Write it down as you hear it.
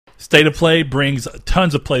State of Play brings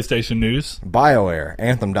tons of PlayStation news. BioWare,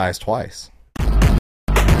 Anthem dies twice.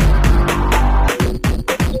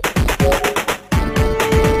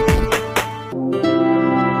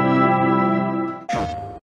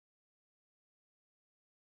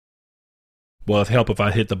 Well, it'd help if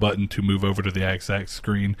I hit the button to move over to the exact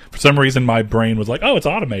screen. For some reason, my brain was like, oh, it's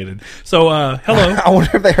automated. So, hello. I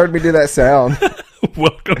wonder if they heard me do that sound.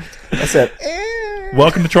 Welcome. I said,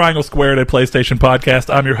 Welcome to Triangle Squared, a PlayStation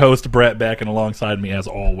podcast. I'm your host, Brett Beck, and alongside me, as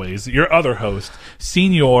always, your other host,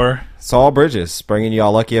 Senior Saul Bridges, bringing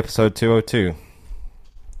y'all lucky episode 202.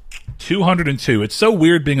 202. It's so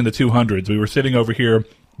weird being in the 200s. We were sitting over here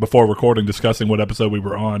before recording discussing what episode we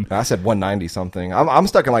were on. I said 190 something. I'm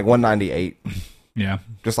stuck in like 198. Yeah.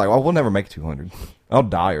 Just like, well, we'll never make 200. I'll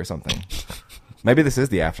die or something. Maybe this is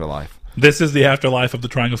the afterlife. This is the afterlife of the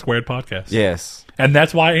Triangle Squared podcast. Yes. And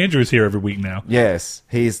that's why Andrew's here every week now. Yes.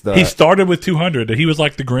 He started with 200. He was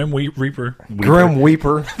like the Grim Reaper. Grim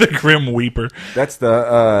Weeper. The Grim Weeper. That's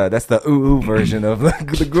the ooh version of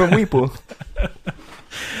the Grim Weeper.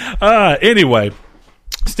 Anyway,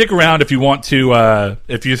 stick around if you want to,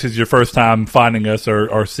 if this is your first time finding us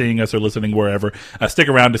or seeing us or listening wherever. Stick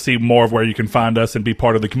around to see more of where you can find us and be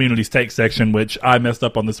part of the Community's Take section, which I messed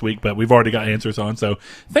up on this week, but we've already got answers on. So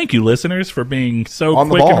thank you, listeners, for being so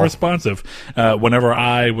quick and responsive whenever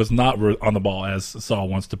I was not on the ball, as Saul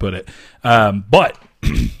wants to put it. But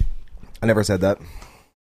I never said that.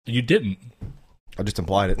 You didn't. I just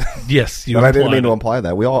implied it. Yes, you but implied I didn't mean it. to imply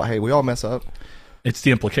that. We all mess up. It's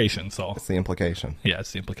the implication, Saul. It's the implication. Yeah,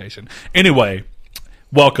 it's the implication. Anyway,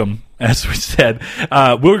 welcome. As we said,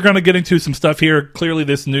 we're going to get into some stuff here. Clearly,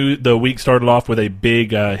 the week started off with a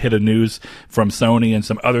big hit of news from Sony and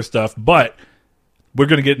some other stuff, but we're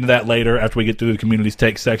going to get into that later after we get through the Community's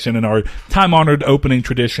Take section and our time-honored opening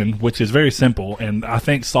tradition, which is very simple, and I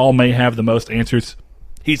think Saul may have the most answers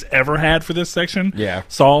he's ever had for this section. Yeah.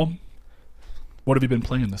 Saul, what have you been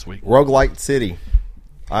playing this week? Roguelike City.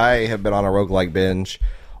 I have been on a roguelike binge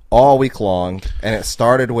all week long, and it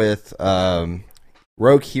started with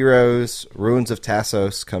Rogue Heroes Ruins of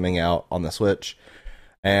Tassos coming out on the Switch,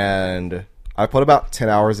 and I put about 10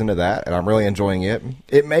 hours into that, and I'm really enjoying it.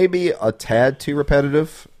 It may be a tad too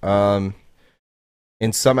repetitive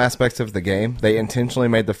in some aspects of the game. They intentionally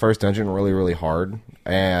made the first dungeon really, really hard,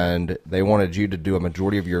 and they wanted you to do a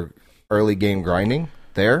majority of your early game grinding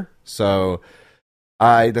there, so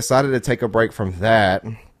I decided to take a break from that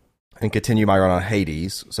and continue my run on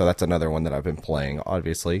Hades. So that's another one that I've been playing,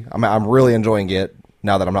 obviously. I'm really enjoying it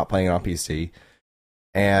now that I'm not playing it on PC.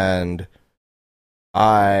 And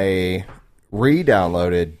I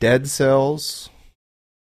re-downloaded Dead Cells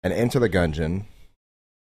and Enter the Gungeon.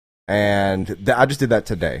 And I just did that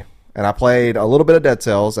today. And I played a little bit of Dead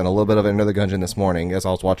Cells and a little bit of Enter the Gungeon this morning as I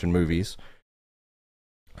was watching movies.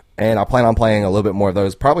 And I plan on playing a little bit more of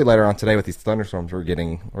those probably later on today with these thunderstorms we're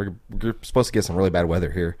getting. We're supposed to get some really bad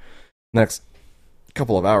weather here next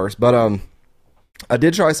couple of hours. But I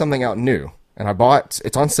did try something out new, and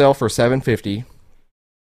it's on sale for $7.50,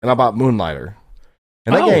 and I bought Moonlighter.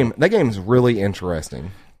 And that game is really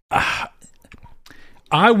interesting.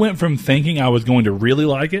 I went from thinking I was going to really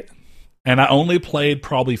like it, and I only played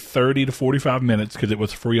probably 30 to 45 minutes because it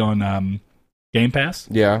was free on Game Pass.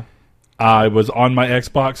 Yeah. I was on my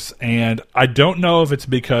Xbox, and I don't know if it's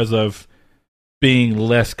because of being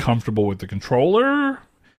less comfortable with the controller,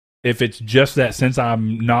 if it's just that since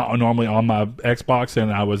I'm not normally on my Xbox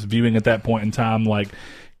and I was viewing at that point in time, like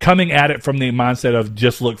coming at it from the mindset of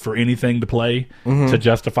just look for anything to play to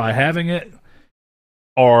justify having it,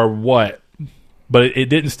 or what. But it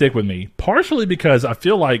didn't stick with me, partially because I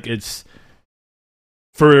feel like it's,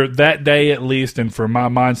 for that day at least, and for my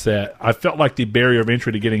mindset, I felt like the barrier of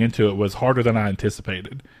entry to getting into it was harder than I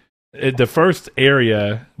anticipated. The first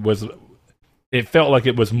area it felt like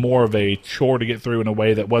it was more of a chore to get through in a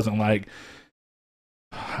way that wasn't like,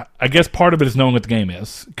 I guess part of it is knowing what the game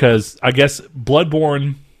is, because I guess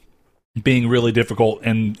Bloodborne being really difficult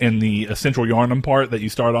in the essential Yharnam part that you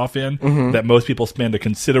start off in, that most people spend a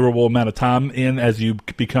considerable amount of time in as you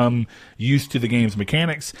become used to the game's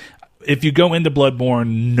mechanics. If you go into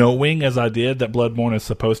Bloodborne knowing, as I did, that Bloodborne is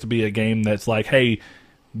supposed to be a game that's like, hey,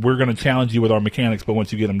 we're going to challenge you with our mechanics, but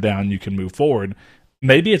once you get them down, you can move forward.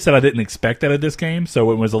 Maybe it's that I didn't expect that of this game,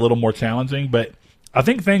 so it was a little more challenging, but I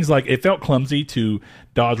think things like, it felt clumsy to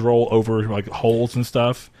dodge roll over like holes and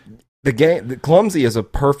stuff. The clumsy is a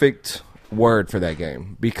perfect word for that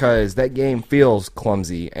game, because that game feels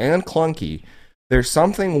clumsy and clunky. There's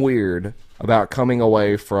something weird about coming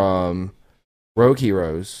away from Rogue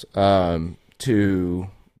Heroes to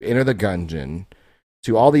Enter the Gungeon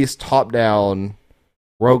to all these top-down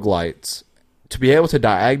roguelites to be able to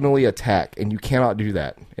diagonally attack, and you cannot do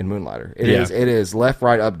that in Moonlighter. It is left,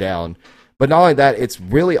 right, up, down. But not only that, it's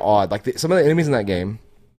really odd. Like some of the enemies in that game,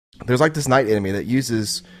 there's like this knight enemy that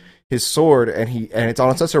uses his sword, and it's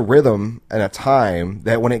on such a rhythm and a time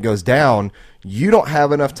that when it goes down, you don't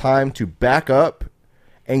have enough time to back up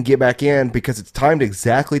and get back in because it's timed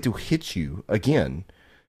exactly to hit you again.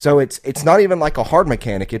 So it's not even like a hard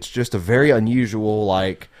mechanic. It's just a very unusual,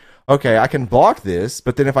 like, okay, I can block this,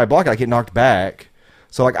 but then if I block it, I get knocked back.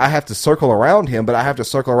 So like I have to circle around him, but I have to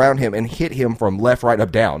circle around him and hit him from left, right,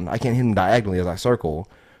 up, down. I can't hit him diagonally as I circle.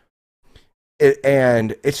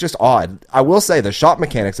 And it's just odd. I will say the shot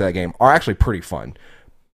mechanics of that game are actually pretty fun.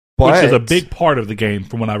 But which is a big part of the game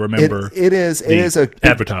from what I remember. It is a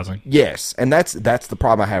advertising. Yes, and that's the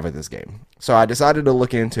problem I have with this game. So I decided to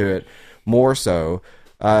look into it more so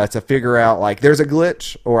to figure out, like, there's a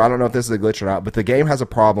glitch, or I don't know if this is a glitch or not, but the game has a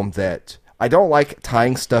problem that I don't like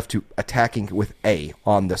tying stuff to attacking with A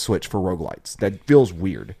on the Switch for roguelites. That feels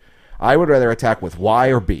weird. I would rather attack with Y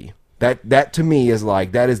or B. That to me is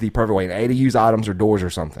like, that is the perfect way. A, to use items or doors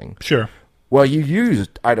or something. Sure. Well, you use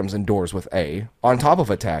items and doors with A on top of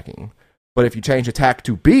attacking. But if you change attack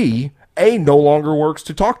to B, A no longer works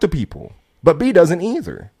to talk to people. But B doesn't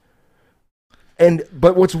either.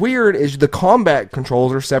 But what's weird is the combat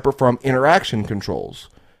controls are separate from interaction controls.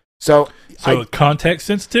 So context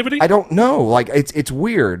sensitivity? I don't know. Like it's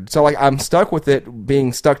weird. So like I'm stuck with it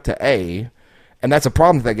being stuck to A, and that's a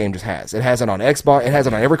problem that game just has. It has it on Xbox. It has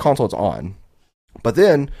it on every console it's on. But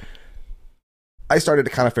then I started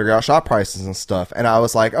to kind of figure out shop prices and stuff, and I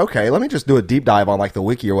was like, okay, let me just do a deep dive on like the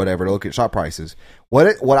wiki or whatever to look at shop prices.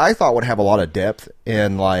 What I thought would have a lot of depth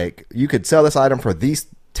in, like, you could sell this item for these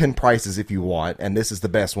 10 prices if you want, and this is the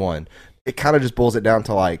best one. It kind of just boils it down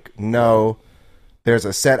to like, no, there's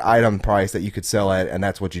a set item price that you could sell at, and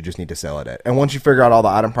that's what you just need to sell it at. And once you figure out all the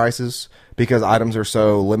item prices, because items are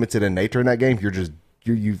so limited in nature in that game,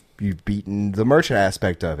 you've beaten the merchant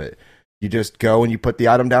aspect of it. You just go and you put the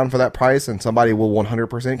item down for that price, and somebody will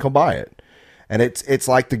 100% come buy it. And it's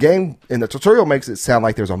like the game in the tutorial makes it sound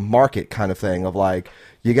like there's a market kind of thing of like,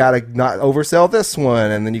 you got to not oversell this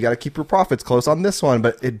one, and then you got to keep your profits close on this one.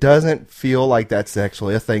 But it doesn't feel like that's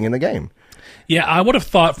actually a thing in the game. Yeah, I would have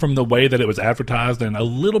thought from the way that it was advertised and a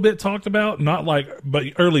little bit talked about, not like, but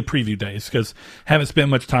early preview days, because haven't spent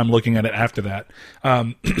much time looking at it after that.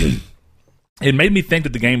 It made me think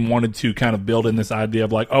that the game wanted to kind of build in this idea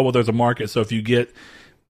of like, oh, well, there's a market. So if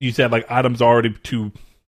you said like items are already too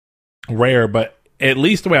rare, but at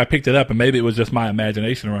least the way I picked it up, and maybe it was just my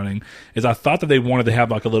imagination running, is I thought that they wanted to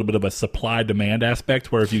have like a little bit of a supply-demand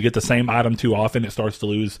aspect, where if you get the same item too often, it starts to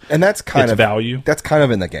lose and that's kind its of value. That's kind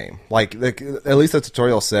of in the game. Like at least the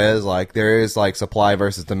tutorial says, like, there is like supply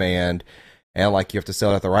versus demand, and like you have to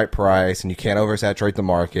sell it at the right price, and you can't oversaturate the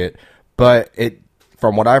market. But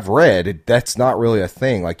from what I've read, that's not really a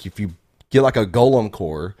thing. Like if you get like a golem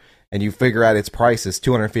core and you figure out its price is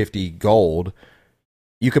 250 gold,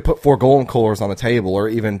 you could put 4 golem cores on the table, or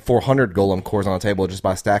even 400 golem cores on the table just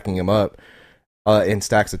by stacking them up in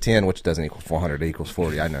stacks of 10, which doesn't equal 400, it equals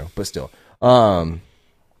 40, I know, but still. And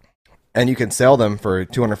you can sell them for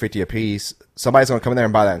 250 a piece. Somebody's going to come in there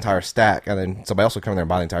and buy that entire stack, and then somebody else will come in there and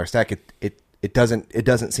buy the entire stack. It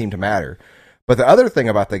doesn't seem to matter. But the other thing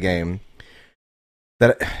about the game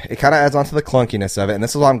that it kind of adds on to the clunkiness of it, and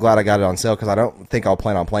this is why I'm glad I got it on sale, because I don't think I'll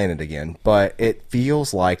plan on playing it again, but it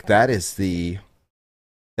feels like that is the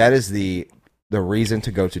reason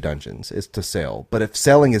to go to dungeons, is to sell. But if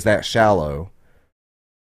selling is that shallow,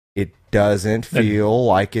 it doesn't feel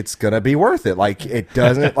like it's gonna be worth it. Like it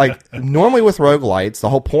doesn't like normally with roguelites, the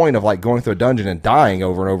whole point of like going through a dungeon and dying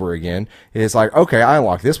over and over again is like, okay, I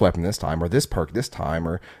unlock this weapon this time, or this perk this time,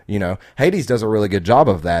 or Hades does a really good job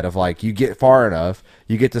of that. Of like, you get far enough,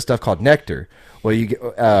 you get this stuff called nectar. Well, you get,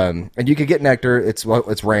 and you could get nectar. It's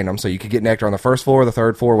random, so you could get nectar on the first floor, the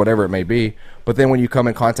third floor, whatever it may be. But then when you come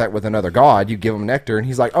in contact with another god, you give him nectar, and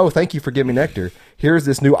he's like, "Oh, thank you for giving me nectar. Here's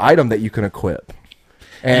this new item that you can equip."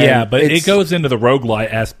 And yeah, but it goes into the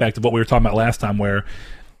roguelite aspect of what we were talking about last time, where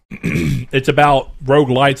it's about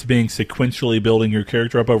roguelites being sequentially building your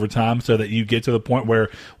character up over time, so that you get to the point where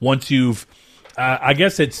once you've, I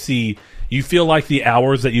guess you feel like the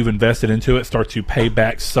hours that you've invested into it start to pay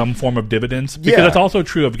back some form of dividends. Because it's also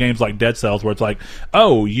true of games like Dead Cells, where it's like,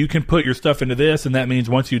 oh, you can put your stuff into this, and that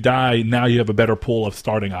means once you die, now you have a better pool of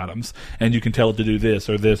starting items, and you can tell it to do this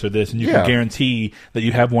or this or this, and you can guarantee that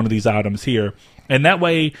you have one of these items here. And that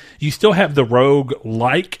way, you still have the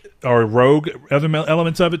rogue-like or rogue other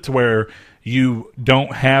elements of it, to where you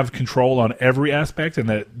don't have control on every aspect, and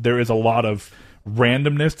that there is a lot of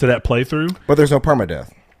randomness to that playthrough. But there's no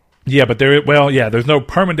permadeath. Yeah, but there's no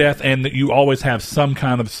permadeath, and you always have some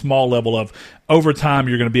kind of small level of over time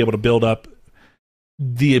you're going to be able to build up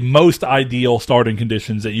the most ideal starting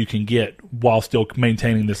conditions that you can get while still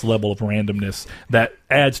maintaining this level of randomness that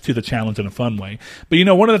adds to the challenge in a fun way. But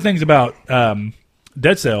one of the things about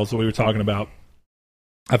Dead Cells that we were talking about,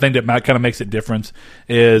 I think that kind of makes it different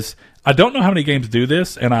is I don't know how many games do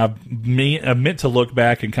this, and I meant to look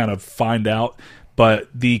back and kind of find out. But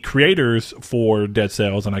the creators for Dead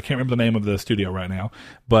Cells, and I can't remember the name of the studio right now,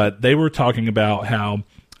 but they were talking about how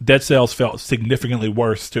Dead Cells felt significantly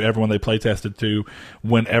worse to everyone they playtested to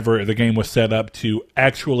whenever the game was set up to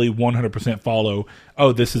actually 100% follow,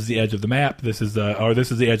 this is the edge of the map, this is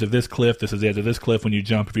the edge of this cliff, this is the edge of this cliff. When you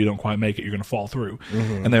jump, if you don't quite make it, you're going to fall through.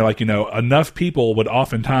 Mm-hmm. And they're like, enough people would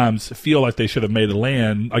oftentimes feel like they should have made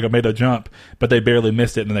a jump, but they barely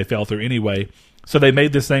missed it and they fell through anyway. So they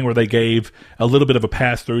made this thing where they gave a little bit of a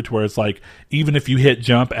pass through to where it's like, even if you hit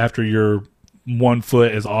jump after your 1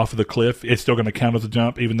 foot is off of the cliff, it's still going to count as a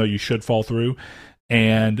jump, even though you should fall through.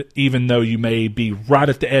 And even though you may be right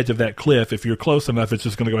at the edge of that cliff, if you're close enough, it's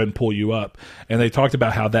just going to go ahead and pull you up. And they talked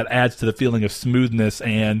about how that adds to the feeling of smoothness.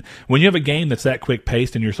 And when you have a game that's that quick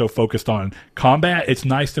paced and you're so focused on combat, it's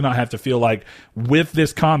nice to not have to feel like with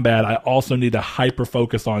this combat, I also need to hyper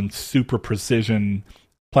focus on super precision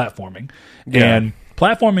platforming. Yeah. And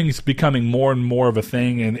platforming is becoming more and more of a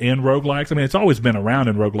thing in roguelikes. I mean, it's always been around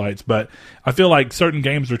in roguelites, but I feel like certain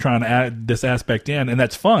games are trying to add this aspect in, and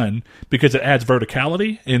that's fun because it adds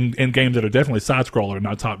verticality in games that are definitely side-scroller,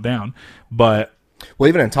 not top-down. But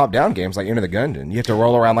even in top-down games like Enter the Gungeon, you have to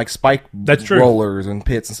roll around like spike rollers and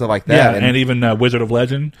pits and stuff like that. Yeah, and even Wizard of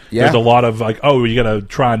Legend, there's a lot of like, you got to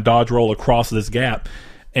try and dodge roll across this gap.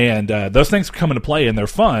 And those things come into play, and they're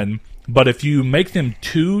fun. But if you make them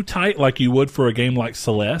too tight, like you would for a game like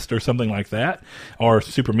Celeste or something like that, or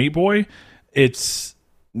Super Meat Boy, it's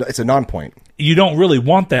a non-point. You don't really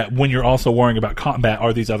want that when you're also worrying about combat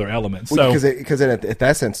or these other elements. Because in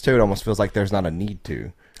that sense, too, it almost feels like there's not a need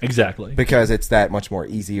to. Exactly. Because it's that much more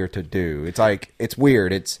easier to do. It's like, it's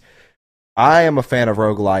weird. I am a fan of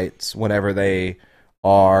roguelites whenever they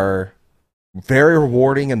are very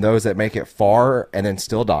rewarding in those that make it far and then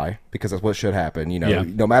still die, because that's what should happen.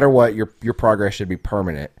 No matter what, your progress should be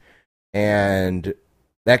permanent, and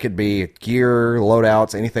that could be gear,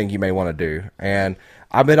 loadouts, anything you may want to do. And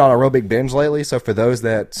I've been on a real big binge lately, so for those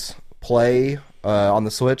that play on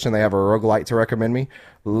the Switch and they have a roguelite to recommend me,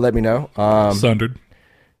 let me know. Sundered.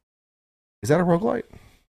 Is that a roguelite?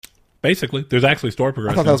 Basically, there's actually story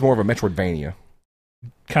progression. I thought that was more of a Metroidvania.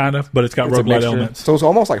 Kind of, but it's got roguelite elements. So it's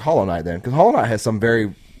almost like Hollow Knight then, because Hollow Knight has some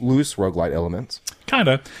very loose roguelite elements. Kind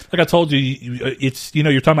of. Like I told you, it's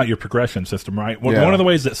you're talking about your progression system, right? One of the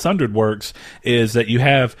ways that Sundered works is that you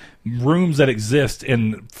have rooms that exist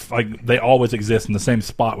they always exist in the same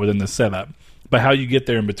spot within the setup. But how you get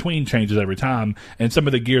there in between changes every time, and some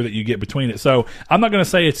of the gear that you get between it. So I'm not going to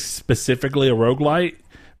say it's specifically a roguelite,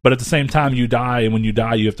 but at the same time you die, and when you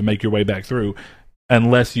die you have to make your way back through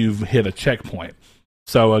unless you've hit a checkpoint.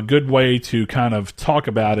 So a good way to kind of talk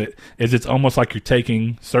about it is it's almost like you're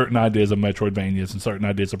taking certain ideas of Metroidvanias and certain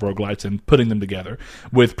ideas of roguelites and putting them together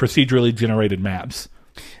with procedurally generated maps.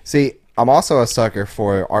 See, I'm also a sucker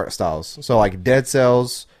for art styles. So like Dead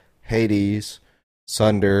Cells, Hades,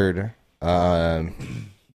 Sundered,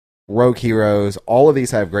 Rogue Heroes, all of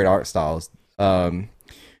these have great art styles.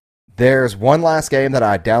 There's one last game that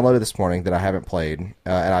I downloaded this morning that I haven't played,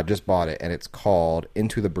 and I just bought it, and it's called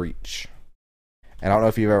Into the Breach. And I don't know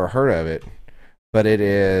if you've ever heard of it, but it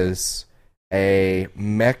is a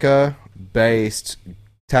mecha-based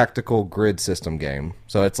tactical grid system game.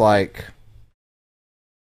 So it's like,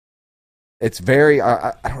 it's very,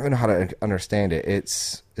 I don't really know how to understand it.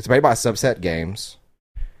 It's made by Subset Games,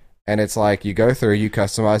 and it's like you go through, you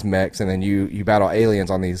customize mechs, and then you battle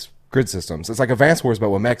aliens on these grid systems. It's like Advance Wars,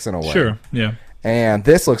 but with mechs in a way. Sure, yeah. And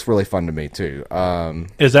this looks really fun to me, too.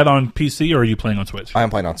 Is that on PC, or are you playing on Switch? I am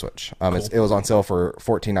playing on Switch. Cool. It was on sale for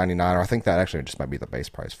 $14.99, or I think that actually just might be the base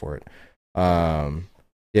price for it.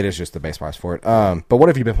 It is just the base price for it. But what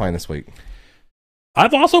have you been playing this week?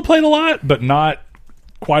 I've also played a lot, but not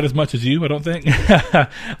quite as much as you, I don't think.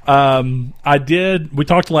 We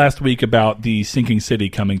talked last week about the Sinking City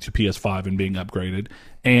coming to PS5 and being upgraded,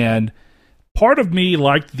 and part of me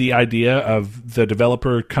liked the idea of the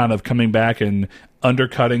developer kind of coming back and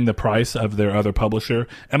undercutting the price of their other publisher,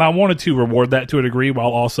 and I wanted to reward that to a degree while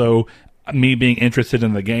also me being interested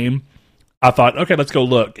in the game. I thought, okay, let's go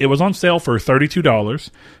look. It was on sale for $32,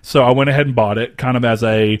 so I went ahead and bought it, kind of as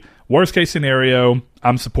a worst-case scenario.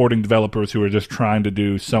 I'm supporting developers who are just trying to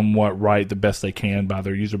do somewhat right, the best they can by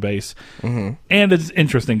their user base, and it's an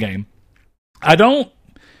interesting game.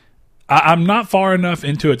 I'm not far enough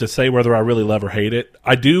into it to say whether I really love or hate it.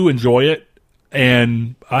 I do enjoy it,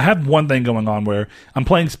 and I have one thing going on where I'm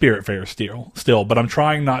playing Spiritfarer still, but I'm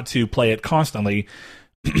trying not to play it constantly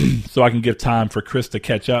so I can give time for Chris to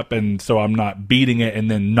catch up, and so I'm not beating it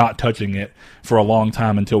and then not touching it for a long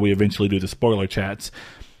time until we eventually do the spoiler chats.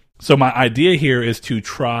 So my idea here is to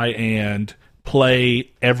try and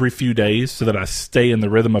play every few days so that I stay in the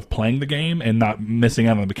rhythm of playing the game and not missing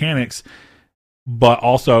out on the mechanics. But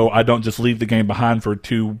also, I don't just leave the game behind for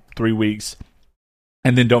 2-3 weeks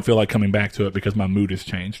and then don't feel like coming back to it because my mood has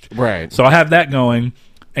changed. Right. So I have that going,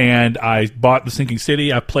 and I bought The Sinking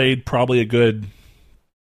City. I played probably a good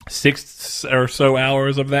 6 or so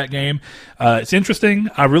hours of that game. It's interesting.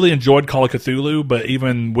 I really enjoyed Call of Cthulhu, but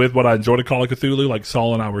even with what I enjoyed at Call of Cthulhu, like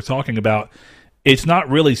Saul and I were talking about, it's not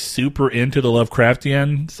really super into the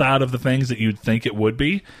Lovecraftian side of the things that you'd think it would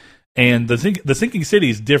be. And the Sinking City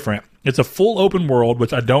is different. It's a full open world,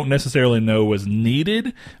 which I don't necessarily know was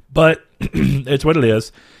needed, but it's what it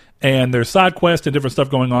is. And there's side quests and different stuff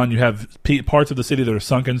going on. You have parts of the city that are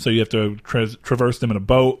sunken, so you have to traverse them in a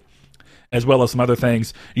boat, as well as some other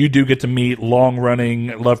things. You do get to meet long-running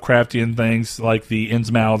Lovecraftian things like the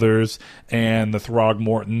Innsmouthers and the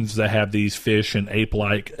Throgmortons that have these fish and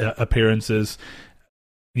ape-like appearances,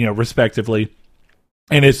 respectively.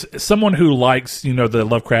 And it's someone who likes, the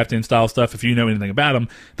Lovecraftian style stuff. If you know anything about them,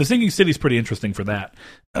 The Sinking City is pretty interesting for that,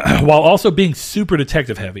 while also being super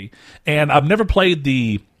detective heavy. And I've never played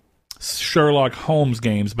the Sherlock Holmes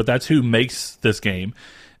games, but that's who makes this game.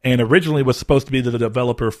 And originally was supposed to be the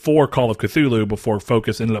developer for Call of Cthulhu before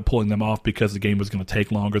Focus ended up pulling them off because the game was going to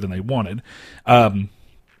take longer than they wanted.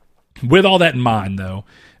 With all that in mind, though,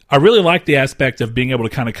 I really like the aspect of being able to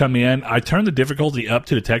kind of come in. I turn the difficulty up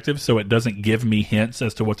to detective so it doesn't give me hints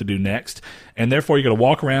as to what to do next. And therefore, you got to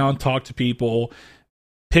walk around, talk to people,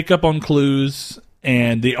 pick up on clues.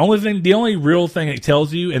 And the only real thing it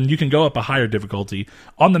tells you, and you can go up a higher difficulty,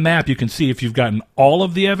 on the map you can see if you've gotten all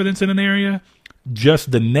of the evidence in an area,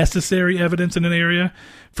 just the necessary evidence in an area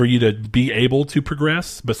for you to be able to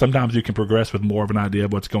progress. But sometimes you can progress with more of an idea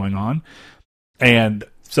of what's going on. And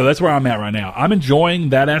so that's where I'm at right now. I'm enjoying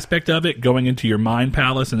that aspect of it, going into your mind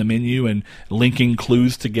palace in the menu and linking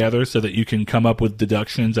clues together so that you can come up with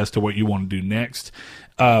deductions as to what you want to do next.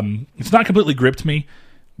 It's not completely gripped me,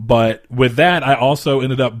 but with that, I also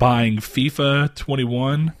ended up buying FIFA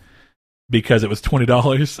 21 because it was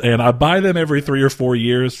 $20, and I buy them every 3 or 4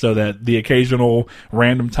 years so that the occasional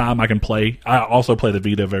random time I can play. I also play the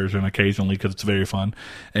Vita version occasionally because it's very fun,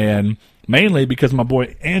 and mainly because my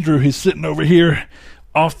boy Andrew, he's sitting over here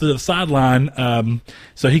off the sideline,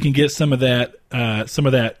 so he can get some of that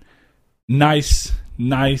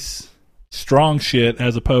nice strong shit,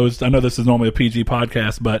 as opposed, I know this is normally a PG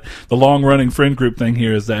podcast, but the long running friend group thing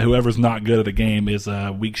here is that whoever's not good at a game is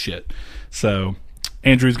weak shit. So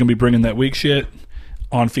Andrew's gonna be bringing that weak shit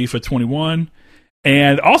on FIFA 21.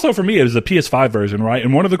 And also for me, it was a PS5 version, right?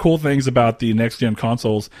 And one of the cool things about the next-gen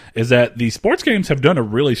consoles is that the sports games have done a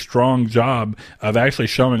really strong job of actually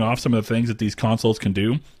showing off some of the things that these consoles can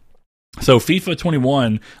do. So FIFA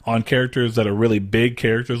 21 on characters that are really big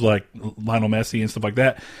characters like Lionel Messi and stuff like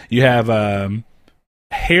that, you have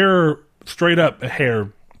straight-up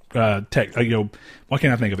hair tech, what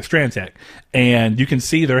can I think of it? Strand tech. And you can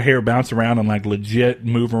see their hair bounce around and like legit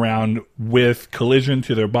move around with collision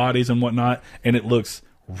to their bodies and whatnot, and it looks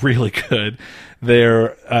really good.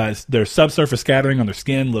 Their subsurface scattering on their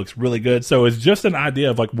skin looks really good. So it's just an idea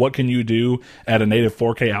of like what can you do at a native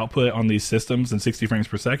 4K output on these systems in 60 frames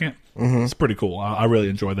per second. Mm-hmm. It's pretty cool. I really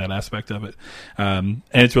enjoy that aspect of it, and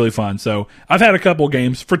it's really fun. So I've had a couple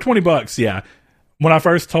games for $20. Yeah, when I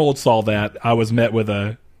first told Saul that, I was met with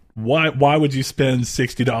a why would you spend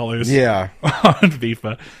 $60 on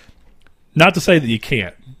FIFA? Not to say that you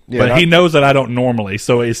can't, but he knows that I don't normally,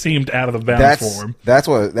 so it seemed out of the bounds for him. That's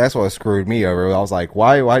what screwed me over. I was like,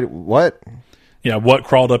 why what? Yeah, what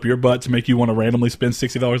crawled up your butt to make you want to randomly spend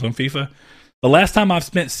 $60 on FIFA? The last time I've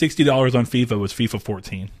spent $60 on FIFA was FIFA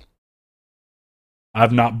 14.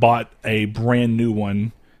 I've not bought a brand new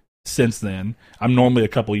one since then. I'm normally a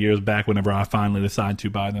couple years back whenever I finally decide to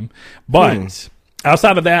buy them. But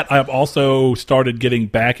outside of that, I've also started getting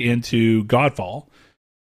back into Godfall.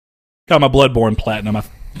 Got my Bloodborne Platinum. I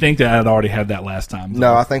think that I'd already had that last time.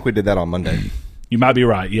 No, I think we did that on Monday. You might be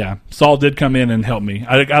right, yeah. Saul did come in and help me.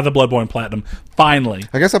 I got the Bloodborne Platinum, finally.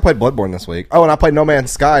 I guess I played Bloodborne this week. Oh, and I played No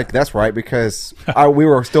Man's Sky. That's right, because we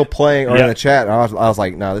were still playing in the chat, and I was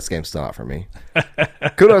like, no, this game's still not for me.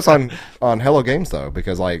 Kudos on Hello Games, though,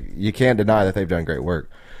 because like you can't deny that they've done great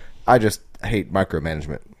work. I just hate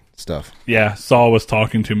micromanagement. stuff. Yeah, Saul was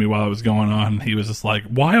talking to me while it was going on. He was just like,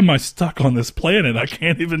 why am I stuck on this planet? I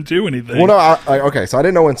can't even do anything. Well, no, okay, so I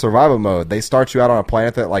didn't know in survival mode, they start you out on a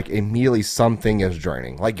planet that, like, immediately something is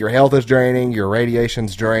draining. Like, your health is draining, your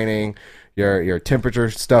radiation's draining, your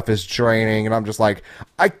temperature stuff is draining, and I'm just like,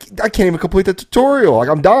 I can't even complete the tutorial. Like,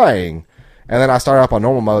 I'm dying. And then I started up on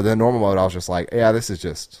normal mode, then normal mode, I was just like, yeah, this is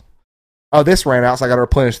just... Oh, this ran out, so I got to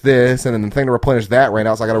replenish this, and then the thing to replenish that ran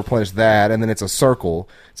out, so I got to replenish that, and then it's a circle.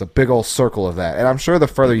 It's a big old circle of that. And I'm sure the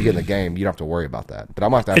further you get in the game, you don't have to worry about that. But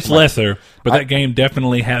I'm going to have It's lesser, but that game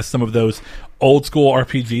definitely has some of those old school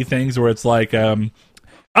RPG things where it's like,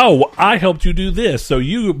 oh, I helped you do this, so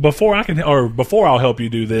before I'll help you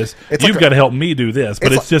do this, you've got to help me do this.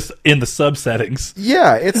 But it's just in the sub settings.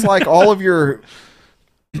 Yeah, it's like all of your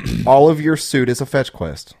suit is a fetch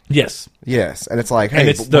quest. Yes. And it's like, hey, and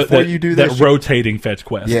it's before you do this, that rotating fetch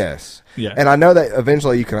quest. Yes. Yeah. And I know that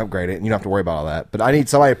eventually you can upgrade it and you don't have to worry about all that. But I need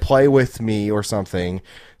somebody to play with me or something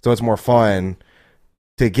so it's more fun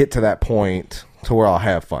to get to that point to where I'll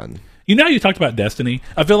have fun. You know how you talked about Destiny?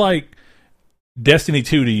 I feel like Destiny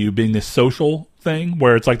 2 to you being this social thing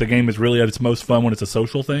where it's like the game is really at its most fun when it's a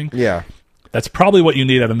social thing. Yeah. That's probably what you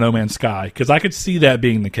need out of No Man's Sky, because I could see that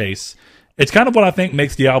being the case. It's kind of what I think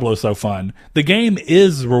makes Diablo so fun. The game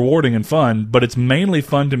is rewarding and fun, but it's mainly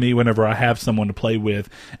fun to me whenever I have someone to play with.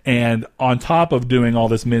 And on top of doing all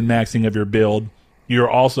this min-maxing of your build, you're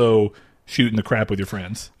also shooting the crap with your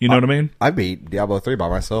friends. You know what I mean? I beat Diablo 3 by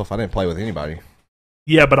myself. I didn't play with anybody.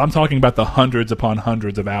 Yeah, but I'm talking about the hundreds upon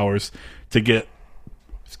hundreds of hours to get,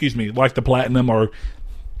 like the platinum or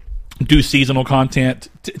do seasonal content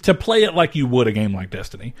to play it like you would a game like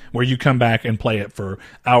Destiny, where you come back and play it for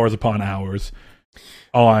hours upon hours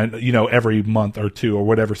on, every month or two or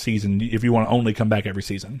whatever season, if you want to only come back every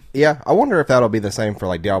season. Yeah, I wonder if that'll be the same for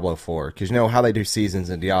like Diablo 4, because you know how they do seasons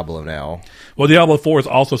in Diablo now. Well, Diablo 4 is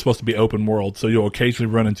also supposed to be open world, so you'll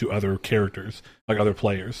occasionally run into other characters, like other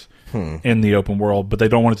players in the open world, but they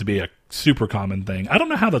don't want it to be a super common thing. I don't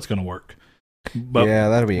know how that's going to work. But yeah,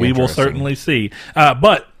 that'll be we will certainly see.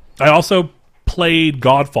 But I also played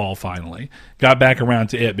Godfall finally. Got back around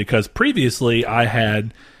to it because previously I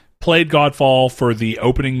had played Godfall for the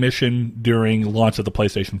opening mission during launch of the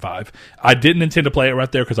PlayStation 5. I didn't intend to play it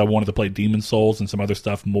right there because I wanted to play Demon's Souls and some other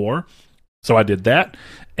stuff more. So I did that.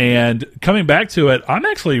 And coming back to it, I'm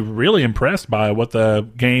actually really impressed by what the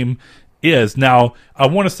game is. Now, I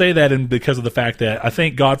want to say that because of the fact that I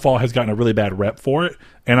think Godfall has gotten a really bad rep for it.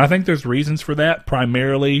 And I think there's reasons for that.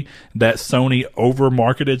 Primarily that Sony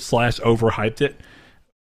over-marketed / overhyped it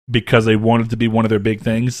because they wanted to be one of their big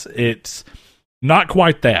things. It's not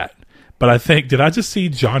quite that. But I think, did I just see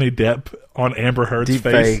Johnny Depp on Amber Heard's Deep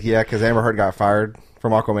face? Fake, yeah, because Amber Heard got fired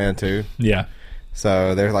from Aquaman 2. Yeah.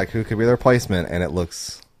 So they're like, who could be their replacement? And it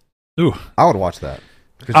looks... Ooh. I would watch that.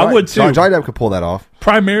 I would too. Johnny Depp could pull that off.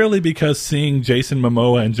 Primarily because seeing Jason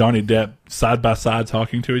Momoa and Johnny Depp side by side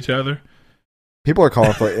talking to each other. People are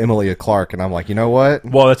calling for Emilia Clarke, and I'm like, you know what?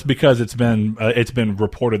 Well, that's because it's been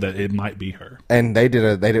reported that it might be her. And they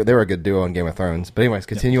were a good duo in Game of Thrones. But anyways,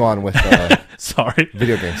 continue on with sorry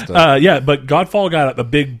video game stuff. Yeah, but Godfall got a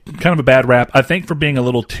big kind of a bad rap. I think for being a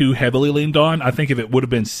little too heavily leaned on. I think if it would have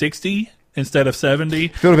been 60 instead of 70,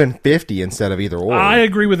 it would have been 50 instead of either or. I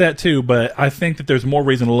agree with that too, but I think that there's more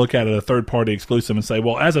reason to look at it a third party exclusive and say,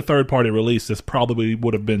 well, as a third party release, this probably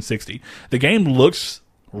would have been 60. The game looks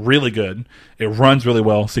really good. It runs really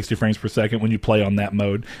well, 60 frames per second when you play on that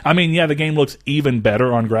mode. I mean, yeah, the game looks even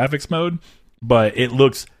better on graphics mode, but it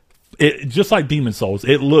just like Demon's Souls,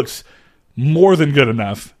 it looks more than good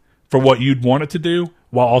enough for what you'd want it to do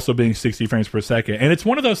while also being 60 frames per second. And it's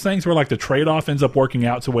one of those things where like the trade-off ends up working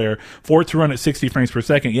out to where for it to run at 60 frames per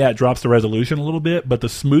second, yeah, it drops the resolution a little bit, but the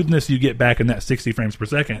smoothness you get back in that 60 frames per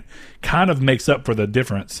second kind of makes up for the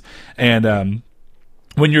difference. And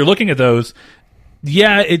when you're looking at those,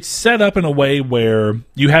 yeah, it's set up in a way where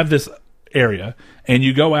you have this area and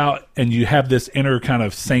you go out and you have this inner kind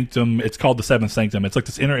of sanctum. It's called the Seventh Sanctum. It's like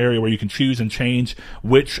this inner area where you can choose and change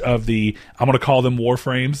which of the, I'm going to call them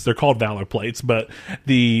warframes. They're called Valor Plates, but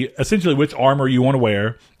essentially which armor you want to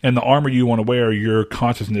wear, and the armor you want to wear, your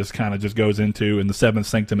consciousness kind of just goes into, and the Seventh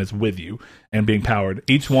Sanctum is with you and being powered.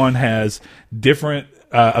 Each one has different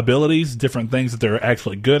abilities, different things that they're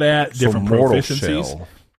actually good at, different proficiencies. Shell.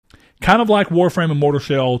 Kind of like Warframe and Mortal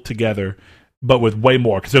Shell together, but with way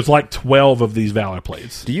more, because there's like 12 of these Valor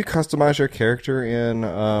Plates. Do you customize your character in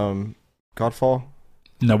Godfall?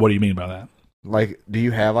 No, what do you mean by that? Like, do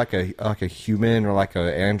you have like a human or like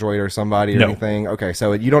a android or somebody or No. anything? Okay,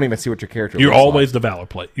 so you don't even see what your character. You're looks always like. the Valor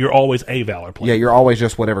plate. You're always a Valor plate. Yeah, you're always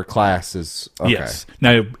just whatever class is. Okay. Yes.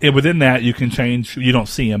 Now, within that, you can change. You don't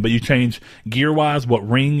see them, but you change gear-wise what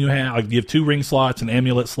ring you have. Like, you have 2 ring slots, an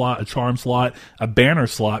amulet slot, a charm slot, a banner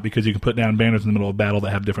slot, because you can put down banners in the middle of battle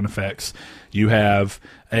that have different effects. You have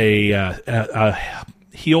a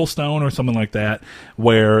heal stone or something like that,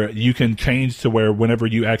 where you can change to where whenever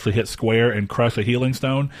you actually hit square and crush a healing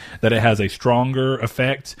stone, that it has a stronger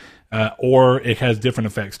effect. Or it has different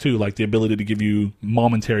effects too, like the ability to give you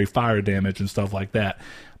momentary fire damage and stuff like that.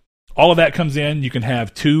 All of that comes in. You can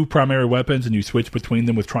have 2 primary weapons and you switch between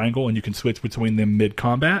them with triangle, and you can switch between them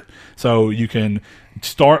mid-combat. So you can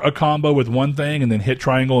start a combo with one thing and then hit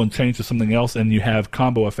triangle and change to something else, and you have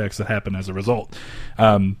combo effects that happen as a result.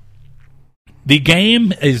 The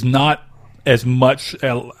game is not as much...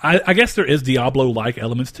 I guess there is Diablo-like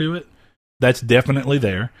elements to it. That's definitely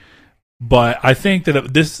there. But I think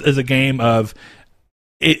that this is a game of...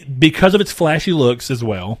 it because of its flashy looks as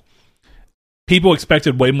well. People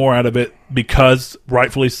expected way more out of it because,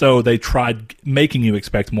 rightfully so, they tried making you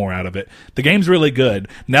expect more out of it. The game's really good.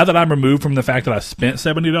 Now that I'm removed from the fact that I spent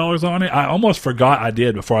 $70 on it, I almost forgot I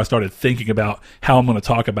did before I started thinking about how I'm going to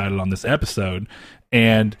talk about it on this episode.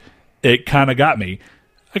 And it kind of got me.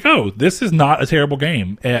 Like, oh, this is not a terrible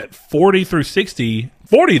game. At 40 through 60...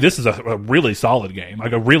 40, this is a really solid game,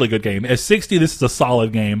 like a really good game. At 60, this is a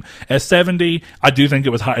solid game. At 70, I do think it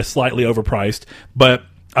was slightly overpriced, but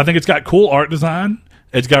I think it's got cool art design.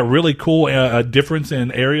 It's got really cool difference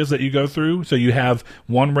in areas that you go through. So you have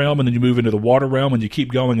one realm, and then you move into the water realm, and you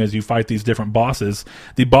keep going as you fight these different bosses.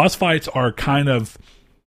 The boss fights are kind of...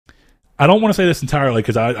 I don't want to say this entirely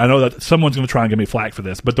because I know that someone's going to try and give me flack for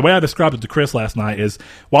this, but the way I described it to Chris last night is,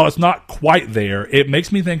 while it's not quite there, it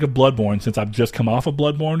makes me think of Bloodborne, since I've just come off of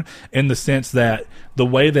Bloodborne, in the sense that the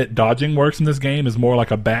way that dodging works in this game is more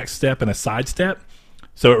like a back step and a side step.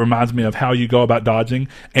 So it reminds me of how you go about dodging,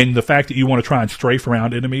 and the fact that you want to try and strafe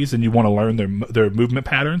around enemies and you want to learn their movement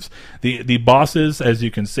patterns. The bosses, as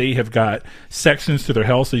you can see, have got sections to their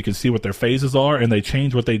health so you can see what their phases are, and they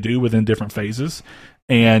change what they do within different phases.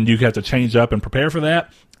 And you have to change up and prepare for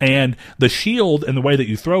that. And the shield and the way that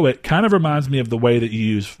you throw it kind of reminds me of the way that you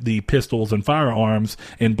use the pistols and firearms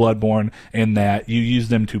in Bloodborne, in that you use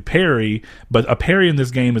them to parry. But a parry in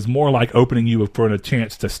this game is more like opening you for a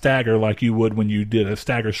chance to stagger, like you would when you did a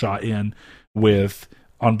stagger shot on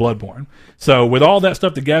Bloodborne. So with all that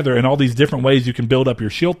stuff together and all these different ways you can build up your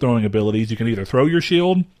shield throwing abilities, you can either throw your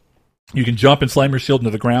shield, you can jump and slam your shield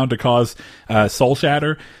into the ground to cause Soul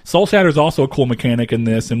Shatter. Soul Shatter is also a cool mechanic in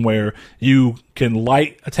this, in where you can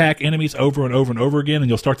light attack enemies over and over and over again, and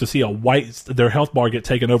you'll start to see their health bar get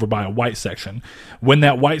taken over by a white section. When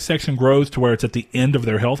that white section grows to where it's at the end of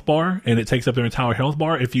their health bar, and it takes up their entire health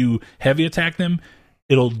bar, if you heavy attack them,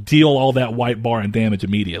 it'll deal all that white bar and damage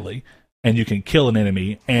immediately, and you can kill an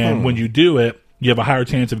enemy. And when you do it, you have a higher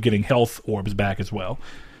chance of getting health orbs back as well.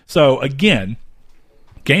 So again...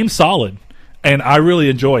 game's solid, and I really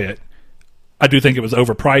enjoy it. I do think it was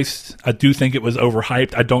overpriced. I do think it was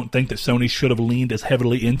overhyped. I don't think that Sony should have leaned as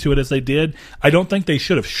heavily into it as they did. I don't think they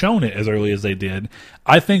should have shown it as early as they did.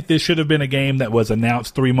 I think this should have been a game that was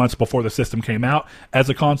announced 3 months before the system came out as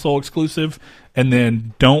a console exclusive, and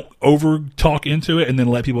then don't over-talk into it, and then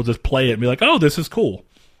let people just play it and be like, oh, this is cool.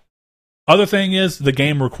 Other thing is, the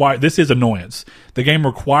game this is annoyance. The game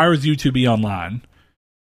requires you to be online,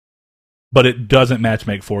 but it doesn't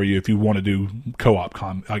matchmake for you if you want to do co-op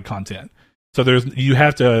content. So you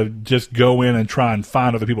have to just go in and try and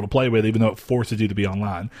find other people to play with, even though it forces you to be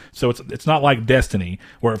online. So it's not like Destiny,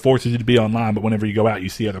 where it forces you to be online, but whenever you go out, you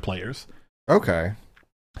see other players. Okay.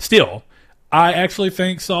 Still, I actually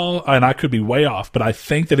think, Saul, and I could be way off, but I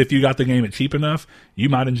think that if you got the game at cheap enough, you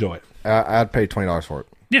might enjoy it. I'd pay $20 for it.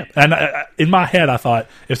 Yeah, and in my head, I thought,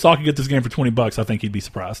 if Saul could get this game for $20, I think he'd be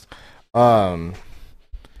surprised.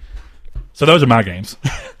 So those are my games.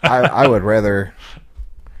 I would rather...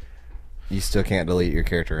 You still can't delete your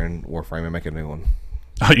character in Warframe and make a new one.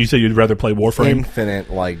 You said you'd rather play Warframe? Infinite,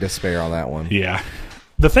 despair on that one. Yeah.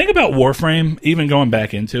 The thing about Warframe, even going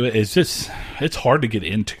back into it, is just... it's hard to get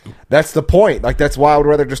into. That's the point. That's why I would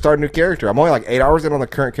rather just start a new character. I'm only 8 hours in on the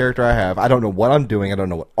current character I have. I don't know what I'm doing. I don't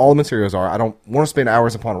know what all the materials are. I don't want to spend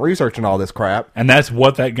hours upon researching all this crap. And that's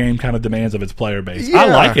what that game kind of demands of its player base. Yeah. I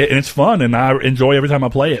like it, and it's fun, and I enjoy every time I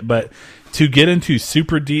play it, but to get into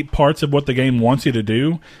super deep parts of what the game wants you to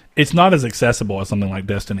do, it's not as accessible as something like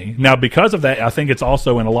Destiny. Now, because of that, I think it's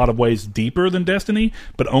also in a lot of ways deeper than Destiny,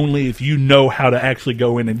 but only if you know how to actually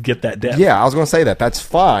go in and get that depth. Yeah, I was going to say that. That's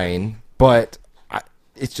fine, but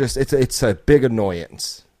it's a big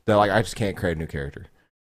annoyance. that like I just can't create a new character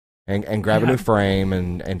and grab a new frame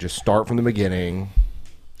and just start from the beginning.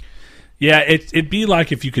 Yeah, it'd be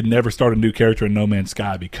like if you could never start a new character in No Man's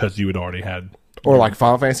Sky because you had already had. Or like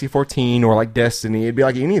Final Fantasy 14 or like Destiny. It'd be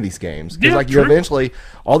like any of these games. Because like true. you eventually,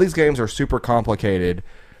 all these games are super complicated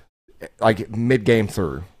like mid-game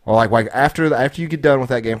through. Or like after you get done with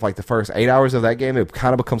that game for like the first 8 hours of that game, it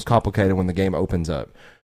kind of becomes complicated when the game opens up.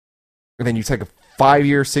 And then you take a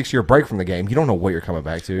 5-year, 6-year break from the game. You don't know what you're coming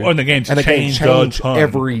back to. Well, and the game's changed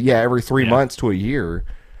every 3 months to a year.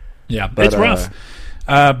 Yeah, but, it's rough.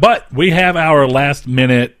 But we have our last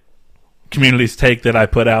minute community's take that I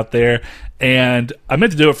put out there, and I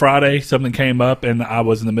meant to do it Friday. Something came up, and I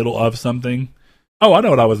was in the middle of something. Oh, I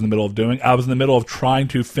know what I was in the middle of doing. I was in the middle of trying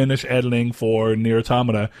to finish editing for Nier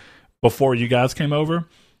Automata before you guys came over.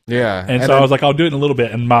 Yeah. And so I was like, I'll do it in a little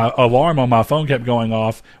bit. And my alarm on my phone kept going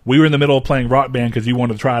off. We were in the middle of playing Rock Band because you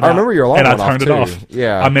wanted to try it out. I remember your alarm and went I turned off, it off. too.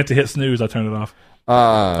 Yeah. I meant to hit snooze. I turned it off.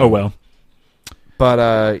 Oh, well.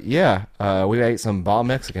 But, we ate some bomb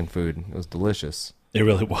Mexican food. It was delicious. It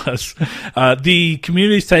really was. The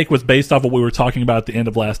community's take was based off what we were talking about at the end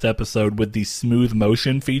of last episode with the smooth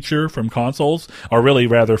motion feature from consoles, or really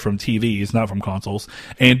rather from TVs, not from consoles.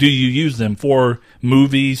 And do you use them for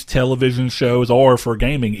movies, television shows, or for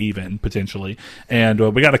gaming even, potentially? And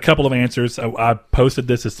we got a couple of answers. I posted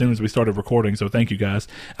this as soon as we started recording, so thank you guys.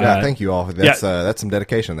 Yeah, thank you all. That's some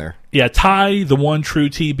dedication there. Yeah, Ty, the one true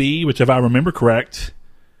TB, which if I remember correct...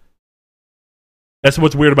 That's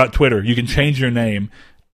what's weird about Twitter. You can change your name.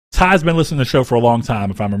 Ty's been listening to the show for a long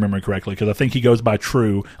time, if I'm remembering correctly, because I think he goes by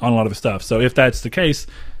True on a lot of his stuff. So if that's the case,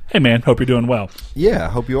 hey man, hope you're doing well. Yeah,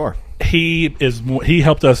 I hope you are. He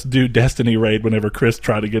helped us do Destiny Raid whenever Chris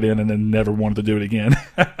tried to get in and then never wanted to do it again.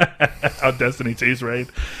 Our Destiny 2's Raid.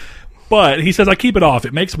 But he says, I keep it off.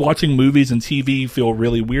 It makes watching movies and TV feel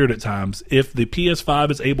really weird at times. If the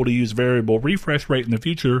PS5 is able to use variable refresh rate in the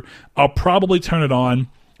future, I'll probably turn it on,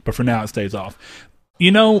 but for now it stays off. You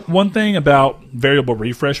know, one thing about variable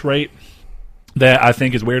refresh rate that I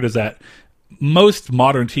think is weird is that most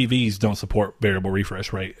modern TVs don't support variable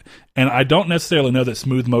refresh rate. And I don't necessarily know that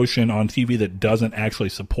smooth motion on TV that doesn't actually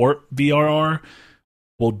support VRR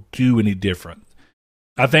will do any different.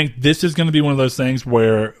 I think this is going to be one of those things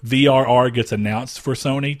where VRR gets announced for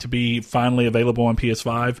Sony to be finally available on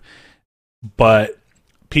PS5, but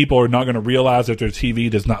people are not going to realize that their TV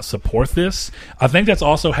does not support this. I think that's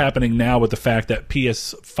also happening now with the fact that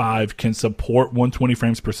PS5 can support 120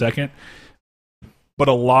 frames per second, but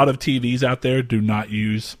a lot of TVs out there do not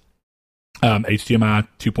use HDMI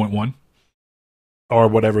 2.1 or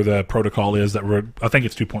whatever the protocol is that I think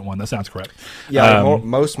it's 2.1. That sounds correct. Yeah,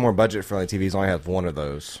 most more budget-friendly TVs only have one of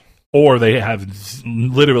those. Or they have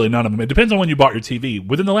literally none of them. It depends on when you bought your TV.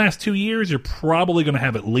 Within the last 2 years, you're probably going to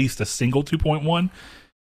have at least a single 2.1.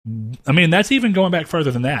 I mean, that's even going back further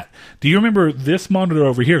than that. Do you remember this monitor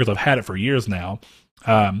over here? Because I've had it for years now.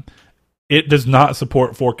 It does not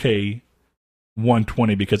support 4K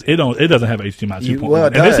 120 because it doesn't have HDMI 2.1. Well,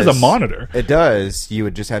 and this is a monitor. It does. You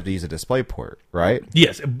would just have to use a display port, right?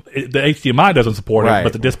 Yes, the HDMI doesn't support it,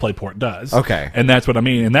 but the display port does. Okay, and that's what I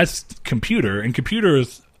mean. And that's computer. And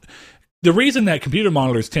computers. The reason that computer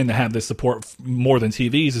monitors tend to have this support more than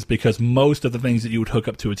TVs is because most of the things that you would hook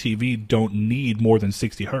up to a TV don't need more than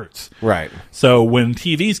 60 hertz. Right. So when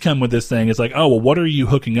TVs come with this thing, it's like, oh, well, what are you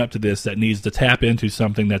hooking up to this that needs to tap into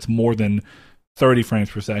something that's more than 30 frames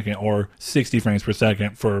per second or 60 frames per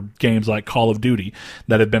second for games like Call of Duty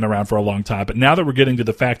that have been around for a long time. But now that we're getting to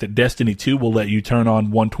the fact that Destiny 2 will let you turn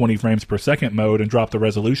on 120 frames per second mode and drop the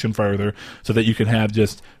resolution further so that you can have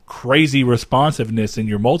just crazy responsiveness in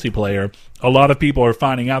your multiplayer, a lot of people are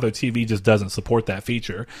finding out their TV just doesn't support that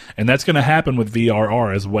feature. And that's going to happen with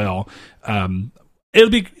VRR as well. It'll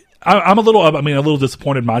be... I'm a little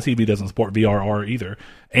disappointed my TV doesn't support VRR either.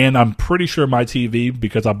 And I'm pretty sure my TV,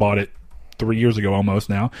 because I bought it 3 years ago almost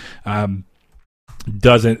now,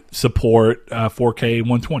 doesn't support 4K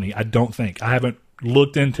 120. I don't think. I haven't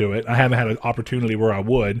looked into it. I haven't had an opportunity where I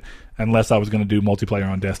would, unless I was going to do multiplayer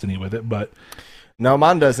on Destiny with it. But no,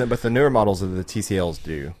 mine doesn't, but the newer models of the TCLs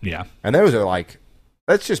do. Yeah. And those are like,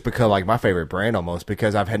 that's just become like my favorite brand almost,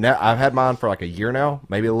 because I've had mine for like a year now,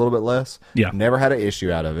 maybe a little bit less. Yeah. Never had an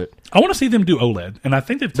issue out of it. I want to see them do OLED, and I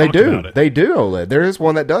think they've talked about it. They do OLED. There is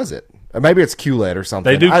one that does it. Maybe it's QLED or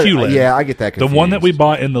something. They do QLED. Yeah, I get that confused. The one that we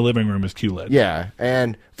bought in the living room is QLED. Yeah,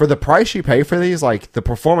 and for the price you pay for these, like, the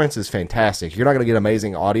performance is fantastic. You're not going to get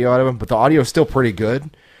amazing audio out of them, but the audio is still pretty good.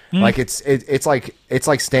 Like it's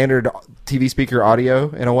like standard TV speaker audio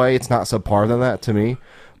in a way. It's not subpar than that to me,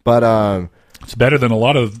 but It's better than a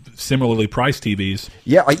lot of similarly priced TVs.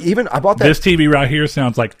 Yeah, like even I bought that. This TV right here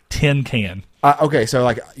sounds like tin can. Okay, so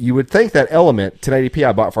like you would think that Element 1080p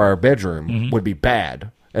I bought for our bedroom would be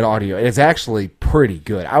bad in audio, and it's actually pretty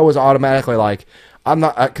good. I was automatically like, I'm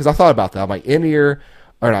not, because I thought about that. I'm like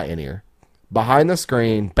behind the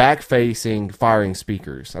screen, back facing, firing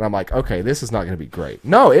speakers, and I'm like, okay, this is not going to be great.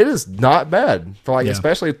 No, it is not bad for like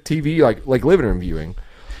especially TV like living room viewing.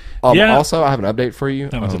 Also, I have an update for you.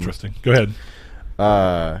 That was interesting. Go ahead.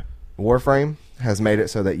 Warframe has made it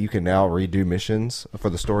so that you can now redo missions for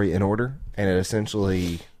the story in order, and it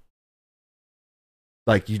essentially,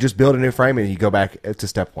 like, you just build a new frame and you go back to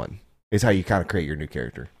step one. Is how you kind of create your new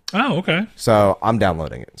character. Oh, okay. So I'm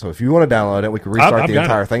downloading it. So if you want to download it, we can restart the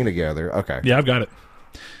entire thing together. Okay. Yeah, I've got it.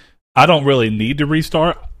 I don't really need to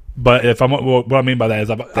restart, but if I'm what I mean by that is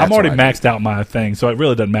I'm already maxed out my thing, so it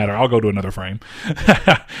really doesn't matter. I'll go to another frame.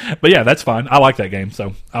 But yeah, that's fine. I like that game,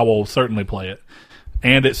 so I will certainly play it.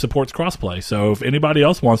 And it supports crossplay, so if anybody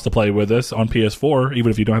else wants to play with us on PS4,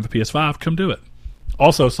 even if you don't have a PS5, come do it.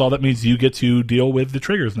 Also, Saul, that means you get to deal with the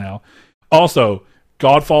triggers now. Also,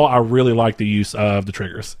 Godfall, I really like the use of the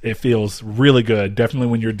triggers. It feels really good, definitely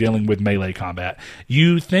when you're dealing with melee combat.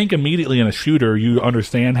 You think immediately in a shooter, you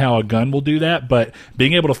understand how a gun will do that, but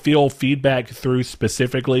being able to feel feedback through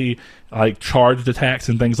specifically like charged attacks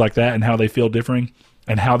and things like that and how they feel differing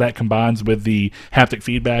and how that combines with the haptic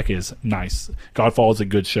feedback is nice. Godfall is a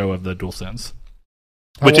good show of the DualSense,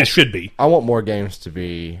 which it should be. I want more games to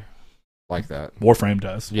be like that. Warframe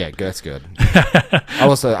does. Yeah, that's good. I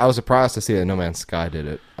was surprised to see that No Man's Sky did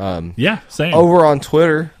it. Yeah, same. Over on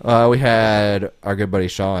Twitter, we had our good buddy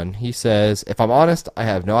Sean. He says, if I'm honest, I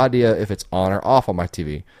have no idea if it's on or off on my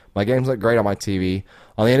TV. My games look great on my TV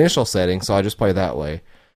on the initial setting, so I just play that way.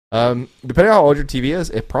 Depending on how old your TV is,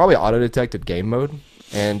 it probably auto-detected game mode,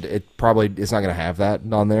 and it probably is not going to have that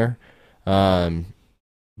on there.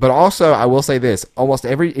 But also, I will say this: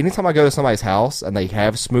 anytime I go to somebody's house and they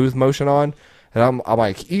have smooth motion on, and I'm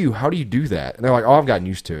like, ew, how do you do that? And they're like, oh, I've gotten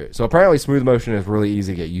used to it. So apparently, smooth motion is really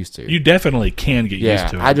easy to get used to. You definitely can get used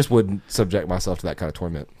to it. I just wouldn't subject myself to that kind of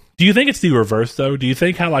torment. Do you think it's the reverse, though? Do you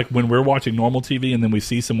think how, like, when we're watching normal TV and then we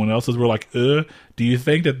see someone else's, we're like, do you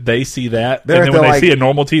think that they see that? And then when they see a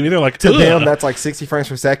normal TV, they're like, to them, that's like 60 frames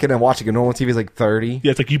per second, and watching a normal TV is like 30.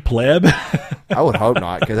 Yeah, it's like, you pleb. I would hope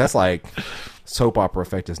not, because that's like, soap opera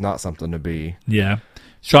effect is not something to be. Yeah.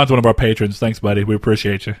 Sean's one of our patrons. Thanks, buddy. We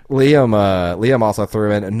appreciate you. Liam also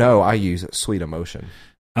threw in, no, I use Sweet Emotion.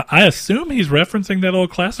 I assume he's referencing that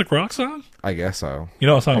old classic rock song? I guess so. You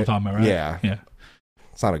know what song I'm talking about, right? Yeah. Yeah.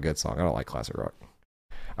 It's not a good song. I don't like classic rock.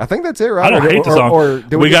 I think that's it, right? I don't hate the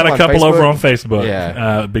song. We got a couple over on Facebook.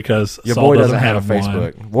 Yeah. Because your Saul boy doesn't have a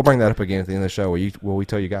Facebook. One. We'll bring that up again at the end of the show where we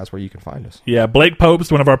tell you guys where you can find us. Yeah, Blake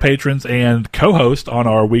Pope's one of our patrons and co-host on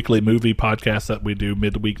our weekly movie podcast that we do,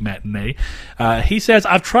 Midweek Matinee. He says,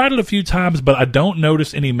 I've tried it a few times, but I don't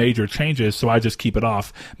notice any major changes, so I just keep it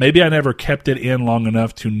off. Maybe I never kept it in long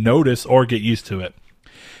enough to notice or get used to it.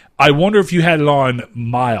 I wonder if you had it on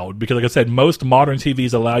mild, because like I said, most modern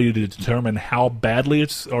TVs allow you to determine how badly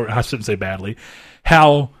or I shouldn't say badly,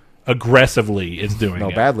 how aggressively it's doing it.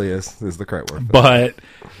 No, badly is the correct word. But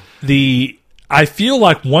I feel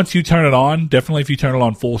like once you turn it on, definitely if you turn it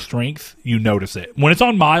on full strength, you notice it. When it's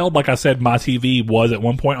on mild, like I said, my TV was at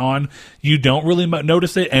one point on, you don't really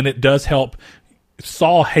notice it, and it does help.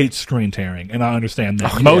 Saul hates screen tearing, and I understand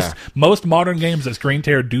that. Most modern games that screen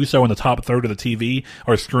tear do so in the top third of the TV,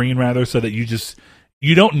 or screen rather, so that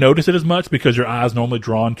you don't notice it as much because your eye's normally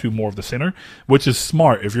drawn to more of the center, which is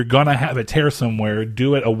smart. If you're gonna have it tear somewhere,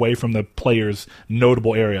 do it away from the player's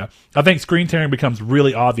notable area. I think screen tearing becomes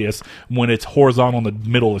really obvious when it's horizontal in the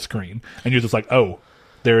middle of the screen, and you're just like, oh,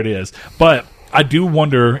 there it is. But I do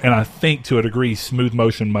wonder, and I think to a degree, smooth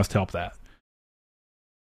motion must help that.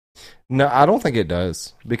 No, I don't think it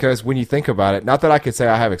does. Because when you think about it, not that I could say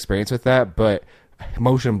I have experience with that, but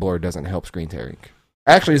motion blur doesn't help screen tearing.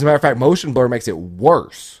 Actually, as a matter of fact, motion blur makes it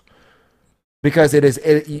worse. Because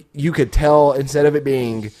you could tell, instead of it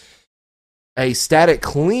being a static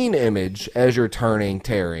clean image as you're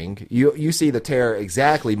tearing, you see the tear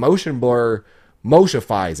exactly. Motion blur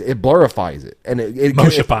motifies it. It blurifies it. And it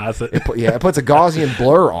motifies it. It puts a Gaussian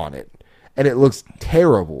blur on it. And it looks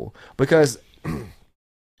terrible. Because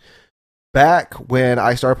back when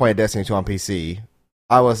I started playing Destiny 2 on PC,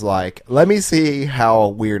 I was like, let me see how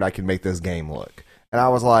weird I can make this game look. And I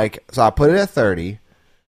was like, so I put it at 30,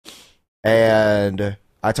 and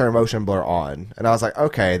I turned motion blur on, and I was like,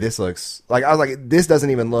 okay, this looks like, I was like, this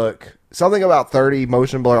doesn't even look, something about 30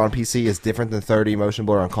 motion blur on PC is different than 30 motion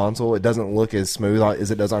blur on console. It doesn't look as smooth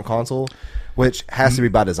as it does on console, which has to be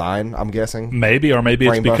by design, I'm guessing. Maybe, or maybe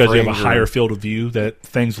it's Frame because you have a buffering higher field of view that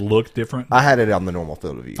things look different. I had it on the normal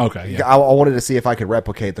field of view. Okay, yeah. I wanted to see if I could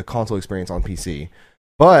replicate the console experience on PC.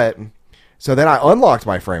 But, so then I unlocked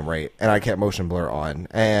my frame rate, and I kept motion blur on,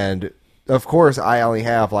 and of course, I only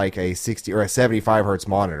have like a 60 or a 75 hertz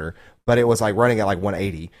monitor, but it was like running at like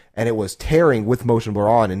 180, and it was tearing with motion blur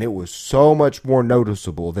on, and it was so much more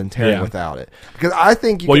noticeable than tearing without it. Because I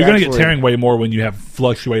think you're going to get tearing way more when you have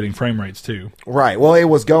fluctuating frame rates too. Right. Well, it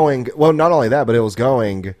was going. Well, not only that, but it was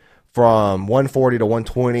going from 140 to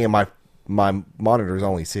 120, and my monitor is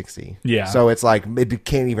only 60. Yeah. So it's like it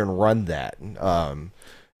can't even run that, and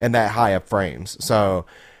that high up frames. So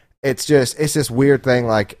it's this weird thing.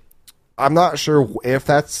 Like, I'm not sure if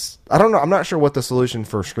that's, I don't know. I'm not sure what the solution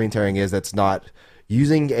for screen tearing is that's not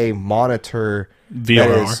using a monitor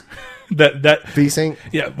VRR. That VSync.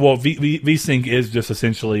 Yeah, well, VSync is just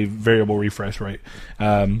essentially variable refresh rate.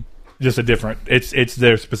 Just a different. It's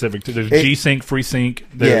their specific. There's G-Sync, FreeSync.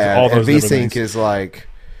 There's all those. And VSync is like,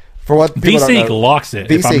 for what VSync locks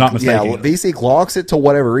it. If I'm not mistaken, yeah, VSync locks it to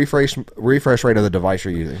whatever refresh rate of the device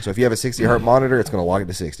you're using. So if you have a 60 hertz monitor, it's going to lock it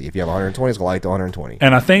to 60. If you have 120, it's going to lock it to 120.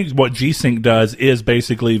 And I think what G-Sync does is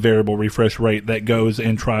basically variable refresh rate that goes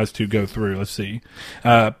and tries to go through. Let's see,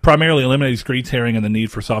 primarily eliminating screen tearing and the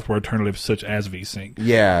need for software alternatives such as VSync.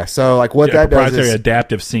 Yeah. So like what that does is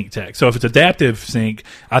adaptive sync tech. So if it's adaptive sync,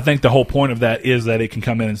 I think the whole point of that is that it can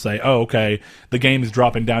come in and say, "Oh, okay, the game is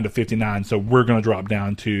dropping down to 59, so we're going to drop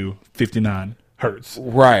down to 59 hertz."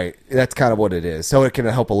 Right. That's kind of what it is. So it can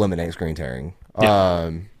help eliminate screen tearing.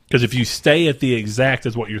 Yeah. Because if you stay at the exact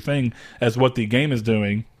as what the game is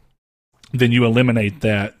doing, then you eliminate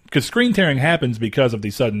that. Because screen tearing happens because of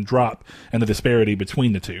the sudden drop and the disparity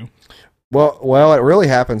between the two. Well, it really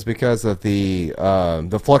happens because of the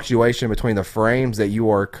fluctuation between the frames that you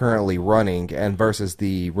are currently running and versus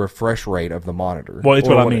the refresh rate of the monitor. Well, it's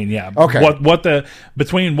what I mean. Yeah. Okay.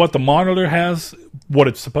 Between what the monitor has, what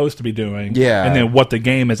it's supposed to be doing, yeah, and then what the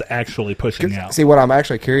game is actually pushing out. See, what I'm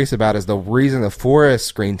actually curious about is the reason the Forest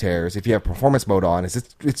screen tears, if you have performance mode on, is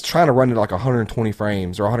it's trying to run at like 120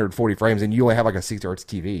 frames or 140 frames, and you only have like a 60 hertz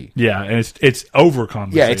TV. Yeah, and it's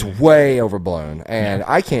overcompensating. Yeah, it's way overblown, and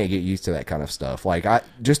I can't get used to that kind of stuff. Like,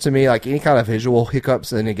 to me, like any kind of visual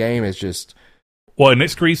hiccups in a game is just. Well, and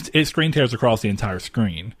it screen tears across the entire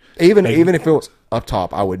screen. Even if it was up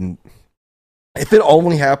top, I wouldn't. If it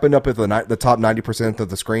only happened up at the top 90% of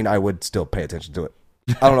the screen, I would still pay attention to it.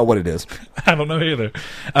 I don't know what it is. I don't know either.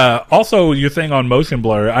 Also, your thing on motion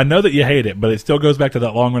blur, I know that you hate it, but it still goes back to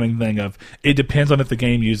that long-running thing of it depends on if the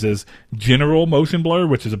game uses general motion blur,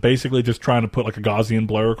 which is basically just trying to put like a Gaussian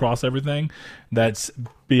blur across everything that's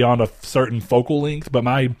beyond a certain focal length. But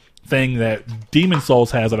my thing that Demon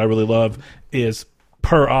Souls has that I really love is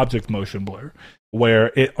per object motion blur, where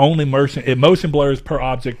it only motion blurs per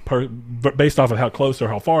object based off of how close or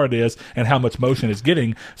how far it is and how much motion it's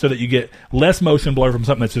getting, so that you get less motion blur from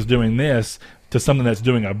something that's just doing this to something that's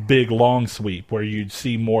doing a big long sweep where you'd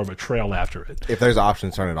see more of a trail after it. If there's an option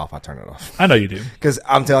to turn it off, I turn it off. I know you do. Because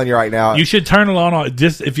I'm telling you right now, you should turn it on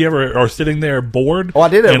just if you ever are sitting there bored I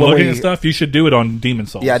did it and looking at stuff, you should do it on Demon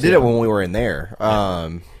Souls. Yeah, I did it when we were in there.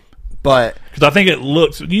 But because I think it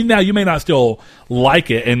looks, you may not still like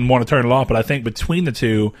it and want to turn it off, but I think between the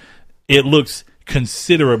two, it looks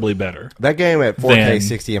considerably better. That game at 4K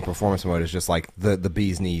 60 in performance mode is just like the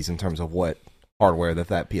bee's knees in terms of what hardware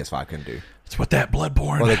that PS5 can do. It's what that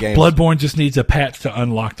Bloodborne just needs a patch to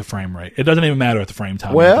unlock the frame rate. It doesn't even matter at the frame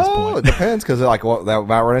time. Well, at this point. It depends, because like that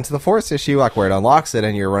might run into the Force issue, like where it unlocks it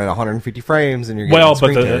and you're running 150 frames and you're getting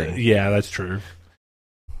screen tearing. Yeah, that's true.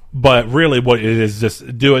 But really, what it is,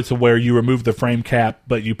 just do it to where you remove the frame cap,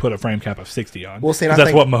 but you put a frame cap of 60 on. Well, see,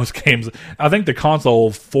 that's what most games. I think the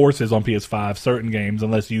console forces on PS5 certain games,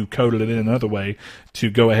 unless you coded it in another way, to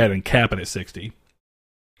go ahead and cap it at 60.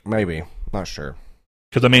 Maybe, not sure.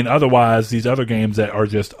 Because I mean, otherwise, these other games that are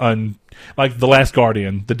just like The Last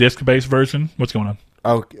Guardian, the disc-based version. What's going on?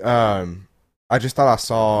 Oh, I just thought I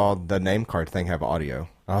saw the name card thing have audio.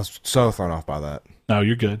 I was so thrown off by that. No,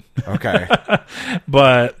 you're good. Okay,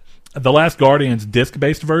 but The Last Guardian's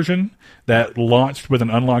disc-based version that launched with an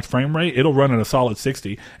unlocked frame rate, it'll run at a solid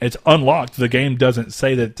 60. It's unlocked. The game doesn't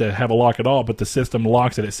say that to have a lock at all, but the system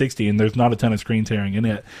locks it at 60, and there's not a ton of screen tearing in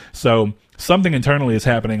it. So something internally is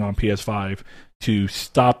happening on PS5 to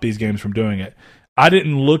stop these games from doing it. I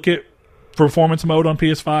didn't look at performance mode on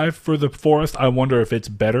PS5 for the Forest. I wonder if it's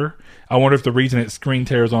better. I wonder if the reason it screen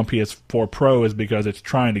tears on PS4 Pro is because it's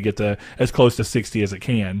trying to get to as close to 60 as it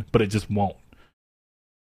can, but it just won't.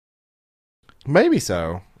 Maybe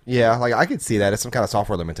so. Yeah, like I could see that. It's some kind of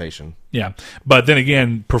software limitation. Yeah, but then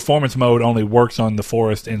again, performance mode only works on the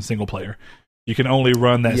Forest in single player. You can only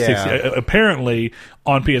run that 60. Apparently,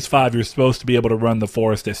 on PS5, you're supposed to be able to run the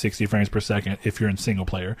Forest at 60 frames per second if you're in single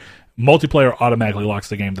player. Multiplayer automatically locks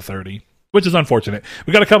the game to 30, which is unfortunate.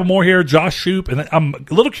 We got a couple more here. Josh Shoop, and I'm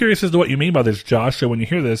a little curious as to what you mean by this, Josh. So when you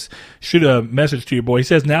hear this, shoot a message to your boy. He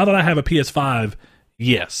says, now that I have a PS5,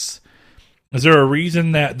 yes. Is there a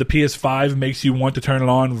reason that the PS5 makes you want to turn it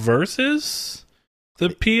on versus the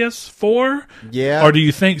PS4? Yeah. Or do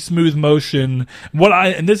you think smooth motion,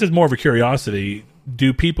 and this is more of a curiosity,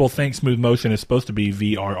 do people think smooth motion is supposed to be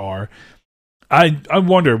VRR? I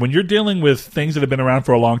wonder, when you're dealing with things that have been around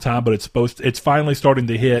for a long time, but it's finally starting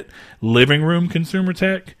to hit living room consumer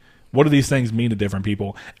tech, what do these things mean to different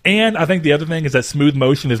people? And I think the other thing is that smooth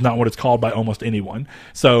motion is not what it's called by almost anyone.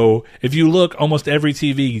 So if you look, almost every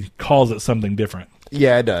TV calls it something different.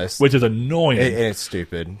 Yeah, it does. Which is annoying. And it's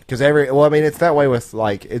stupid. Because it's that way with,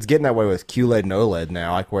 like, it's getting that way with QLED and OLED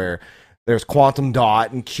now, like where there's quantum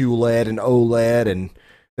dot and QLED and OLED, and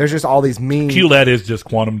there's just all these mean... QLED is just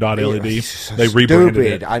quantum dot LED. They rebranded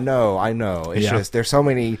it. I know. It's just, there's so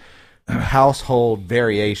many household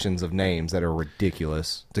variations of names that are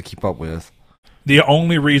ridiculous to keep up with. The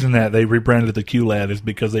only reason that they rebranded the QLED is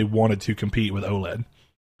because they wanted to compete with OLED.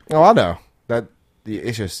 Oh, I know.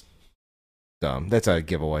 It's just dumb. That's a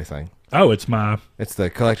giveaway thing. Oh, it's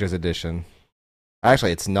the collector's edition.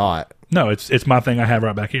 Actually, it's not. No, it's my thing I have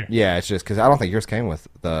right back here. Yeah, it's just because I don't think yours came with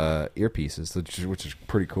the earpieces, which is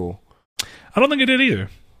pretty cool. I don't think it did either.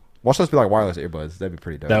 Watch those be like wireless earbuds. That'd be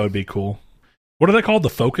pretty dope. That would be cool. What are they called? The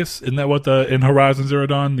Focus? Isn't that what in Horizon Zero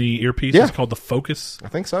Dawn, the earpiece is called the Focus? I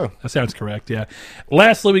think so. That sounds correct, yeah.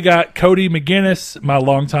 Lastly, we got Cody McGinnis, my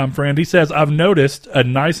longtime friend. He says, I've noticed a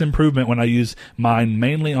nice improvement when I use mine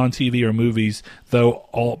mainly on TV or movies,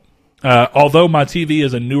 although my TV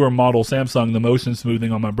is a newer model Samsung, the motion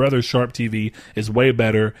smoothing on my brother's Sharp TV is way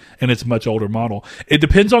better, and it's a much older model. It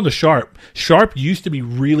depends on the Sharp. Sharp used to be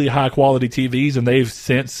really high-quality TVs, and they've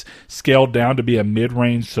since scaled down to be a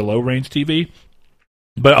mid-range to low-range TV.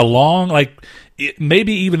 But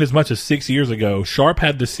maybe even as much as 6 years ago, Sharp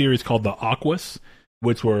had this series called the Aquas,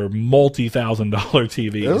 which were multi-$1,000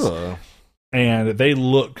 TVs. Ugh. And they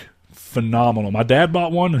look phenomenal. My dad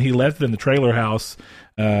bought one, and he left it in the trailer house,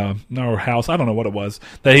 I don't know what it was,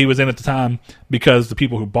 that he was in at the time, because the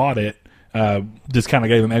people who bought it just kind of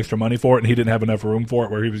gave him extra money for it, and he didn't have enough room for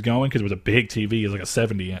it where he was going, because it was a big TV. It was like a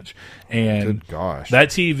 70-inch. And good gosh, that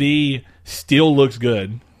TV still looks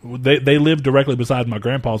good. They live directly beside my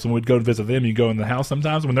grandpa, so when we'd go to visit them, you go in the house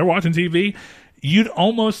sometimes. When they're watching TV, you'd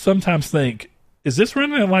almost sometimes think, is this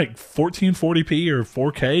running at like 1440p or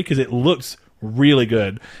 4K? Because it looks really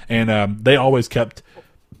good. And they always kept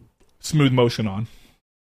smooth motion on,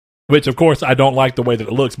 which, of course, I don't like the way that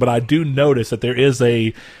it looks, but I do notice that there is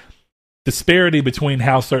a disparity between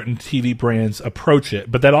how certain TV brands approach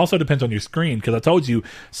it. But that also depends on your screen, because I told you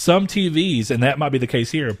some TVs, and that might be the case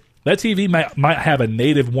here, that TV might have a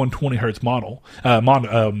native 120 hertz model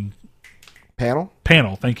panel.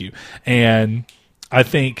 Thank you. And I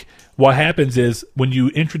think what happens is when you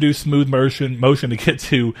introduce smooth motion to get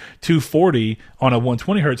to 240 on a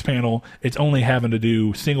 120 hertz panel, it's only having to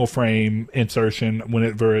do single frame insertion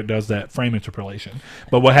whenever it does that frame interpolation.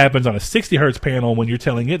 But what happens on a 60 hertz panel when you're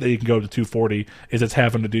telling it that you can go to 240 is it's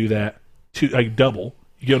having to do that double.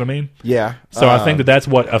 You get what I mean? Yeah. So I think that's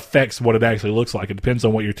what affects what it actually looks like. It depends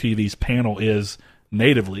on what your TV's panel is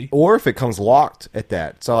natively. Or if it comes locked at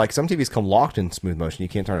that. So like some TVs come locked in smooth motion. You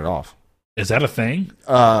can't turn it off. Is that a thing?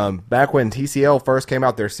 Back when TCL first came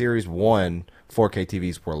out, their Series 1 4K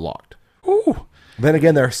TVs were locked. Ooh. Then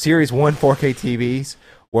again, their Series 1 4K TVs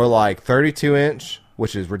were like 32-inch,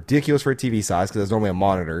 which is ridiculous for a TV size because it's normally a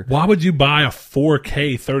monitor. Why would you buy a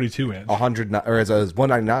 4K 32-inch? It was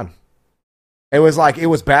 $199. It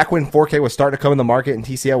was back when 4K was starting to come in the market, and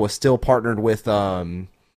TCL was still partnered with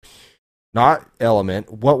not Element.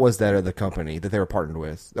 What was that other company that they were partnered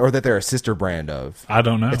with, or that they're a sister brand of? I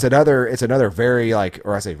don't know. It's another very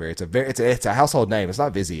it's a household name. It's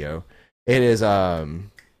not Vizio. It is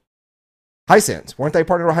Hisense. Weren't they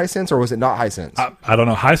partnered with Hisense, or was it not Hisense? I don't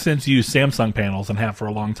know. Hisense used Samsung panels and have for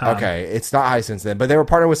a long time. Okay, it's not Hisense then, but they were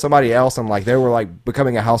partnered with somebody else, and like they were like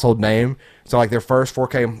becoming a household name. So like their first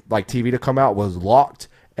 4K like TV to come out was locked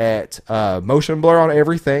at motion blur on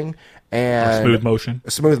everything and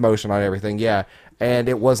smooth motion on everything. Yeah, and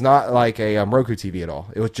it was not like a Roku TV at all.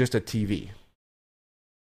 It was just a TV.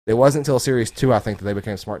 It wasn't until Series 2, I think, that they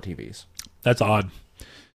became smart TVs. That's odd.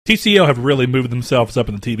 TCL have really moved themselves up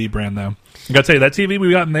in the TV brand, though. I gotta tell you, that TV we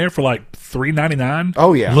got in there for like $399.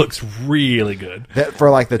 Oh yeah, looks really good. That for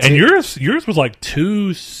like the and yours was like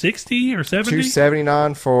 $260 or $270.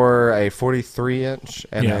 $279 for a 43-inch,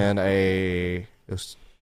 and then it was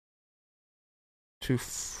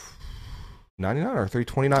 $299 or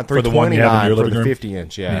 $329 for the one you have in your for living the room?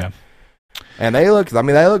 50-inch. Yeah. And they look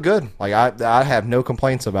good. Like I have no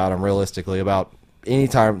complaints about them realistically about any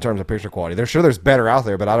time in terms of picture quality. There's better out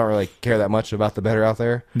there, but I don't really care that much about the better out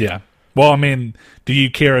there. Yeah. Well, I mean, do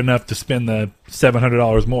you care enough to spend the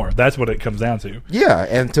 $700 more? That's what it comes down to. Yeah,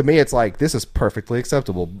 and to me, it's like, this is perfectly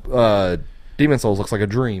acceptable. Demon Souls looks like a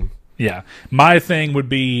dream. Yeah. My thing would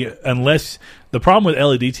be, unless the problem with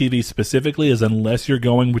LED TV specifically is unless you're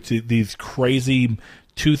going with these crazy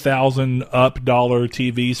 $2,000 up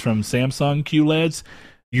TVs from Samsung QLEDs,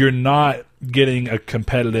 you're not getting a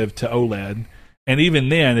competitive to OLED. And even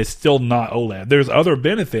then, it's still not OLED. There's other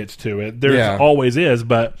benefits to it. There always is.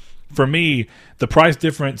 But for me, the price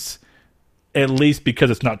difference, at least because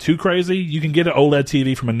it's not too crazy, you can get an OLED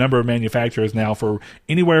TV from a number of manufacturers now for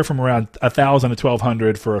anywhere from around $1,000 to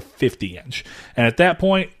 $1,200 for a 50-inch. And at that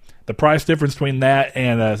point, the price difference between that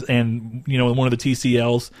and one of the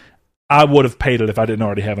TCLs, I would have paid it if I didn't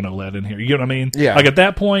already have an OLED in here. You know what I mean? Yeah. Like at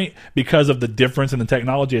that point, because of the difference in the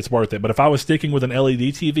technology, it's worth it. But if I was sticking with an LED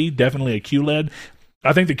TV, definitely a QLED.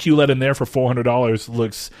 I think the QLED in there for $400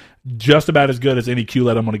 looks just about as good as any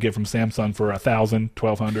QLED I'm going to get from Samsung for $1,000,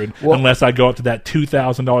 $1,200, unless I go up to that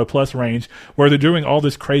 $2,000 plus range where they're doing all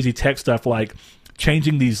this crazy tech stuff like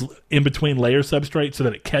changing these in-between layer substrates so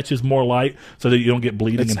that it catches more light so that you don't get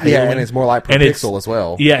bleeding and haloing. Yeah, and it's more light per pixel as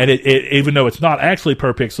well. Yeah, and it even though it's not actually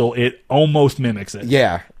per pixel, it almost mimics it.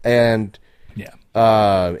 Yeah, and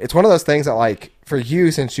it's one of those things that, like, for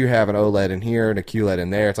you, since you have an OLED in here and a QLED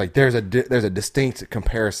in there, it's like there's a distinct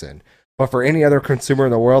comparison. But for any other consumer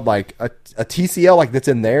in the world, like a TCL like that's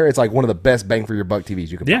in there, it's like one of the best bang for your buck TVs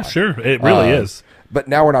you can buy. Yeah, sure, it really is. But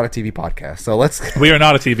now we're not a TV podcast, so we are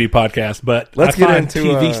not a TV podcast, but let's get into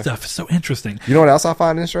TV stuff. It's so interesting. You know what else I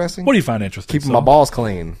find interesting? What do you find interesting? Keeping my balls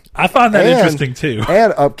clean. I find that interesting too,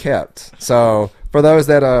 and upkept. So for those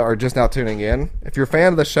that are just now tuning in, if you're a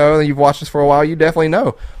fan of the show and you've watched us for a while, you definitely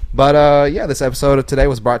know. But this episode of today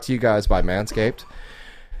was brought to you guys by Manscaped.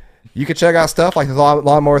 You can check out stuff like the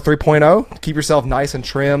Lawnmower 3.0. Keep yourself nice and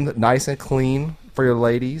trimmed, nice and clean for your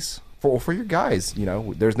ladies, for your guys. You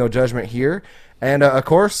know, there's no judgment here. And, of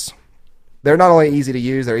course, they're not only easy to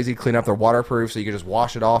use, they're easy to clean up. They're waterproof, so you can just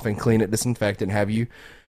wash it off and clean it, disinfect it, and have you.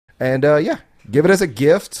 And, give it as a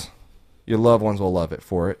gift. Your loved ones will love it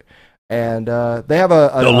for it. And they have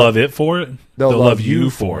they'll love it for it. They'll love you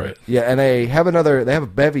for it. Yeah, and they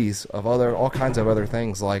have bevies of all kinds of other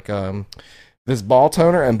things like this ball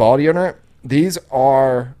toner and ball deodorant. These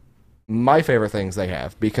are my favorite things they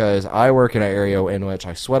have because I work in an area in which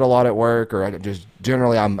I sweat a lot at work, or I just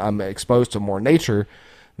generally I'm exposed to more nature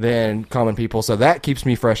than common people, so that keeps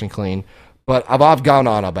me fresh and clean. But I've gone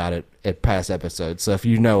on about it at past episodes, so if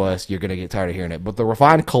you know us, you're gonna get tired of hearing it. But the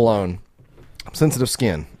refined cologne, sensitive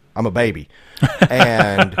skin. I'm a baby.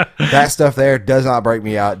 And that stuff there does not break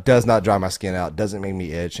me out, does not dry my skin out, doesn't make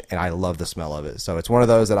me itch, and I love the smell of it. So it's one of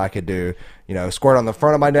those that I could do, squirt on the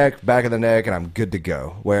front of my neck, back of the neck, and I'm good to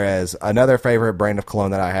go. Whereas another favorite brand of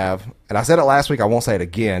cologne that I have, and I said it last week, I won't say it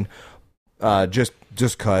again,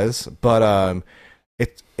 just cause, but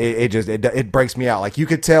it breaks me out. Like, you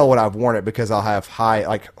could tell when I've worn it because I'll have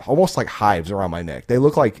almost like hives around my neck. They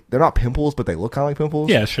look like, they're not pimples, but they look kind of like pimples.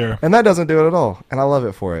 Yeah, sure. And that doesn't do it at all. And I love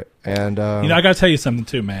it for it. And, I got to tell you something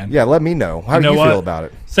too, man. Yeah, let me know. How do you feel about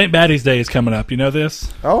it? St. Patty's Day is coming up. You know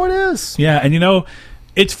this? Oh, it is. Yeah, and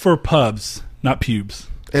it's for pubs, not pubes.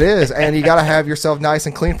 It is, and you got to have yourself nice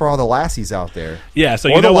and clean for all the lassies out there. Yeah, so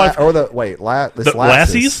you know what?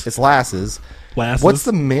 Lassies? It's lasses. Lasses. What's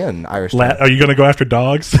the men Irish? Are you going to go after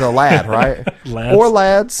dogs? The lad, right? Lads. Or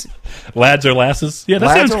lads. Lads or lasses? Yeah, that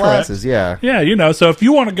lads sounds or correct. Lasses, yeah. Yeah, so if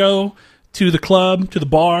you want to go to the club, to the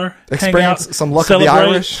bar, experience hang out, some luck of the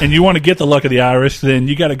Irish, and you want to get the luck of the Irish, then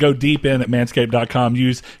you got to go deep in at manscaped.com.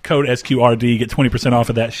 Use code SQRD, get 20% off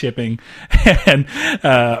of that shipping, and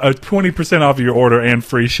 20% off of your order and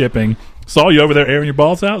free shipping. Saw you over there airing your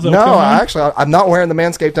balls out? No, I'm not wearing the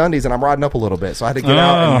Manscaped undies, and I'm riding up a little bit, so I had to get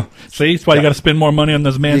out. See, that's why you got to spend more money on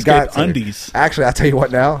those Manscaped undies. Actually, I tell you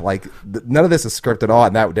what now, like, none of this is scripted at all,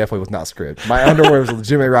 and that definitely was not scripted. My underwear was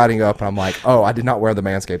legitimately riding up, and I'm like, oh, I did not wear the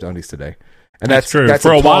Manscaped undies today. And that's true. That's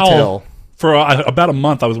for a while, for about a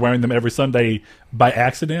month, I was wearing them every Sunday by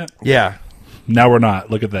accident. Yeah. Now we're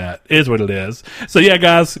not. Look at that. It is what it is. So, yeah,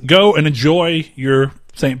 guys, go and enjoy your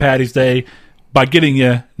St. Patty's Day. by getting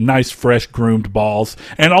you nice, fresh, groomed balls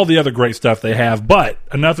and all the other great stuff they have. But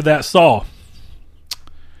enough of that, Saul.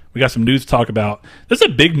 We got some news to talk about. This is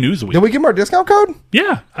a big news week. Did we give them our discount code?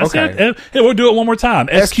 Yeah. I Okay. said, hey, we'll do it one more time.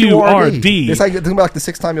 SQRD. It's like, it's gonna be like the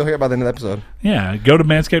 6th time you'll hear it by the end of the episode. Yeah. Go to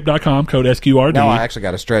manscaped.com, code SQRD. Now I actually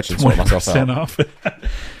got to stretch and sort myself out. 20% off.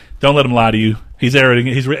 Don't let him lie to you. He's airing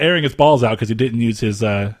his balls out because he didn't use his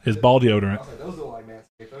ball deodorant. Those are like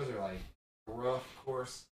Manscaped. Those are like rough,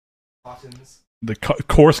 coarse cottons. The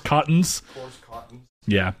coarse cottons.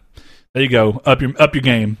 Yeah. There you go. Up your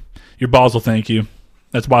game. Your balls will thank you.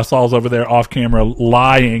 That's why Saul's over there off camera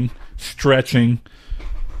lying, stretching.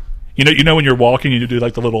 You know when you're walking, you do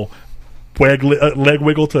like the little leg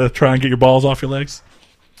wiggle to try and get your balls off your legs?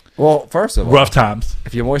 Well, first of all, Rough times.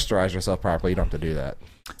 if you moisturize yourself properly, you don't have to do that.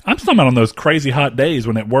 I'm just talking about on those crazy hot days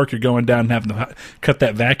when at work you're going down and having to cut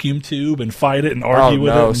that vacuum tube and fight it and argue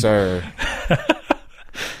with it. Oh, no, sir.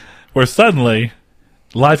 Where suddenly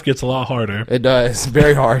life gets a lot harder. It does.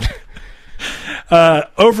 Very hard.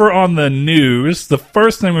 Over on the news, the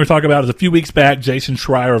first thing we were talking about is a few weeks back, Jason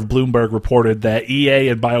Schreier of Bloomberg reported that EA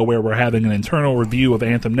and BioWare were having an internal review of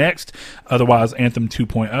Anthem Next, otherwise Anthem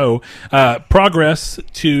 2.0, progress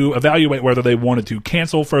to evaluate whether they wanted to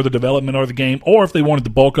cancel further development of the game or if they wanted to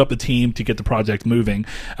bulk up the team to get the project moving.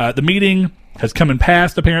 The meeting has come and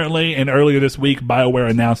passed, apparently, and earlier this week, BioWare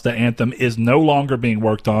announced that Anthem is no longer being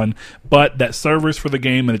worked on, but that servers for the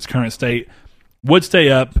game in its current state would stay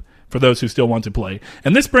up for those who still want to play.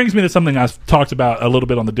 And this brings me to something I've talked about a little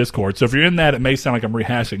bit on the Discord. So if you're in that, it may sound like I'm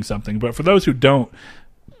rehashing something. But for those who don't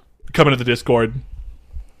come into the Discord,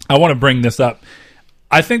 I want to bring this up.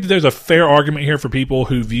 I think that there's a fair argument here for people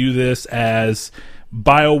who view this as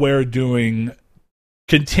BioWare doing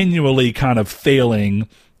continually kind of failing,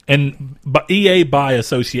 and EA by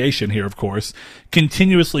association here, of course,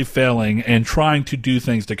 continuously failing and trying to do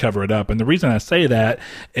things to cover it up. And the reason I say that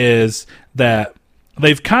is that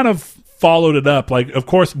they've kind of followed it up. Like, of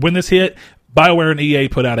course, when this hit, BioWare and EA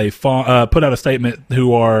put out a statement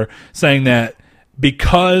who are saying that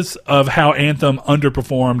because of how Anthem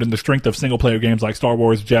underperformed and the strength of single-player games like Star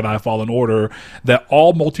Wars Jedi Fallen Order, that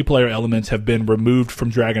all multiplayer elements have been removed from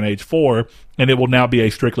Dragon Age 4, and it will now be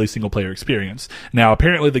a strictly single-player experience. Now,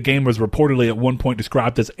 apparently the game was reportedly at one point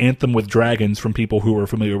described as Anthem with Dragons from people who were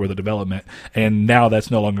familiar with the development, and now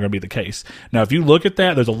that's no longer going to be the case. Now, if you look at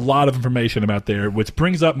that, there's a lot of information about there, which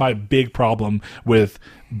brings up my big problem with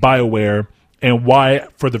BioWare and why,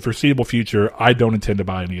 for the foreseeable future, I don't intend to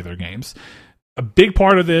buy any of their games. A big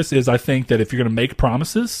part of this is I think that if you're going to make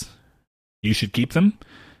promises, you should keep them.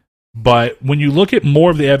 But when you look at more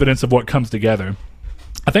of the evidence of what comes together,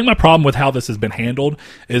 I think my problem with how this has been handled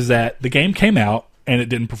is that the game came out and it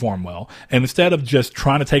didn't perform well. And instead of just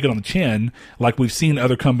trying to take it on the chin, like we've seen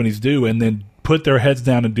other companies do, and then put their heads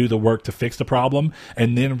down and do the work to fix the problem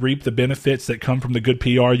and then reap the benefits that come from the good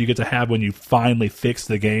PR you get to have when you finally fix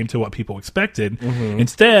the game to what people expected. Mm-hmm.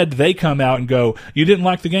 Instead, they come out and go, you didn't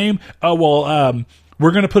like the game? Oh, well,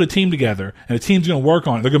 we're going to put a team together and the team's going to work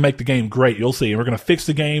on it. They're going to make the game great. You'll see. And we're going to fix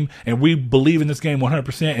the game, and we believe in this game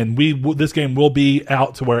 100%. And this game will be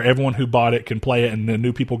out to where everyone who bought it can play it and the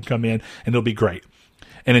new people can come in and it'll be great.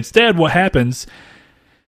 And instead, what happens,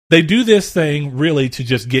 they do this thing really to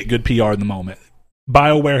just get good PR in the moment.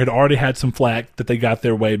 BioWare had already had some flack that they got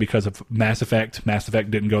their way because of Mass Effect. Mass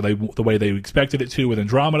Effect didn't go the way they expected it to with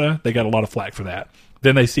Andromeda. They got a lot of flack for that.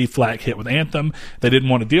 Then they see flack hit with Anthem. They didn't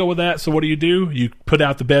want to deal with that, so what do? You put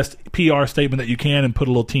out the best PR statement that you can and put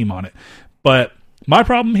a little team on it. But my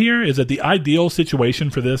problem here is that the ideal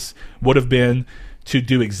situation for this would have been to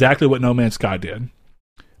do exactly what No Man's Sky did.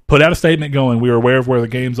 Put out a statement going, we are aware of where the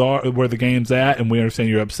game's at, and we understand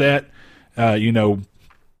you're upset.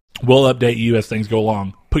 We'll update you as things go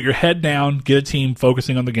along. Put your head down, get a team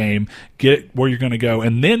focusing on the game, get where you're going to go,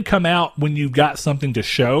 and then come out when you've got something to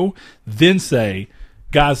show. Then say,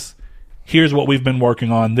 guys, here's what we've been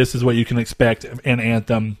working on. This is what you can expect in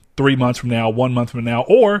Anthem 3 months from now, 1 month from now.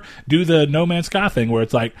 Or do the No Man's Sky thing where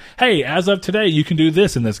it's like, hey, as of today, you can do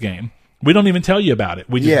this in this game. We don't even tell you about it.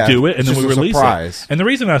 We just do it, and then we release it. And the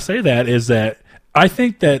reason I say that is that I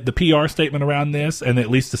think that the PR statement around this, and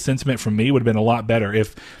at least the sentiment from me, would have been a lot better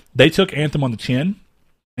if they took Anthem on the chin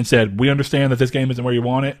and said, we understand that this game isn't where you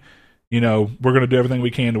want it. We're going to do everything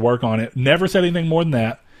we can to work on it. Never said anything more than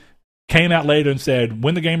that. Came out later and said,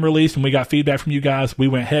 when the game released and we got feedback from you guys, we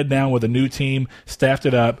went head down with a new team, staffed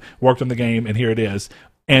it up, worked on the game, and here it is.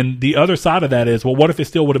 And the other side of that is, well, what if it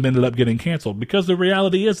still would have ended up getting canceled? Because the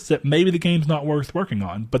reality is that maybe the game's not worth working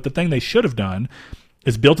on. But the thing they should have done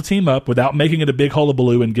is built a team up without making it a big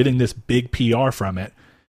hullabaloo and getting this big PR from it.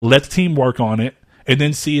 Let the team work on it. and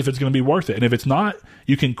then see if it's going to be worth it. And if it's not,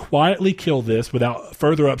 you can quietly kill this without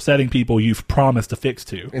further upsetting people you've promised to fix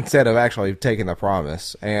to. Instead of actually taking the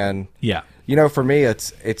promise. And, Yeah. for me,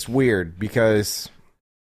 it's weird because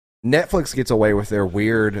Netflix gets away with their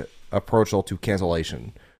weird approach to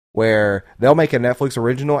cancellation, where they'll make a Netflix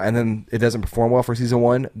original and then it doesn't perform well for season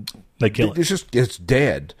 1. They kill it. It's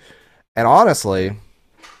dead. And honestly,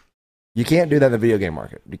 you can't do that in the video game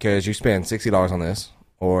market because you spend $60 on this,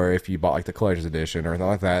 or if you bought like the collector's edition or anything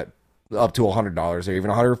like that, up to $100 or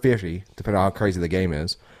even $150, depending on how crazy the game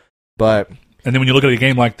is. But and then when you look at a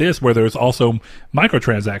game like this, where there's also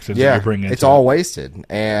microtransactions that you bring in, it's all wasted.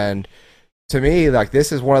 And to me, like,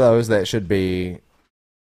 this is one of those that should be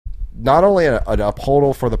not only an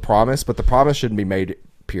upholdal for the promise, but the promise shouldn't be made,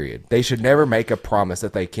 period. They should never make a promise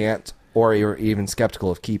that they can't or are even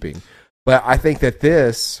skeptical of keeping. But I think that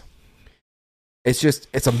this,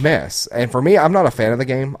 it's a mess. And for me, I'm not a fan of the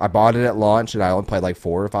game. I bought it at launch, and I only played like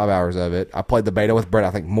 4 or 5 hours of it. I played the beta with Brett,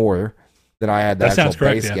 I think, more than I had the actual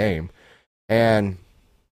base game. And,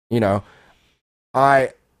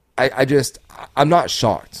 I'm not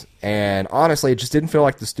shocked. And honestly, it just didn't feel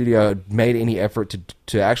like the studio made any effort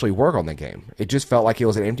to actually work on the game. It just felt like it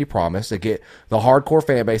was an empty promise to get the hardcore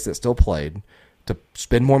fan base that still played to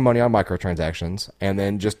spend more money on microtransactions and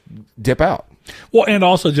then just dip out. Well, and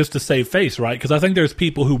also just to save face, right? Because I think there's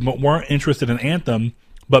people who weren't interested in Anthem,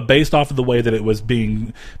 but based off of the way that it was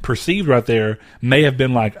being perceived right there, may have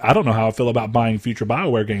been like, I don't know how I feel about buying future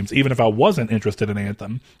BioWare games, even if I wasn't interested in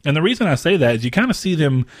Anthem. And the reason I say that is you kind of see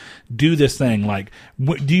them do this thing. Like,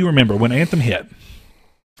 do you remember when Anthem hit?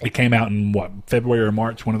 It came out in, February or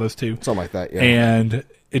March, one of those two? Something like that, yeah. And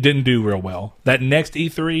it didn't do real well. That next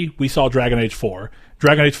E3, we saw Dragon Age 4.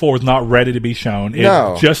 Dragon Age 4 was not ready to be shown.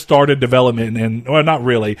 It just started development, and well, not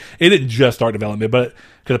really. It didn't just start development, but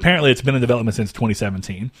because apparently it's been in development since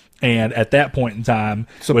 2017. And at that point in time,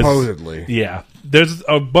 supposedly, there's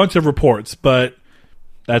a bunch of reports, but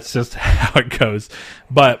that's just how it goes.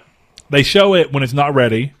 But they show it when it's not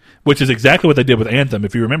ready, which is exactly what they did with Anthem.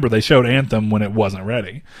 If you remember, they showed Anthem when it wasn't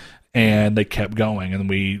ready, and they kept going, and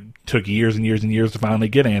we took years and years and years to finally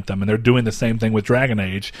get Anthem, and they're doing the same thing with Dragon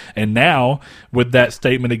Age. And now, with that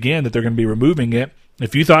statement again that they're going to be removing it,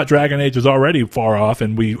 if you thought Dragon Age was already far off,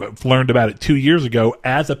 and we learned about it 2 years ago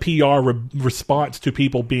as a PR response to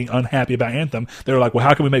people being unhappy about Anthem, they were like, well,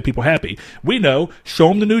 how can we make people happy? We know, show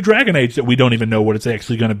them the new Dragon Age that we don't even know what it's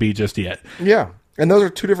actually going to be just yet. Yeah, and those are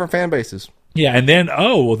two different fan bases. Yeah, and then,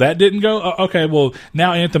 that didn't go? Okay, well,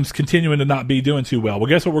 now Anthem's continuing to not be doing too well. Well,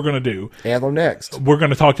 guess what we're going to do? Anthem next. We're going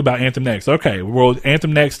to talk about Anthem next. Okay, well,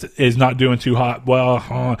 Anthem next is not doing too hot.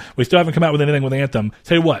 Well, we still haven't come out with anything with Anthem.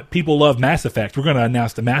 Tell you what, people love Mass Effect. We're going to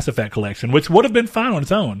announce the Mass Effect Collection, which would have been fine on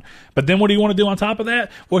its own. But then what do you want to do on top of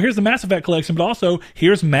that? Well, here's the Mass Effect Collection, but also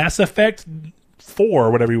here's Mass Effect 4,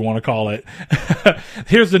 or whatever you want to call it.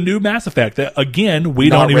 Here's the new Mass Effect that, again, we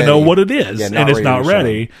don't even know what it is, and it's not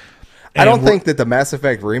ready. I don't think that the Mass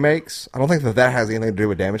Effect remakes, I don't think that has anything to do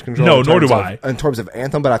with damage control. No, nor do I. In terms of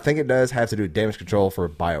Anthem, but I think it does have to do with damage control for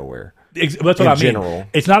BioWare. That's what I mean. General.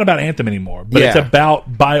 It's not about Anthem anymore, but it's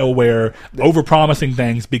about BioWare overpromising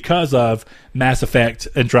things because of Mass Effect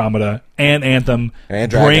Andromeda and Anthem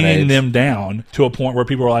and bringing them down to a point where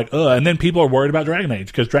people are like, ugh. And then people are worried about Dragon Age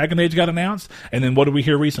because Dragon Age got announced. And then what did we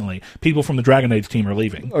hear recently? People from the Dragon Age team are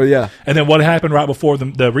leaving. Oh, yeah. And then what happened right before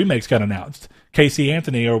the remakes got announced? Casey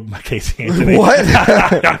Anthony. What?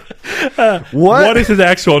 What? What is his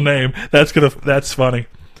actual name? That's funny.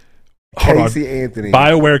 Casey Anthony.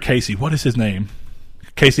 BioWare Casey. What is his name?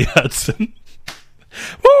 Casey Hudson.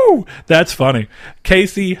 Woo! That's funny.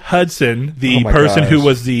 Casey Hudson, the person who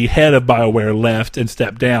was the head of BioWare, left and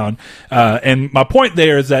stepped down. And my point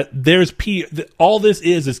there is that all this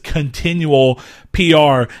is continual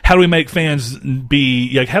PR. How do we make fans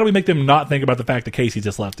how do we make them not think about the fact that Casey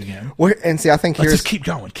just left again? Well, and see, I think let's just keep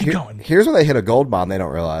going. Here's where they hit a gold mine they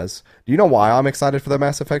don't realize. Do you know why I'm excited for the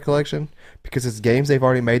Mass Effect collection? Because it's games they've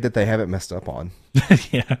already made that they haven't messed up on.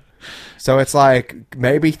 Yeah. So it's like,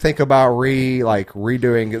 maybe think about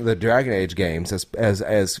redoing the Dragon Age games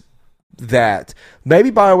as that.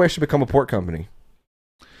 Maybe BioWare should become a port company.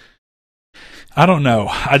 I don't know.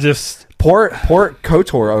 I just port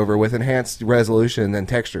KOTOR over with enhanced resolution and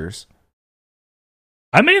textures.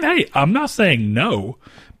 I mean, hey, I'm not saying no,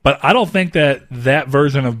 but I don't think that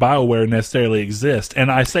version of BioWare necessarily exists.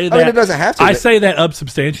 And I say that it doesn't have to. I say that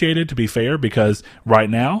unsubstantiated, to be fair, because right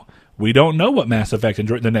now we don't know what Mass Effect and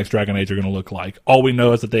the next Dragon Age are going to look like. All we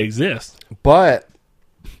know is that they exist. But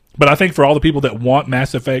I think for all the people that want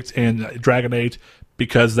Mass Effect and Dragon Age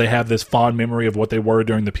because they have this fond memory of what they were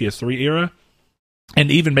during the PS3 era, and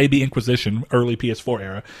even maybe Inquisition, early PS4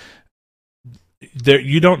 era,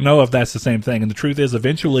 you don't know if that's the same thing. And the truth is,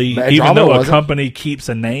 eventually, But even Andromeda though a wasn't. company keeps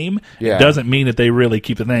a name, Yeah. it doesn't mean that they really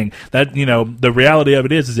keep the thing. That, the reality of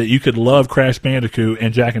it is that you could love Crash Bandicoot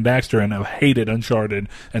and Jak and Daxter and have hated Uncharted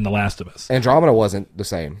and The Last of Us. Andromeda wasn't the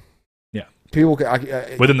same. Yeah. People,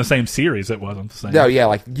 Within the same series, it wasn't the same. no, yeah,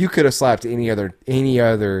 like you could have slapped any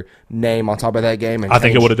other name on top of that game, and I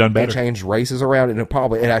think it changed- would have done and better. changed races around, and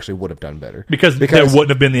it actually would have done better. Because there wouldn't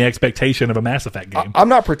have been the expectation of a Mass Effect game. I'm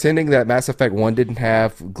not pretending that Mass Effect 1 didn't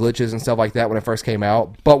have glitches and stuff like that when it first came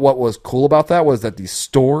out, but what was cool about that was that the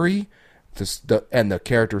story and the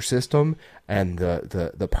character system and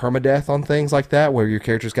the permadeath on things like that, where your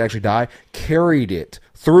characters can actually die, carried it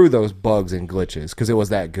through those bugs and glitches because it was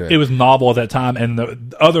that good. It was novel at that time, and the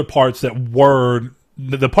other parts that were...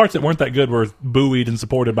 The parts that weren't that good were buoyed and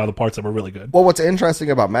supported by the parts that were really good. Well, what's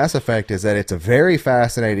interesting about Mass Effect is that it's a very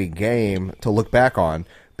fascinating game to look back on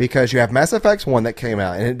because you have Mass Effect 1 that came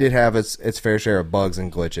out, and it did have its fair share of bugs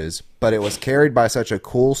and glitches, but it was carried by such a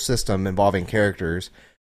cool system involving characters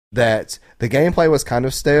that the gameplay was kind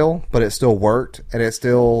of stale, but it still worked, and it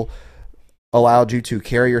still allowed you to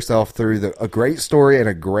carry yourself through a great story and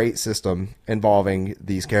a great system involving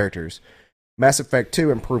these characters. Mass Effect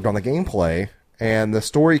 2 improved on the gameplay, and the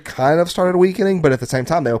story kind of started weakening, but at the same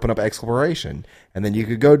time, they opened up exploration. And then you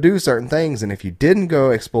could go do certain things, and if you didn't go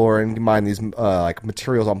explore and mine these like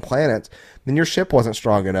materials on planets, then your ship wasn't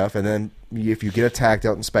strong enough, and then if you get attacked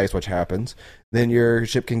out in space, which happens, then your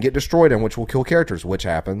ship can get destroyed, and which will kill characters, which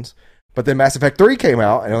happens. But then Mass Effect 3 came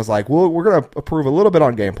out, and it was like, well, we're going to improve a little bit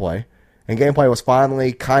on gameplay. And gameplay was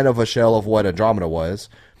finally kind of a shell of what Andromeda was.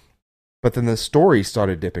 But then the story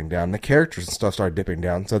started dipping down. The characters and stuff started dipping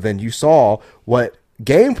down. So then you saw what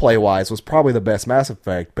gameplay-wise was probably the best Mass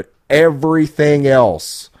Effect, but everything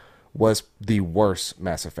else was the worst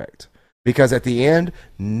Mass Effect. Because at the end,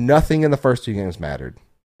 nothing in the first two games mattered.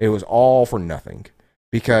 It was all for nothing.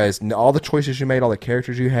 Because all the choices you made, all the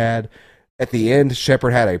characters you had, at the end,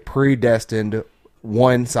 Shepard had a predestined,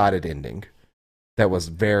 one-sided ending. That was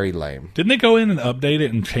very lame. Didn't they go in and update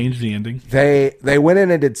it and change the ending? They went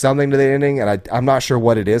in and did something to the ending, and I'm not sure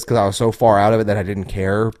what it is because I was so far out of it that I didn't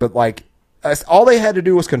care. But like, all they had to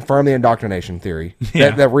do was confirm the indoctrination theory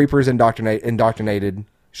that Reapers indoctrinated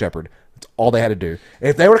Shepard. That's all they had to do.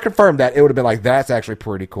 If they would have confirmed that, it would have been like, that's actually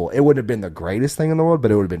pretty cool. It wouldn't have been the greatest thing in the world,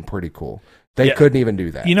 but it would have been pretty cool. They couldn't even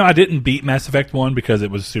do that. I didn't beat Mass Effect 1 because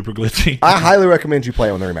it was super glitchy. I highly recommend you play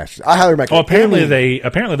it on the remasters. I highly recommend. Well,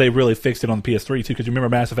 apparently they really fixed it on the PS3 too, because you remember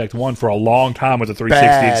Mass Effect 1 for a long time was a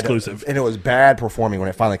 360 exclusive. And it was bad performing when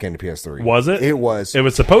it finally came to PS3. Was it? It was. It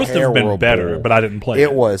was supposed to have been terrible. better, but I didn't play it.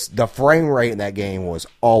 It was. The frame rate in that game was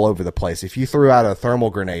all over the place. If you threw out a thermal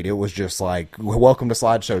grenade, it was just like, welcome to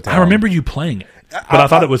Slideshow Town. I remember you playing it, but I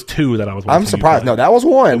thought it was 2 that I was watching. I'm surprised. No, that was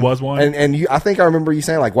 1. It was 1? And I think I remember you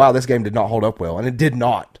saying like, wow, this game did not hold up well. And it did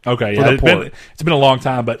not. Okay, for yeah, the it's been a long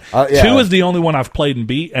time, but 2 is the only one I've played and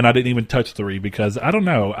beat, and I didn't even touch 3 because I don't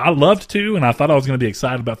know. I loved 2, and I thought I was going to be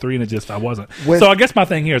excited about 3, and I wasn't. So I guess my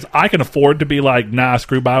thing here is I can afford to be like, nah,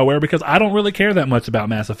 screw BioWare, because I don't really care that much about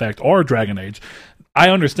Mass Effect or Dragon Age. I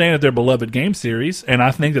understand that they're beloved game series, and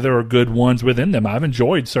I think that there are good ones within them. I've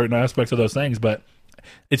enjoyed certain aspects of those things, but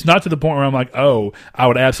it's not to the point where I'm like, oh, I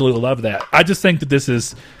would absolutely love that. I just think that this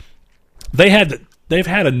is... They've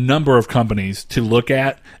had a number of companies to look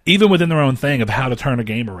at, even within their own thing, of how to turn a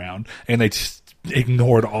game around, and they just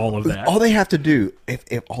ignored all of that. All they have to do,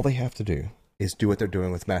 if all they have to do, is do what they're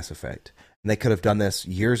doing with Mass Effect, and they could have done this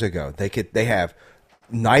years ago. They have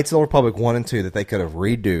Knights of the Republic 1 and 2 that they could have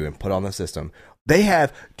redo and put on the system. They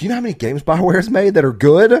have. Do you know how many games BioWare has made that are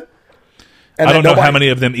good? And I don't know how many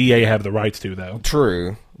of them EA have the rights to, though.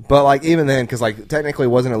 True, but like even then, because like technically,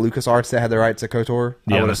 wasn't it LucasArts that had the rights to KOTOR?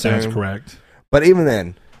 Yeah, that sounds correct. But even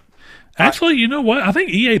then, actually, you know what? I think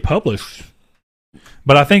EA published,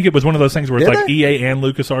 but I think it was one of those things where it's like EA and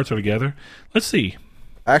LucasArts are together. Let's see.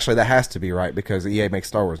 Actually, that has to be right because EA makes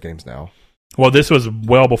Star Wars games now. Well, this was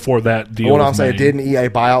well before that deal. What I'm saying, didn't EA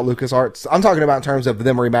buy out LucasArts? I'm talking about in terms of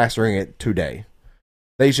them remastering it today.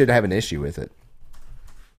 They should have an issue with it.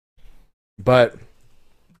 But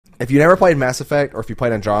if you never played Mass Effect or if you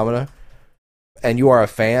played Andromeda, and you are a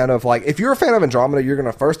fan of, like, if you're a fan of Andromeda, you're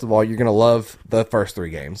going to, first of all, you're going to love the first 3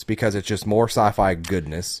 games because it's just more sci-fi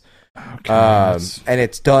goodness. Okay, and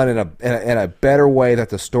it's done in a better way that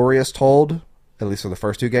the story is told, at least for the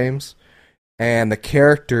first 2 games. And the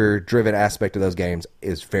character-driven aspect of those games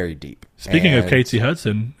is very deep. Speaking of Casey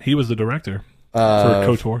Hudson, he was the director for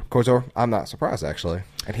KOTOR. KOTOR, I'm not surprised, actually.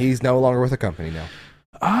 And he's no longer with the company now.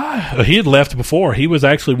 He had left before. He was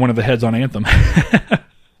actually one of the heads on Anthem.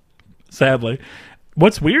 Sadly.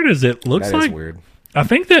 What's weird is it looks That is like weird. I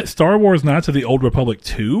think that Star Wars Knights of the Old Republic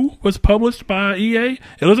 2 was published by EA.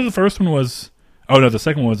 It looks like the first one was... Oh, no, the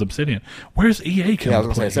second one was Obsidian. Where's EA coming Yeah, I was going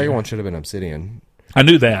to say, play the second here? one should have been Obsidian. I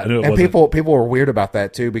knew that. I knew it And wasn't. people were weird about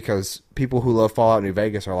that, too, because people who love Fallout New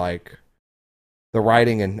Vegas are like, the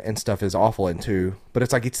writing and stuff is awful in 2. But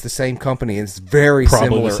it's like, it's the same company. And it's very Probably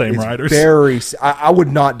similar. the same It's writers. I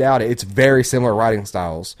would not doubt it. It's very similar writing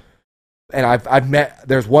styles. And I've met...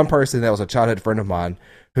 There's one person that was a childhood friend of mine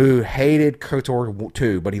who hated KOTOR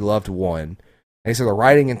 2, but he loved 1. And he said the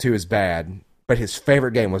writing in 2 is bad, but his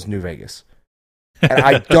favorite game was New Vegas.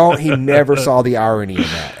 And he never saw the irony in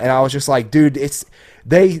that. And I was just like, dude, it's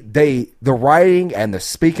the writing and the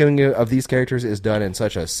speaking of these characters is done in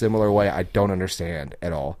such a similar way I don't understand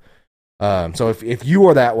at all. So if you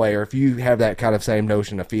are that way, or if you have that kind of same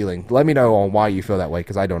notion of feeling, let me know on why you feel that way,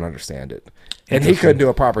 because I don't understand it. And he couldn't do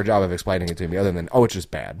a proper job of explaining it to me other than, oh, it's just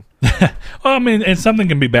bad. Well, I mean, and something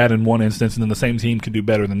can be bad in one instance, and then the same team can do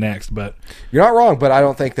better the next. But You're not wrong, but I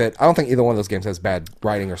don't think either one of those games has bad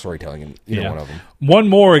writing or storytelling in either one of them. One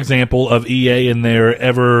more example of EA and their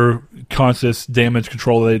ever conscious damage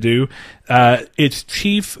control they do. Its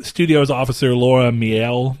chief studios officer, Laura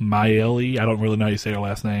Miele, I don't really know how you say her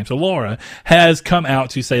last name. So Laura has come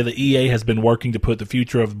out to say that EA has been working to put the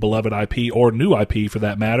future of beloved IP, or new IP for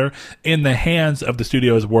that matter, in the hands of the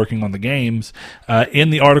studios working on the games.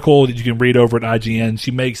 In the article that you can read over at IGN,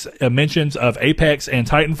 she makes mentions of Apex and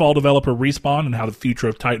Titanfall developer Respawn and how the future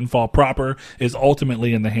of Titanfall proper is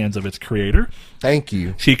ultimately in the hands of its creator. Thank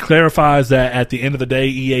you. She clarifies that at the end of the day,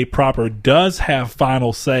 EA proper does have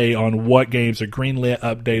final say on what games are greenlit,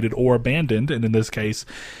 updated, or abandoned. And in this case,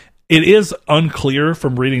 it is unclear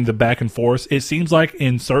from reading the back and forth. It seems like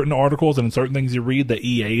in certain articles and in certain things you read that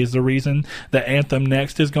EA is the reason that Anthem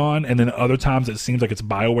Next is gone. And then other times it seems like it's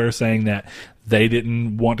BioWare saying that they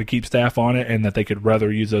didn't want to keep staff on it and that they could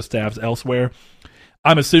rather use those staffs elsewhere.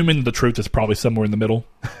 I'm assuming the truth is probably somewhere in the middle.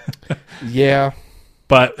 Yeah.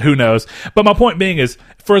 But who knows? But my point being is,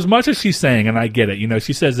 for as much as she's saying, and I get it,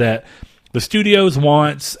 she says that the studios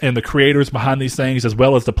wants and the creators behind these things, as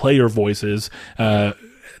well as the player voices,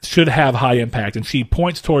 should have high impact. And she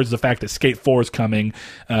points towards the fact that Skate 4 is coming,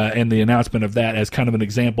 and the announcement of that as kind of an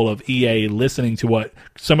example of EA listening to what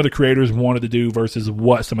some of the creators wanted to do versus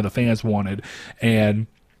what some of the fans wanted. And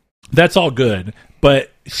that's all good.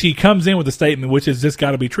 But she comes in with a statement, which is just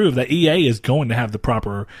got to be true, that EA is going to have the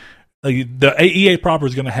proper... the EA proper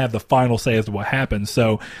is going to have the final say as to what happens.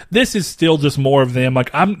 So this is still just more of them.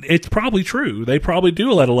 It's probably true. They probably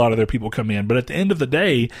do let a lot of their people come in, but at the end of the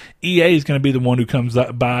day, EA is going to be the one who comes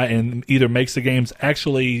by and either makes the games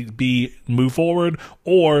actually move forward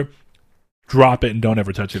or drop it and don't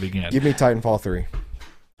ever touch it again. Give me Titanfall 3.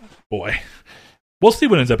 Boy. We'll see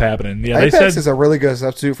what ends up happening. Yeah, Apex is a really good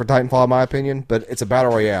substitute for Titanfall, in my opinion, but it's a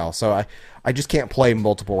battle royale, so I just can't play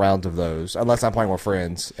multiple rounds of those unless I'm playing with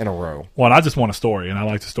friends in a row. Well, and I just want a story, and I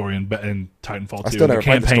like the story in Titanfall 2. I still never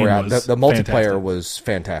played the story. The multiplayer fantastic. was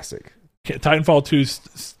fantastic. Titanfall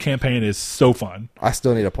 2's campaign is so fun. I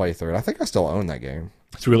still need to play through it. I think I still own that game.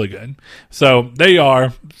 It's really good. So there you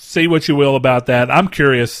are. See what you will about that. I'm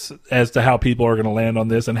curious as to how people are going to land on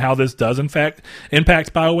this and how this does, in fact,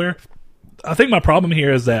 impact BioWare. I think my problem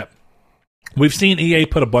here is that we've seen EA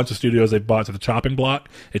put a bunch of studios they've bought to the chopping block.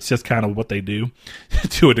 It's just kind of what they do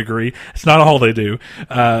to a degree. It's not all they do.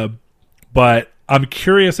 But I'm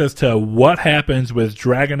curious as to what happens with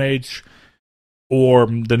Dragon Age or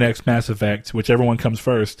the next Mass Effect, whichever one comes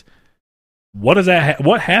first. What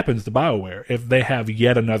happens to BioWare if they have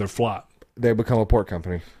yet another flop? They become a port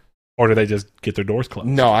company. Or do they just get their doors closed?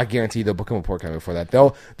 No, I guarantee they'll become a port company for that.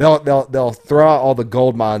 They'll throw out all the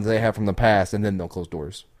gold mines they have from the past, and then they'll close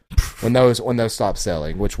doors when those stop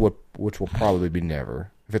selling, which will probably be never.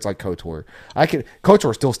 If it's like KOTOR,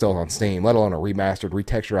 KOTOR still on Steam, let alone a remastered,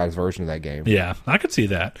 retexturized version of that game. Yeah, I could see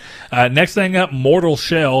that. Next thing up, Mortal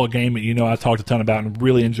Shell, a game that I talked a ton about and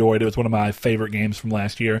really enjoyed. It was one of my favorite games from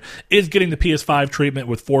last year. Is getting the PS5 treatment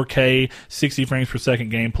with 4K, 60 frames per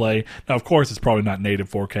second gameplay. Now, of course, it's probably not native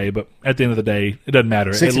 4K, but at the end of the day, it doesn't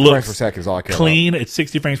matter. 60 frames per second is all I care clean. about. It's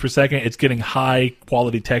 60 frames per second. It's getting high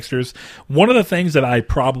quality textures. One of the things that I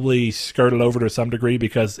probably skirted over to some degree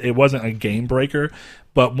because it wasn't a game breaker,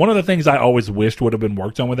 but one of the things I always wished would have been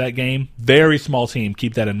worked on with that game, very small team,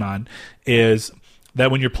 keep that in mind, is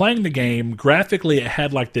that when you're playing the game, graphically it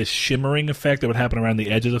had like this shimmering effect that would happen around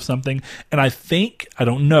the edges of something. And I think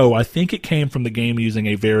it came from the game using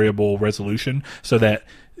a variable resolution so that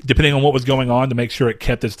depending on what was going on to make sure it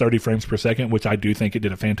kept its 30 frames per second, which I do think it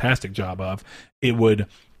did a fantastic job of, it would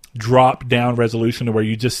drop down resolution to where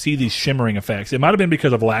you just see these shimmering effects. It might have been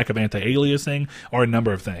because of lack of anti-aliasing or a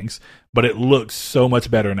number of things, but it looks so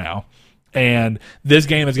much better now. And this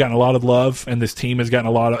game has gotten a lot of love, and this team has gotten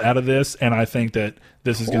a lot out of this, and I think that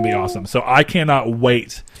this is going to be awesome. So I cannot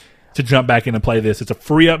wait to jump back in and play this. It's a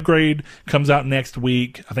free upgrade, comes out next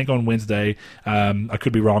week, I think on Wednesday. I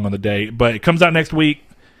could be wrong on the date, but it comes out next week.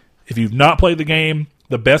 If you've not played the game,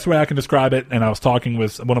 the best way I can describe it, and I was talking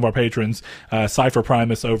with one of our patrons, Cypher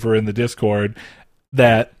Primus over in the Discord,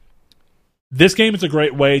 that this game is a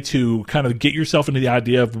great way to kind of get yourself into the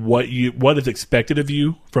idea of what is expected of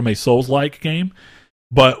you from a Souls-like game,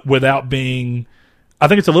 but without being... I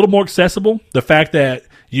think it's a little more accessible. The fact that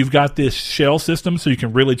you've got this shell system so you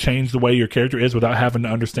can really change the way your character is without having to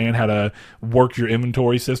understand how to work your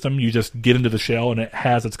inventory system. You just get into the shell and it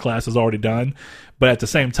has its classes already done. But at the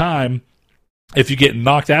same time, if you get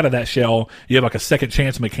knocked out of that shell, you have like a second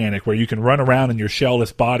chance mechanic where you can run around in your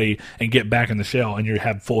shellless body and get back in the shell and you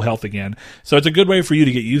have full health again. So it's a good way for you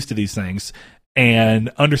to get used to these things and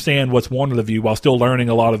understand what's wanted of you while still learning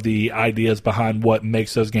a lot of the ideas behind what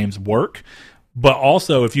makes those games work. But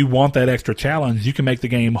also, if you want that extra challenge, you can make the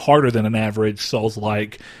game harder than an average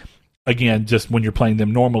Souls-like. Again, just when you're playing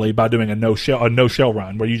them normally by doing a no shell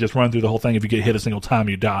run, where you just run through the whole thing. If you get hit a single time,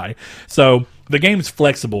 you die. So the game's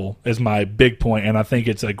flexible is my big point, and I think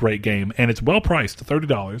it's a great game. And it's well priced,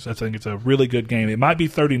 $30. I think it's a really good game. It might be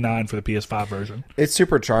 $39 for the PS5 version. It's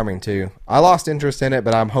super charming too. I lost interest in it,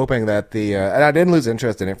 but I'm hoping that and I didn't lose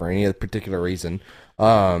interest in it for any particular reason.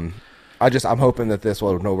 I'm hoping that this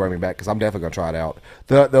will no bring me back because I'm definitely gonna try it out.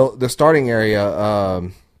 The starting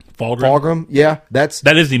area. Fulgrim, yeah,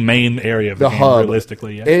 that is the main area of the game, hub.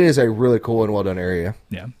 Realistically, yeah. It is a really cool and well done area.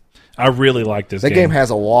 Yeah, I really like this. That game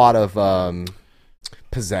has a lot of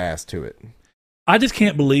pizzazz to it. I just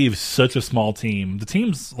can't believe such a small team. The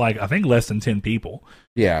team's like I think less than 10 people.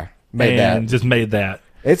 Yeah, made that.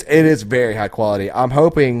 It is very high quality. I'm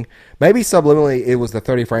hoping maybe subliminally it was the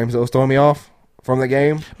 30 frames that was throwing me off from the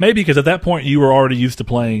game. Maybe because at that point you were already used to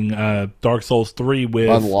playing Dark Souls 3 with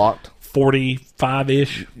unlocked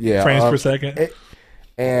 45-ish frames per second.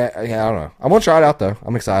 I don't know. I'm going to try it out, though.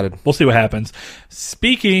 I'm excited. We'll see what happens.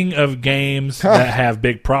 Speaking of games that have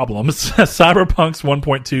big problems, Cyberpunk's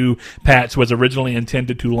 1.2 patch was originally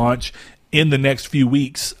intended to launch in the next few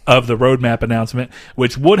weeks of the roadmap announcement,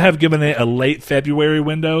 which would have given it a late February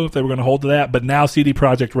window if they were going to hold to that. But now CD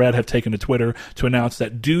Projekt Red have taken to Twitter to announce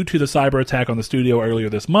that due to the cyber attack on the studio earlier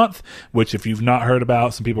this month, which if you've not heard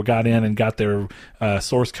about, some people got in and got their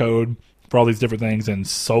source code for all these different things and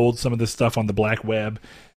sold some of this stuff on the black web.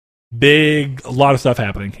 A lot of stuff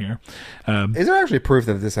happening here. Is there actually proof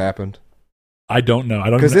that this happened? I don't know.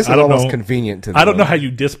 Because this is almost convenient to them. I don't know how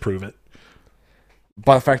you disprove it.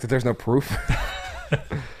 By the fact that there's no proof.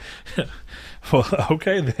 Well,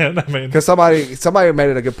 okay then. I mean, because somebody made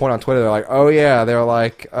it a good point on Twitter. They're like, "Oh yeah," they're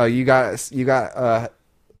like, "You got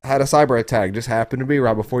had a cyber attack. Just happened to be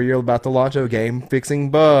right before you're about to launch a game fixing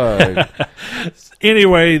bug."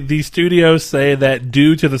 Anyway, the studios say that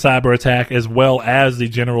due to the cyber attack, as well as the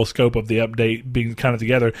general scope of the update being kind of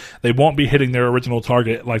together, they won't be hitting their original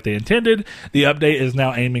target like they intended. The update is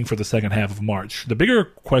now aiming for the second half of March. The bigger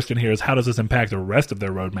question here is how does this impact the rest of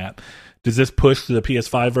their roadmap? Does this push the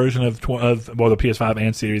PS5 version the PS5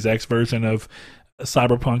 and Series X version of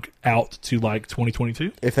Cyberpunk out to like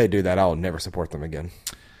 2022? If they do that, I'll never support them again.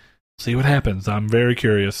 See what happens. I'm very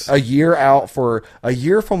curious. A year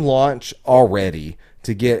from launch already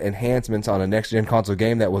to get enhancements on a next-gen console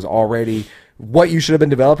game that was already what you should have been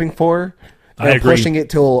developing for. I agree. Pushing it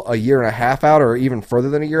till a year and a half out or even further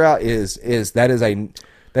than a year out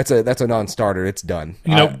that's a non-starter. It's done.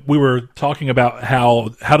 We were talking about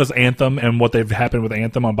how does Anthem and what they've happened with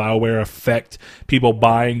Anthem on BioWare affect people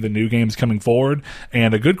buying the new games coming forward.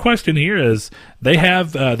 And a good question here is they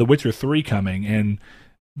have The Witcher 3 coming, and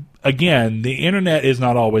again, the internet is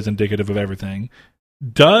not always indicative of everything.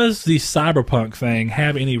 Does the Cyberpunk thing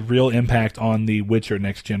have any real impact on the Witcher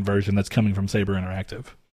next-gen version that's coming from Saber Interactive?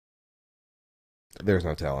 There's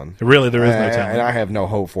no telling. Really, there is no telling. And I have no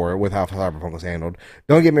hope for it with how Cyberpunk was handled.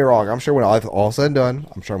 Don't get me wrong. I'm sure when all said and done,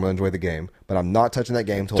 I'm sure I'm going to enjoy the game. But I'm not touching that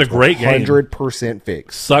game until it's a great 100%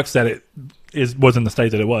 fixed. Sucks that it was in the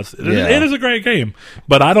state that it was. It is a great game.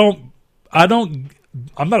 But I'm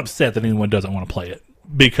not upset that anyone doesn't want to play it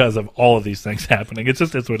because of all of these things happening. It's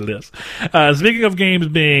what it is. Speaking of games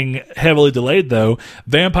being heavily delayed, though,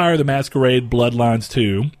 Vampire the Masquerade Bloodlines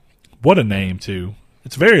 2. What a name, too.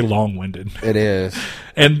 It's very long-winded. It is.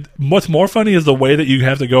 And what's more funny is the way that you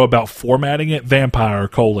have to go about formatting it. Vampire,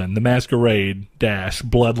 the Masquerade,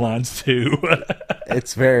 Bloodlines 2.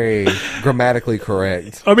 It's very grammatically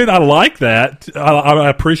correct. I mean, I like that. I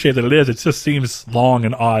appreciate that it is. It just seems long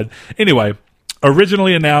and odd. Anyway,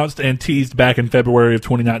 originally announced and teased back in February of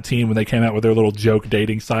 2019 when they came out with their little joke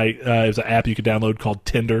dating site. It was an app you could download called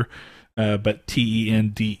Tinder. But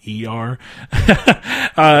Tender.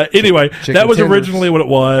 Anyway, Chicken that was tenders. originally what it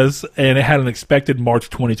was, and it had an expected March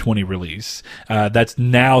 2020 release. That's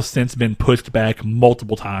now since been pushed back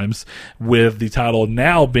multiple times, with the title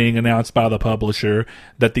now being announced by the publisher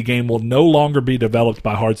that the game will no longer be developed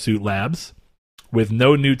by Hardsuit Labs, with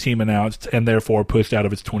no new team announced and therefore pushed out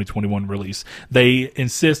of its 2021 release. They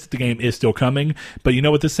insist that the game is still coming, but you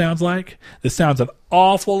know what this sounds like? This sounds an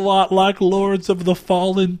awful lot like Lords of the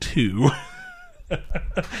Fallen 2.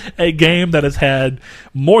 A game that has had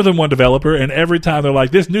more than one developer, and every time they're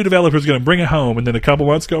like, this new developer is going to bring it home, and then a couple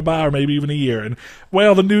months go by, or maybe even a year, and,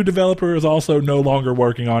 well, the new developer is also no longer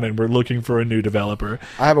working on it, and we're looking for a new developer.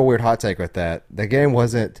 I have a weird hot take with that. The game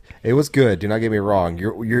wasn't. It was good. Do not get me wrong.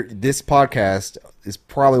 This podcast is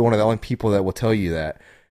probably one of the only people that will tell you that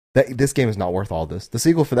this game is not worth all this. The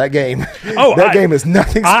sequel for that game, game is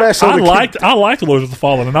nothing special. I liked Lords of the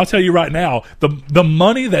Fallen, and I'll tell you right now, the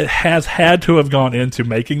money that has had to have gone into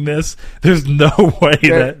making this, there's no way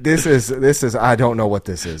that this is. I don't know what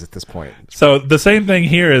this is at this point. So the same thing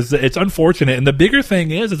here is it's unfortunate, and the bigger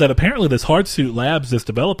thing is that apparently this Hardsuit Labs, this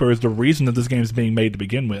developer, is the reason that this game is being made to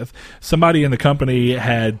begin with. Somebody in the company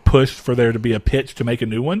had pushed for there to be a pitch to make a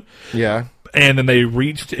new one. Yeah, and then they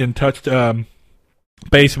reached and touched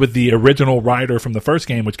base with the original writer from the first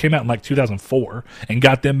game, which came out in like 2004, and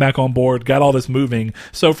got them back on board, got all this moving.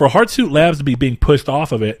 So for Hardsuit Labs to be being pushed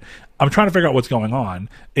off of it, I'm trying to figure out what's going on.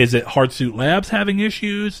 Is it Hardsuit Labs having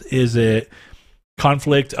issues? Is it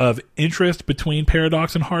conflict of interest between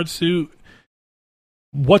Paradox and Hardsuit?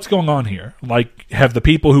 What's going on here? Like, have the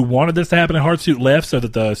people who wanted this to happen at Hardsuit left so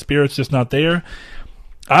that the spirit's just not there?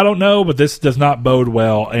 I don't know, but this does not bode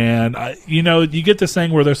well. And, you get this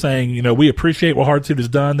thing where they're saying, we appreciate what Hardsuit has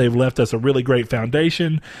done. They've left us a really great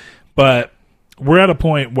foundation. But we're at a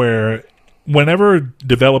point where whenever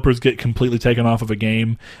developers get completely taken off of a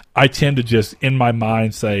game, I tend to just, in my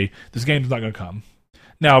mind, say, this game's not going to come.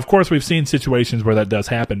 Now, of course, we've seen situations where that does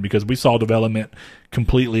happen because we saw development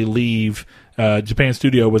completely leave. Japan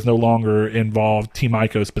Studio was no longer involved, Team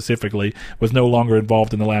Ico specifically, was no longer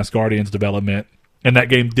involved in The Last Guardian's development. And that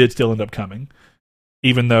game did still end up coming,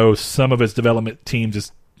 even though some of its development team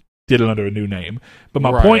just did it under a new name. But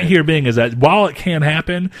my point here being is that while it can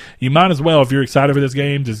happen, you might as well, if you're excited for this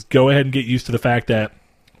game, just go ahead and get used to the fact that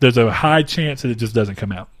there's a high chance that it just doesn't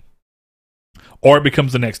come out. Or it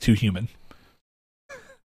becomes the next Too Human.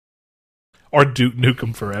 Or Duke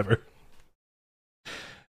Nukem Forever.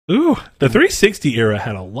 Ooh, the 360 era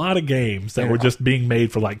had a lot of games that were just being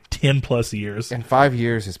made for like 10 plus years. In 5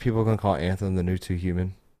 years, is people going to call Anthem the new Too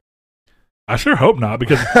Human? I sure hope not,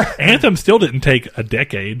 because Anthem still didn't take a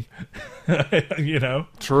decade.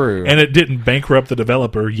 True. And it didn't bankrupt the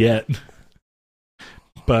developer yet.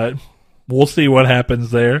 But we'll see what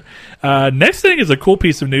happens there. Next thing is a cool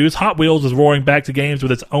piece of news. Hot Wheels is roaring back to games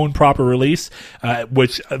with its own proper release,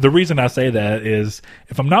 which the reason I say that is,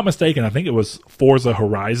 if I'm not mistaken, I think it was Forza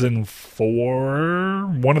Horizon 4,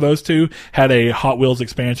 one of those two, had a Hot Wheels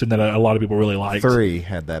expansion that a lot of people really liked. 3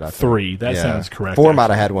 had that, I think. 3, that sounds correct. 4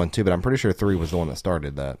 might have had one too, but I'm pretty sure 3 was the one that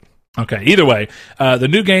started that. Okay, either way, the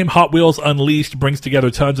new game, Hot Wheels Unleashed, brings together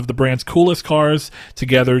tons of the brand's coolest cars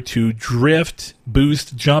together to drift,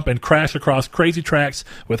 boost, jump, and crash across crazy tracks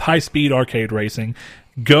with high-speed arcade racing.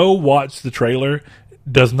 Go watch the trailer.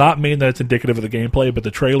 Does not mean that it's indicative of the gameplay, but the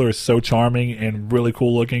trailer is so charming and really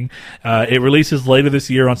cool looking. It releases later this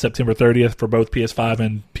year on September 30th for both PS5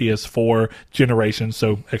 and PS4 generations,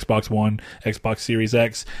 so Xbox One, Xbox Series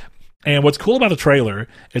X. And what's cool about the trailer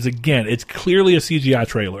is, again, it's clearly a CGI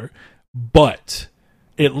trailer, but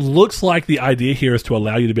it looks like the idea here is to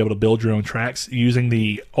allow you to be able to build your own tracks using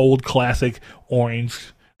the old classic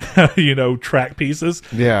orange, track pieces.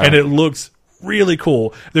 Yeah. And it looks really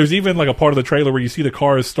cool. There's even like a part of the trailer where you see the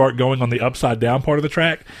cars start going on the upside down part of the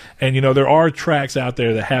track, and there are tracks out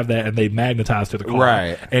there that have that, and they magnetize to the car,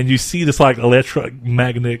 right? And you see this like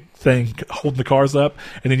electromagnetic thing holding the cars up,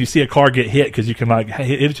 and then you see a car get hit because you can like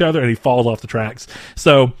hit each other, and he falls off the tracks.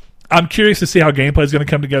 So I'm curious to see how gameplay is going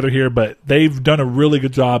to come together here, but they've done a really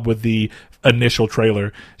good job with the initial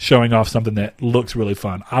trailer showing off something that looks really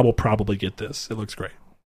fun. I will probably get this. It looks great.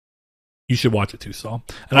 You should watch it too, Saul.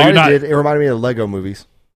 It reminded me of Lego movies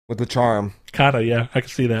with the charm. Kind of, yeah. I can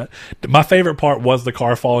see that. My favorite part was the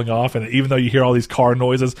car falling off, and even though you hear all these car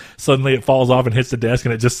noises, suddenly it falls off and hits the desk,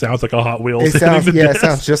 and it just sounds like a Hot Wheels. It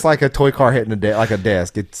sounds just like a toy car hitting a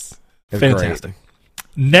desk. It's fantastic.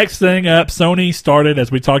 Next thing up, Sony started,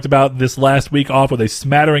 as we talked about this last week, off with a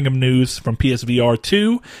smattering of news from PSVR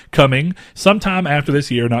 2 coming sometime after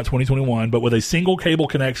this year, not 2021, but with a single cable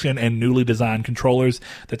connection and newly designed controllers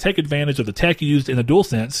that take advantage of the tech used in the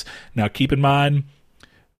DualSense. Now, keep in mind,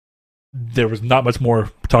 there was not much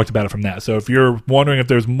more talked about it from that. So if you're wondering if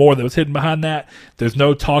there's more that was hidden behind that, there's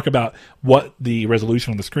no talk about what the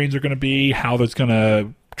resolution on the screens are going to be, how that's going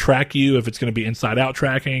to track you, if it's going to be inside-out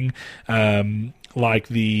tracking, like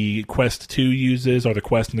the Quest 2 uses, or the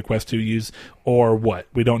Quest and the Quest 2 use, or what.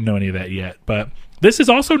 We don't know any of that yet. But this is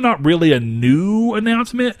also not really a new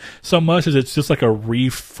announcement so much as it's just like a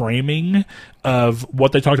reframing of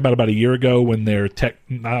what they talked about a year ago when their tech,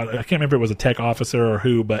 I can't remember if it was a tech officer or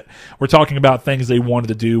who, but we're talking about things they wanted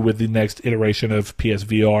to do with the next iteration of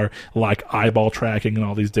PSVR, like eyeball tracking and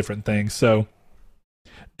all these different things. So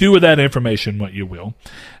do with that information what you will.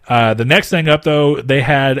 The next thing up, though, they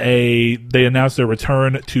announced their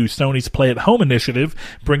return to Sony's Play at Home initiative,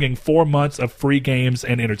 bringing 4 months of free games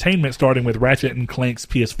and entertainment, starting with Ratchet & Clank's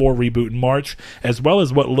PS4 reboot in March, as well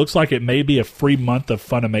as what looks like it may be a free month of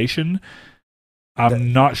Funimation.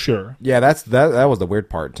 I'm not sure. Yeah, that was the weird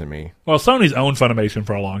part to me. Well, Sony's owned Funimation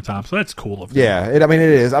for a long time, so that's cool of them. Yeah, it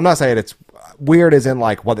is. I'm not saying it's weird as in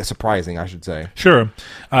like, well, it's surprising, I should say. Sure.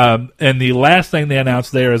 And the last thing they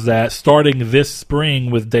announced there is that starting this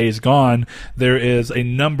spring with Days Gone, there is a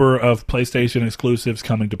number of PlayStation exclusives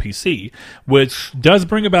coming to PC, which does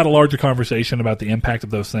bring about a larger conversation about the impact of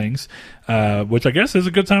those things, which I guess is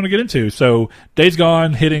a good time to get into. So Days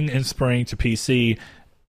Gone hitting in spring to PC.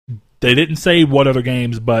 They didn't say what other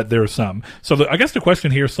games, but there are some. So I guess the question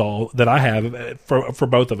here, Saul, that I have for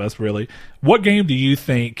both of us, really, what game do you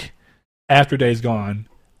think, after Days Gone,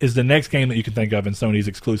 is the next game that you can think of in Sony's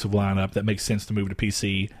exclusive lineup that makes sense to move to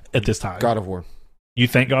PC at this time? God of War. You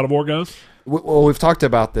think God of War goes? Well, we've talked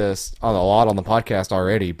about this a lot on the podcast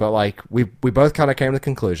already, but like we both kind of came to the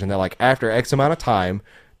conclusion that like after X amount of time,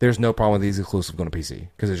 there's no problem with these exclusives going to PC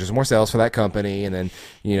because there's just more sales for that company, and then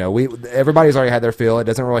everybody's already had their fill. It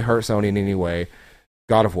doesn't really hurt Sony in any way.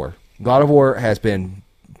 God of War has been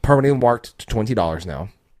permanently marked to $20 now.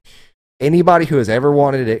 Anybody who has ever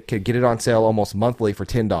wanted it could get it on sale almost monthly for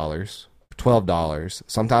 $10, $12,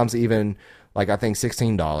 sometimes even like I think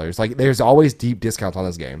 $16. Like there's always deep discounts on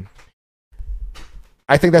this game.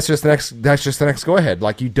 I think that's just the next go ahead.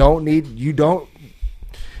 Like you don't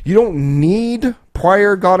need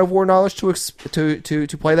prior God of War knowledge to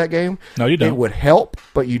play that game. No, you don't. It would help,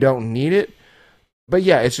 but you don't need it. But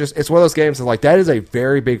yeah, it's one of those games that like that is a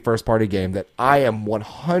very big first party game that I am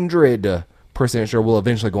 100% sure will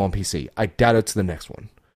eventually go on PC. I doubt it's the next one.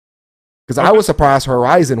 Because I was surprised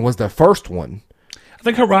Horizon was the first one. I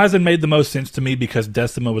think Horizon made the most sense to me because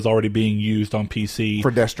Decima was already being used on PC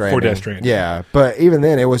for Death Stranding. Yeah, but even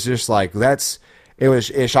then it was just like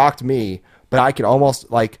it shocked me, but I could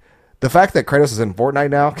almost like the fact that Kratos is in Fortnite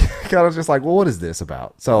now, kind of just like, well, what is this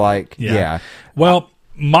about? So, like, yeah. Well,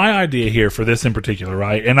 my idea here for this in particular,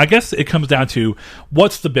 right? And I guess it comes down to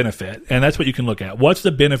what's the benefit? And that's what you can look at. What's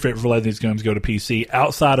the benefit for letting these games go to PC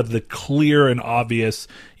outside of the clear and obvious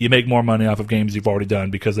you make more money off of games you've already done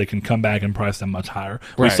because they can come back and price them much higher?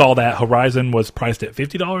 Right. We saw that Horizon was priced at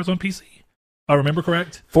 $50 on PC. I remember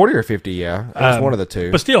correct? 40 or 50, yeah. That's one of the two.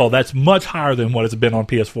 But still, that's much higher than what it's been on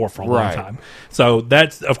PS4 for a long time. So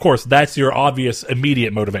that's your obvious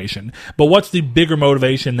immediate motivation. But what's the bigger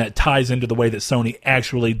motivation that ties into the way that Sony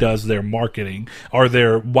actually does their marketing or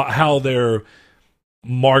how their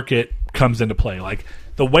market comes into play? Like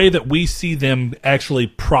the way that we see them actually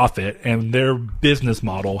profit and their business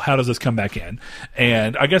model, how does this come back in?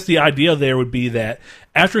 And I guess the idea there would be that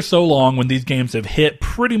after so long, when these games have hit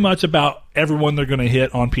pretty much about everyone they're going to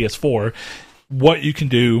hit on PS4, what you can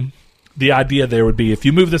do, the idea there would be if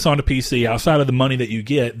you move this onto PC, outside of the money that you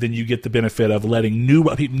get, then you get the benefit of letting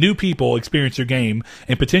new people experience your game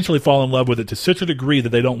and potentially fall in love with it to such a degree that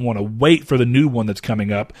they don't want to wait for the new one that's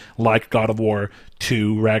coming up, like God of War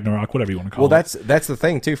 2, Ragnarok, whatever you want to call it. Well, that's the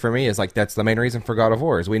thing, too, for me, is like that's the main reason for God of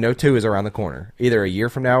War, is we know 2 is around the corner. Either a year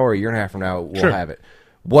from now or a year and a half from now, we'll have it.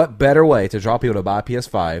 What better way to draw people to buy a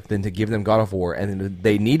PS5 than to give them God of War? And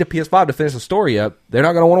they need a PS5 to finish the story up. They're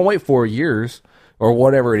not going to want to wait 4 years or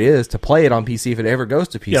whatever it is to play it on PC if it ever goes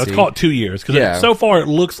to PC. Yeah, let's call it 2 years. Because so far it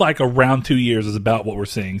looks like around 2 years is about what we're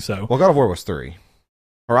seeing. So, well, God of War was 3.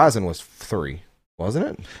 Horizon was 3, wasn't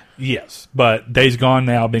it? Yes, but Days Gone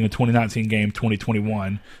now being a 2019 game,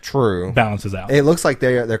 2021 true balances out. It looks like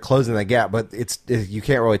they're closing the gap, but you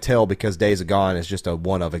can't really tell because Days Gone is just a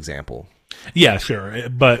one-of example. Yeah, sure.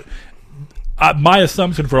 But my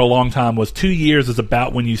assumption for a long time was 2 years is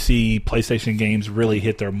about when you see PlayStation games really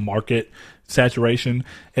hit their market saturation,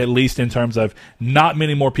 at least in terms of not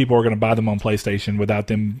many more people are going to buy them on PlayStation without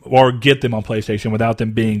them, or get them on PlayStation without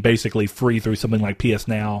them being basically free through something like PS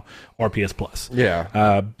Now or PS Plus.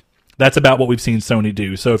 Yeah. That's about what we've seen Sony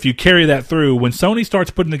do. So if you carry that through, when Sony starts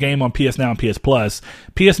putting the game on PS Now and PS Plus,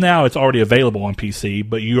 PS Now it's already available on PC,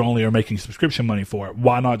 but you only are making subscription money for it.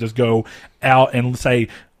 Why not just go out and say,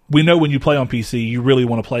 we know when you play on PC, you really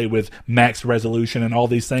want to play with max resolution and all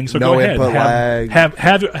these things. So No go ahead, input lag.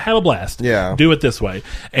 have a blast. Yeah. Do it this way.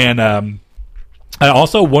 And I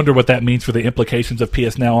also wonder what that means for the implications of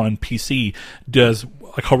PS Now on PC. Does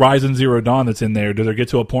like Horizon Zero Dawn that's in there, does it get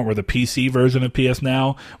to a point where the PC version of PS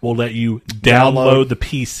Now will let you download the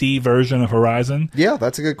PC version of Horizon? Yeah,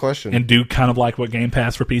 that's a good question. And do kind of like what Game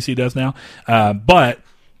Pass for PC does now. But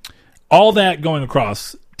all that going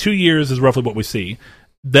across, 2 years is roughly what we see.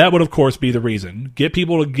 That would, of course, be the reason. Get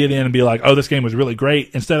people to get in and be like, oh, this game was really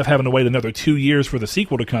great. Instead of having to wait another 2 years for the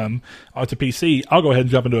sequel to come to PC, I'll go ahead and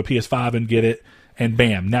jump into a PS5 and get it, and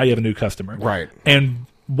bam, now you have a new customer. Right. And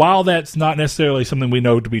while that's not necessarily something we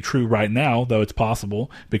know to be true right now, though it's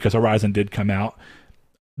possible, because Horizon did come out,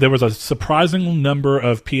 there was a surprising number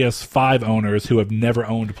of PS5 owners who have never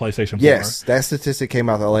owned a PlayStation 4. Yes, that statistic came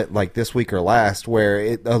out like this week or last,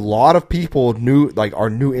 where a lot of people are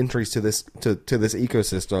new entries to this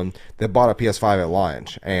ecosystem that bought a PS5 at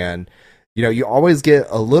launch, and you always get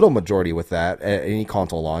a little majority with that at any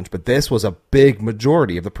console launch, but this was a big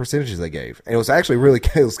majority of the percentages they gave, and it was actually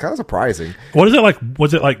it was kind of surprising. What is it like?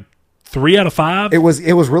 Was it like 3 out of 5? It was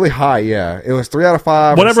really high. Yeah, it was 3 out of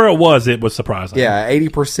 5. Whatever it was surprising. Yeah,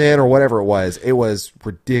 80% or whatever it was. It was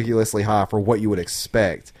ridiculously high for what you would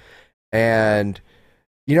expect. And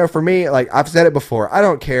for me, like I've said it before, I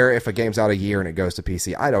don't care if a game's out a year and it goes to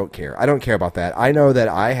PC. I don't care. I don't care about that. I know that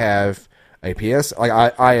I have a PS. Like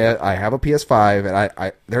I have a PS5, and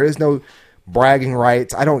I there is no bragging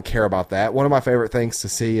rights. I don't care about that. One of my favorite things to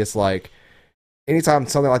see is like, anytime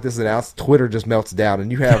something like this is announced, Twitter just melts down,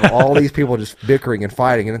 and you have all these people just bickering and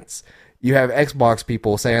fighting, and you have Xbox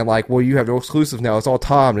people saying like, "Well, you have no exclusives now; it's all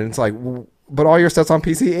timed," and it's like, well, but all your stuff's on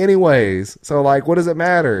PC anyways. So like, what does it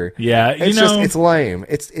matter? Yeah, it's lame.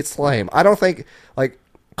 It's lame. I don't think like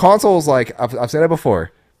consoles. Like I've said it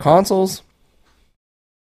before, consoles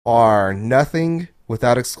are nothing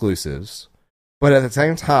without exclusives, but at the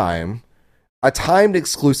same time, a timed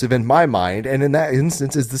exclusive in my mind, and in that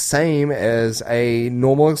instance, is the same as a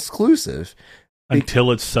normal exclusive.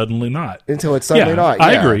 Until it's suddenly not.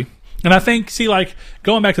 I agree. And I think, like,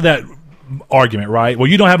 going back to that argument, right? Well,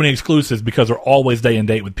 you don't have any exclusives because they're always day and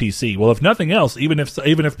date with PC. Well, if nothing else, even if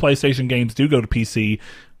PlayStation games do go to PC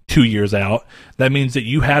 2 years out, that means that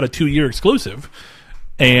you had a 2-year exclusive.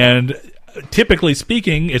 And typically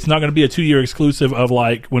speaking, it's not going to be a 2-year exclusive of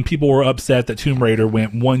like when people were upset that Tomb Raider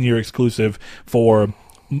went 1 year exclusive for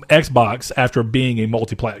Xbox after being a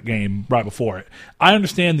multi-plat game right before it. I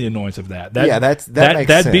understand the annoyance of that.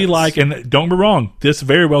 That'd be like, and don't be wrong, this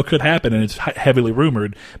very well could happen, and it's heavily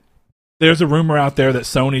rumored. There's a rumor out there that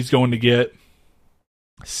Sony's going to get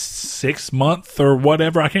 6 months or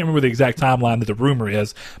whatever. I can't remember the exact timeline that the rumor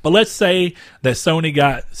is, but let's say that Sony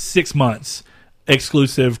got 6 months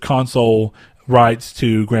exclusive console rights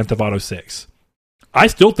to Grand Theft Auto 6. I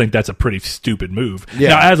still think that's a pretty stupid move. Yeah.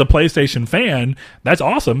 Now, as a PlayStation fan, that's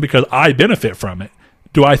awesome because I benefit from it.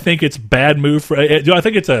 Do I think it's bad move? Do I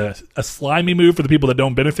think it's a slimy move for the people that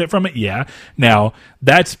don't benefit from it? Yeah. Now,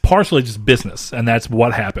 that's partially just business, and that's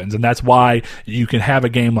what happens. And that's why you can have a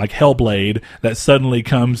game like Hellblade that suddenly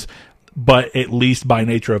comes, but at least by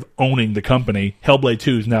nature of owning the company, Hellblade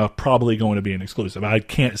 2 is now probably going to be an exclusive. I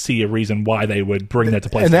can't see a reason why they would bring that to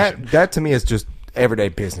PlayStation. And that to me is just everyday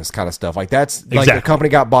business kind of stuff. Like that's like the company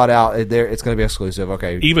got bought out, it's going to be exclusive.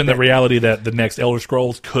 Okay. Even the reality that the next Elder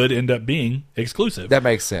Scrolls could end up being exclusive. That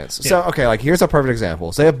makes sense. Yeah. So, okay, like here's a perfect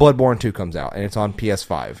example. Say if Bloodborne 2 comes out and it's on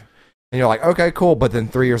PS5. And you're like, okay, cool, but then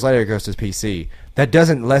 3 years later it goes to PC. That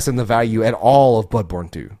doesn't lessen the value at all of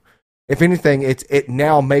Bloodborne 2. If anything, it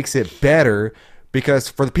now makes it better because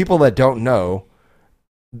for the people that don't know,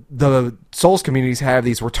 the Souls communities have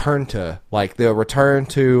these return to, like they'll return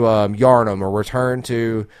to Yharnam or return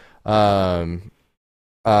to, oh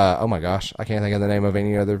my gosh, I can't think of the name of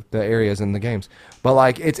any other the areas in the games. But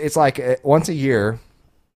like it's like once a year,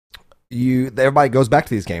 everybody goes back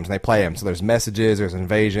to these games and they play them. So there's messages, there's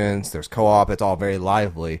invasions, there's co-op. It's all very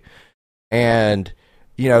lively, and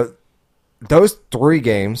those 3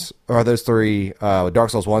 games are those 3 Dark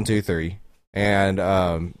Souls 1, 2, 3,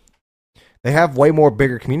 and they have way more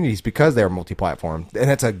bigger communities because they're multi-platform, and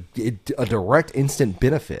that's a direct instant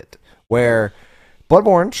benefit where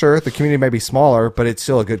Bloodborne, sure, the community may be smaller, but it's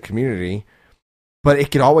still a good community. But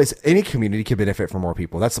it could always, any community could benefit from more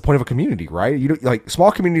people. That's the point of a community, right? Like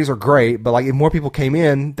small communities are great, but like if more people came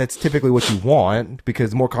in, that's typically what you want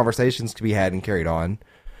because more conversations to be had and carried on.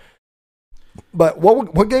 But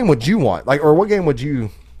what game would you want? Like, or what game would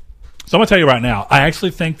you? So I'm gonna tell you right now. I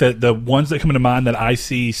actually think that the ones that come into mind that I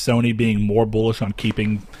see Sony being more bullish on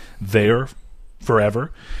keeping there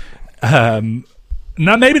forever.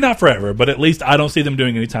 Maybe not forever, but at least I don't see them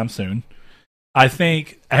doing anytime soon. I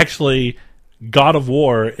think actually God of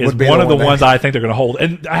War is one of the ones I think they're going to hold.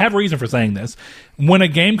 And I have a reason for saying this. When a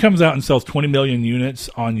game comes out and sells 20 million units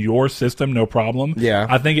on your system, no problem. Yeah.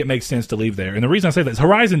 I think it makes sense to leave there. And the reason I say that is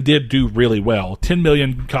Horizon did do really well. 10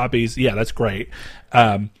 million copies. Yeah, that's great.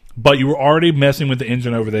 But you were already messing with the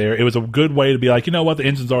engine over there. It was a good way to be like, you know what, the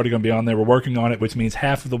engine's already going to be on there. We're working on it, which means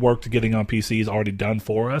half of the work to getting on PC is already done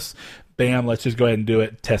for us. Bam, let's just go ahead and do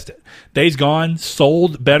it, test it. Days Gone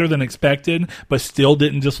sold better than expected, but still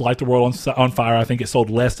didn't just light the world on fire. I think it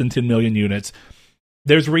sold less than 10 million units.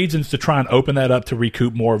 There's reasons to try and open that up to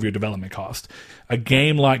recoup more of your development cost. A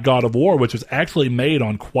game like God of War, which was actually made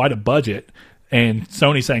on quite a budget, and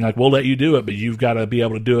Sony saying, like, we'll let you do it, but you've got to be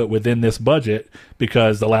able to do it within this budget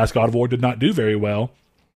because the last God of War did not do very well.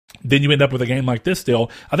 Then you end up with a game like this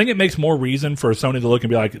still. I think it makes more reason for Sony to look and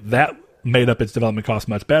be like, that made up its development cost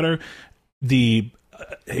much better. The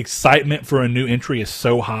excitement for a new entry is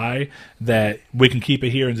so high that we can keep it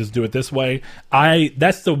here and just do it this way.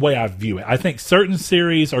 That's the way I view it. I think certain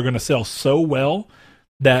series are going to sell so well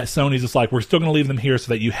that Sony's just like, we're still going to leave them here so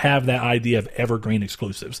that you have that idea of evergreen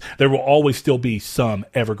exclusives. There will always still be some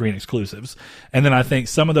evergreen exclusives. And then I think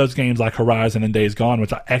some of those games like Horizon and Days Gone,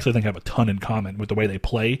 which I actually think have a ton in common with the way they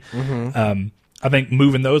play, I think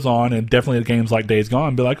moving those on, and definitely games like Days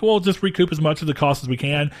Gone, be like, well, just recoup as much of the cost as we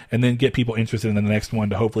can and then get people interested in the next one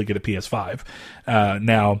to hopefully get a PS5.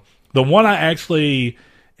 Now, the one I actually...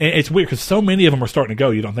 It's weird because so many of them are starting to go,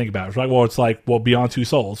 you don't think about it. It's like, Beyond Two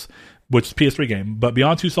Souls, which is a PS3 game, but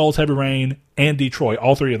Beyond Two Souls, Heavy Rain, and Detroit,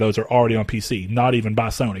 all three of those are already on PC, not even by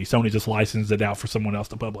Sony. Sony just licensed it out for someone else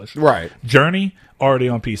to publish. Right. Journey, already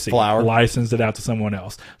on PC. Flower. Licensed it out to someone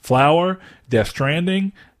else. Flower, Death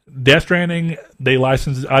Stranding, they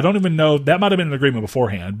licensed, I don't even know, that might have been an agreement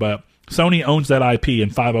beforehand, but Sony owns that IP,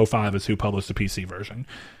 and 505 is who published the PC version.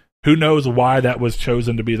 Who knows why that was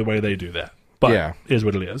chosen to be the way they do that, but yeah. Is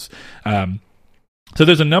what it is. So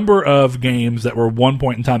there's a number of games that were one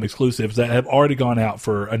point in time exclusives that have already gone out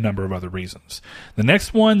for a number of other reasons. The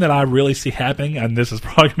next one that I really see happening, and this is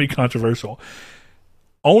probably going to be controversial,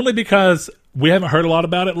 only because we haven't heard a lot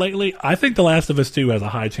about it lately, I think The Last of Us 2 has a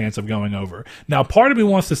high chance of going over. Now, part of me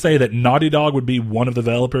wants to say that Naughty Dog would be one of the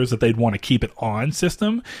developers that they'd want to keep it on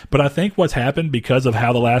system, but I think what's happened because of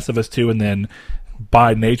how The Last of Us 2 and then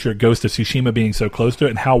by nature Ghost of Tsushima being so close to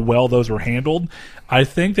it and how well those were handled, I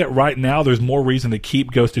think that right now there's more reason to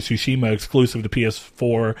keep Ghost of Tsushima exclusive to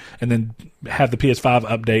PS4 and then have the PS5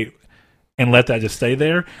 update and let that just stay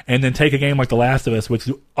there, and then take a game like The Last of Us, which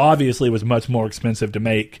obviously was much more expensive to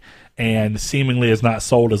make and seemingly is not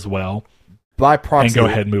sold as well, by proxy, and go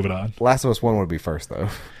ahead and move it on. Last of Us 1 would be first, though.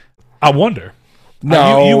 I wonder.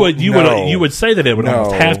 No, you would say that it would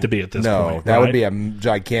almost have to be at this point. That right? would be a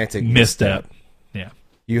gigantic misstep. Yeah,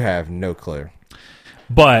 you have no clue.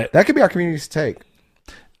 But that could be our community's take.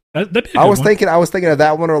 That'd be a good I was one. thinking of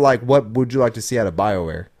that one, or like, what would you like to see out of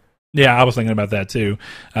BioWare? Yeah, I was thinking about that too.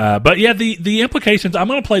 But yeah, the implications, I'm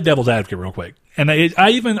going to play devil's advocate real quick. And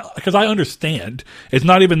because I understand, it's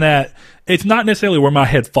not necessarily where my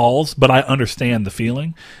head falls, but I understand the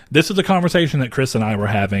feeling. This is a conversation that Chris and I were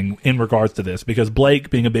having in regards to this, because Blake,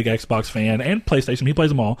 being a big Xbox fan and PlayStation, he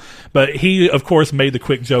plays them all, but he, of course, made the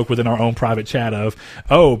quick joke within our own private chat of,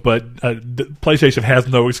 but PlayStation has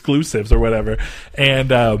no exclusives or whatever.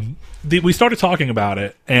 And, we started talking about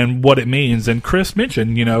it and what it means, and Chris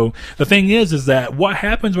mentioned, the thing is that what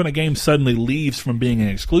happens when a game suddenly leaves from being an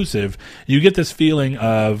exclusive, you get this feeling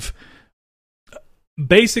of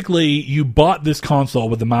basically you bought this console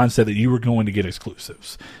with the mindset that you were going to get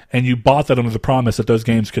exclusives, and you bought that under the promise that those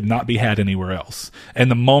games could not be had anywhere else. And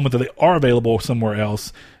the moment that they are available somewhere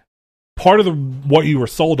else, part of what you were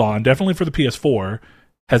sold on, definitely for the PS4,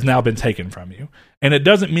 has now been taken from you. And it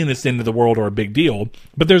doesn't mean it's the end of the world or a big deal,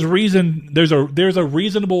 but there's a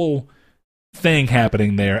reasonable thing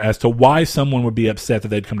happening there as to why someone would be upset that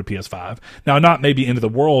they'd come to PS5. Now, not maybe end of the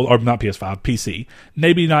world, or not PS5, PC.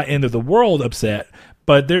 Maybe not end of the world upset,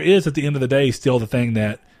 but there is at the end of the day still the thing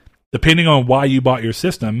that, depending on why you bought your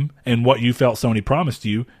system and what you felt Sony promised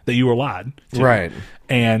you, that you were lied to. Right.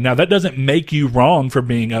 And now that doesn't make you wrong for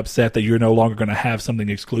being upset that you're no longer going to have something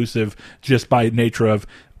exclusive just by nature of,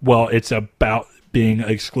 well, it's about being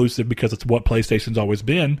exclusive because it's what PlayStation's always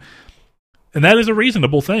been. And that is a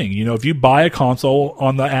reasonable thing. You know, if you buy a console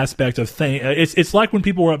on the aspect of it's like when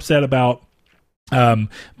people were upset about buying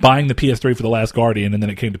the PS3 for The Last Guardian and then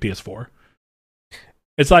it came to PS4.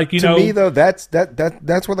 It's like, to me though, that's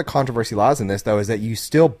where the controversy lies in this though, is that you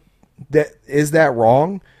still is that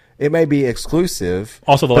wrong? It may be exclusive.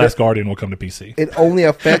 Also, The Last Guardian will come to PC. It only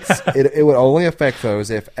affects it would only affect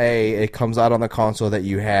those if it comes out on the console that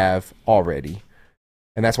you have already,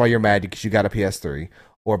 and that's why you're mad because you got a PS3.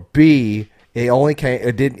 Or B,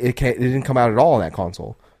 it didn't come out at all on that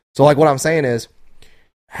console. So like what I'm saying is,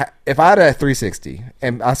 if I had a 360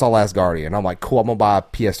 and I saw Last Guardian, I'm like, cool, I'm gonna buy a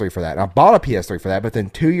PS3 for that. And I bought a PS3 for that, but then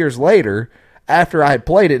 2 years later, after I had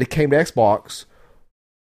played it, it came to Xbox.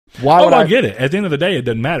 Why would I get it? At the end of the day, it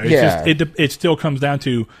doesn't matter. It's Yeah. just, it still comes down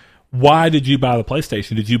to, why did you buy the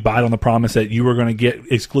PlayStation? Did you buy it on the promise that you were going to get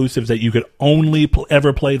exclusives that you could only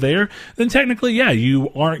ever play there? Then technically, yeah, you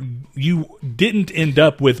didn't end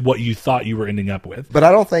up with what you thought you were ending up with. But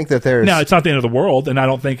I don't think that there's... Now, it's not the end of the world, and I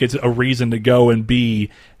don't think it's a reason to go and be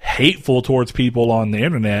hateful towards people on the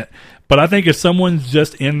internet. But I think if someone's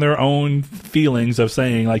just in their own feelings of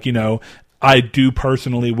saying, like, you know, I do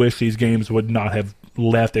personally wish these games would not have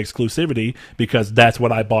left exclusivity because that's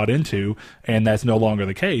what I bought into and that's no longer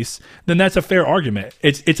the case, then that's a fair argument.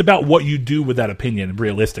 It's about what you do with that opinion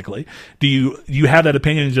realistically. Do you have that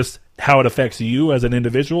opinion and just how it affects you as an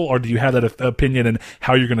individual, or do you have that opinion and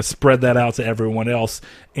how you're going to spread that out to everyone else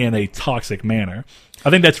in a toxic manner? I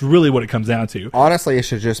think that's really what it comes down to. Honestly, it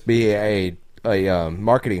should just be a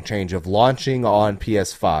marketing change of launching on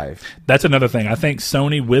PS5. That's another thing. I think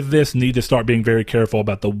Sony with this need to start being very careful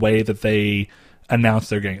about the way that they announce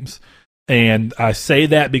their games. And I say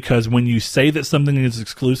that because when you say that something is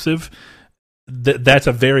exclusive, that's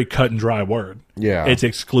a very cut and dry word. Yeah. It's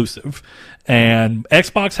exclusive. And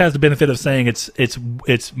Xbox has the benefit of saying it's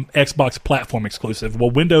Xbox platform exclusive.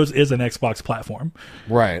 Well, Windows is an Xbox platform.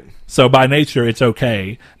 Right. So by nature, it's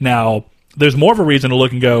okay. Now, there's more of a reason to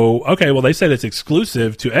look and go, okay, well, they said it's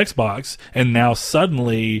exclusive to Xbox, and now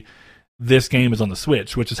suddenly this game is on the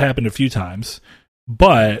Switch, which has happened a few times.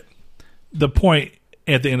 But the point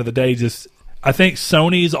at the end of the day, just I think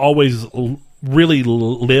Sony's always really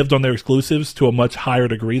lived on their exclusives to a much higher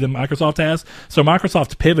degree than Microsoft has. So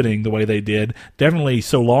Microsoft's pivoting the way they did, definitely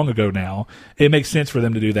so long ago now. It makes sense for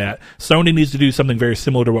them to do that. Sony needs to do something very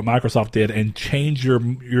similar to what Microsoft did and change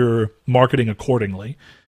your marketing accordingly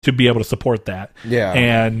to be able to support that. Yeah.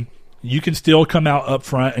 And you can still come out up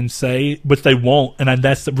front and say, but they won't. And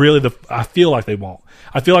that's really I feel like they won't.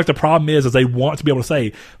 I feel like the problem is they want to be able to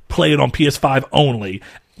say, play it on PS5 only.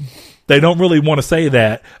 They don't really want to say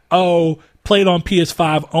that, play it on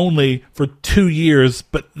PS5 only for 2 years,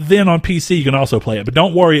 but then on PC you can also play it. But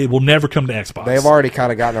don't worry, it will never come to Xbox. They've already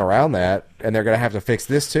kind of gotten around that, and they're going to have to fix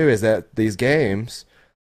this too, is that these games,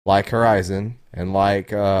 like Horizon and like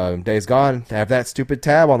Days Gone, have that stupid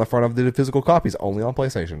tab on the front of the physical copies only on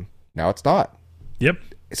PlayStation. Now it's not. Yep.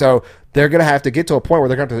 So they're going to have to get to a point where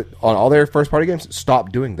they're going to, on all their first-party games,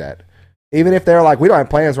 stop doing that. Even if they're like, we don't have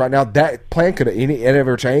plans right now, that plan could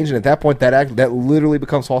ever change, and at that point, that literally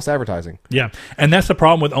becomes false advertising. Yeah, and that's the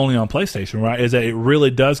problem with only on PlayStation, right, is that it really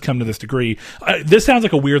does come to this degree. This sounds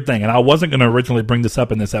like a weird thing, and I wasn't going to originally bring this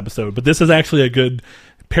up in this episode, but this is actually a good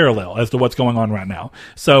parallel as to what's going on right now.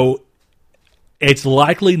 So it's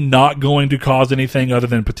likely not going to cause anything other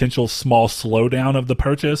than potential small slowdown of the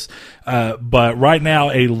purchase. But right now,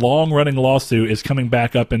 a long-running lawsuit is coming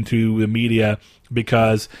back up into the media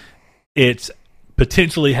because it's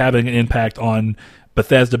potentially having an impact on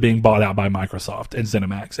Bethesda being bought out by Microsoft and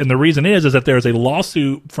ZeniMax. And the reason is that there's a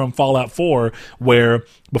lawsuit from Fallout 4 where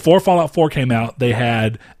before Fallout 4 came out, they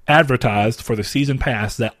had advertised for the season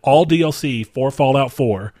pass that all DLC for Fallout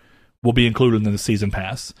 4 will be included in the season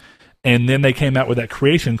pass. And then they came out with that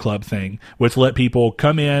Creation Club thing, which let people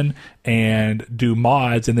come in and do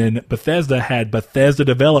mods. And then Bethesda had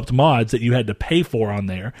Bethesda-developed mods that you had to pay for on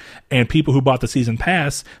there. And people who bought the Season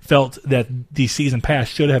Pass felt that the Season Pass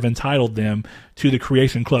should have entitled them to the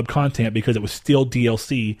Creation Club content because it was still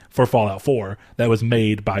DLC for Fallout 4 that was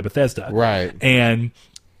made by Bethesda. Right. And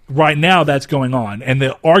right now that's going on, and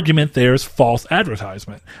the argument there is false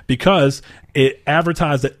advertisement because it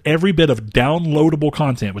advertised that every bit of downloadable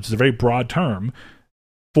content, which is a very broad term,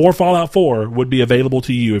 for Fallout 4 would be available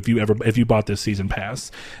to you if you bought this season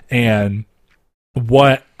pass. And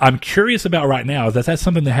what I'm curious about right now is that's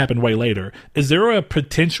something that happened way later. Is there a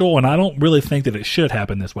potential, and I don't really think that it should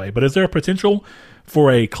happen this way, but is there a potential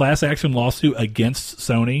for a class action lawsuit against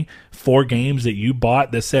Sony for games that you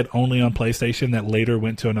bought that said only on PlayStation that later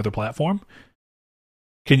went to another platform?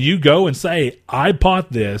 Can you go and say, I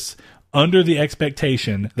bought this under the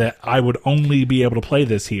expectation that I would only be able to play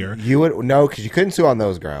this here. You would no, because you couldn't sue on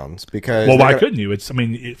those grounds. Because well, why couldn't you? It's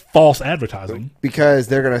false advertising. Because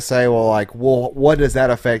they're going to say, well, what does that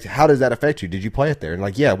affect? How does that affect you? Did you play it there? And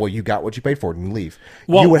like, yeah, well, you got what you paid for it and you leave.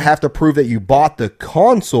 Well, you would have to prove that you bought the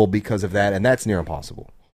console because of that, and that's near impossible.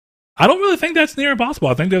 I don't really think that's near impossible.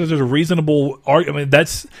 I think that there's a reasonable argument.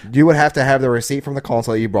 You would have to have the receipt from the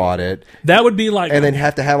console that you bought it. That would be like, and then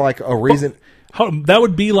have to have like a reason. That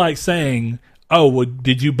would be like saying, "Oh, well,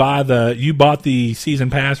 did you bought the season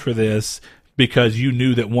pass for this because you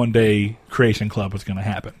knew that one day Creation Club was going to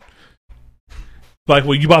happen?" Like,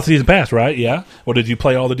 well, you bought the season pass, right? Yeah. Well, did you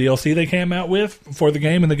play all the DLC they came out with for the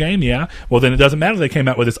game in the game? Yeah. Well, then it doesn't matter. They came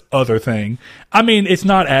out with this other thing. I mean, it's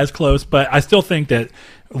not as close, but I still think that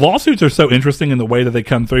lawsuits are so interesting in the way that they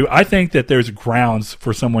come through. I think that there's grounds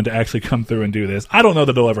for someone to actually come through and do this. I don't know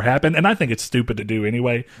that it'll ever happen, and I think it's stupid to do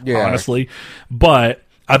anyway, honestly. But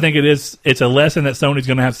I think it's a lesson that Sony's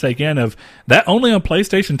going to have to take in of that only on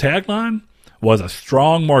PlayStation tagline was a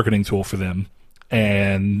strong marketing tool for them.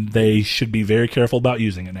 And they should be very careful about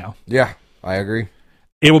using it now. Yeah, I agree.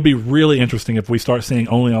 It would be really interesting if we start seeing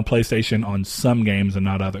only on PlayStation on some games and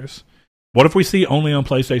not others. What if we see only on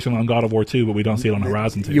PlayStation on God of War 2, but we don't see it on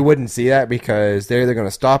Horizon 2? You wouldn't see that because they're either going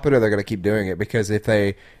to stop it or they're going to keep doing it. Because if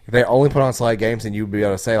they only put on select games, then you'd be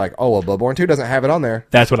able to say, like, oh, well, Bloodborne 2 doesn't have it on there.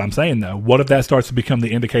 That's what I'm saying, though. What if that starts to become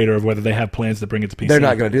the indicator of whether they have plans to bring it to PC? They're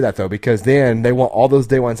not going to do that, though, because then they want all those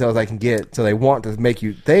day one sales they can get, so they want to make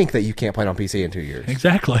you think that you can't play it on PC in 2 years.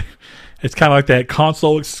 Exactly. It's kind of like that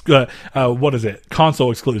console, what is it?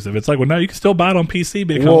 Console exclusive. It's like, well, no, you can still buy it on PC.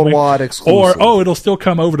 Worldwide exclusive. Or, it'll still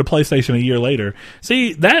come over to PlayStation a year later.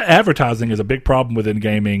 See, that advertising is a big problem within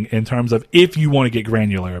gaming in terms of if you want to get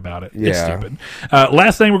granular about it. Yeah. It's stupid.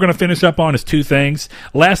 Last thing we're going to finish up on is two things.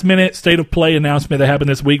 Last minute State of Play announcement that happened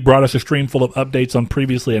this week brought us a stream full of updates on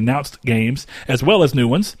previously announced games, as well as new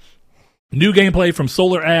ones. New gameplay from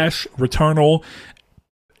Solar Ash, Returnal,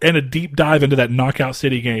 and a deep dive into that Knockout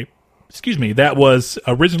City game. That was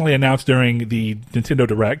originally announced during the Nintendo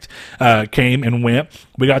Direct, came and went.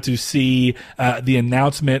 We got to see the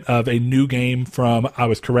announcement of a new game from, I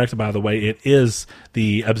was correct, by the way, it is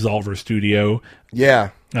the Absolver Studio. Yeah.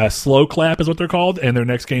 Slow Clap is what they're called, and their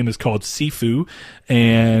next game is called Sifu.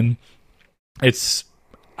 And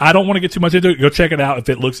I don't want to get too much into it. Go check it out if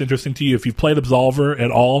it looks interesting to you. If you've played Absolver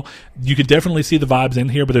at all, you could definitely see the vibes in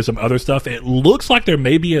here, but there's some other stuff. It looks like there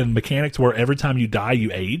may be a mechanic to where every time you die,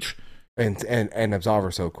 you age. And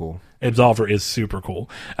Absolver's so cool. Absolver is super cool.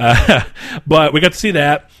 But we got to see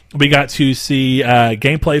that. We got to see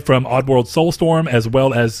gameplay from Oddworld Soulstorm, as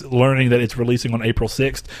well as learning that it's releasing on April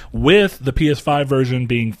 6th, with the PS5 version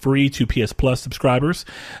being free to PS Plus subscribers.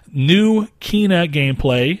 New Kena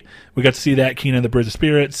gameplay. We got to see that, Kena and the Bridge of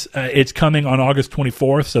Spirits. It's coming on August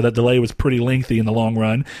 24th, so that delay was pretty lengthy in the long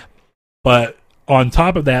run. But on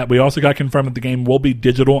top of that, we also got confirmed that the game will be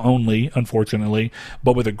digital only, unfortunately,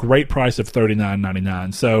 but with a great price of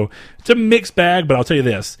 $39.99. So it's a mixed bag, but I'll tell you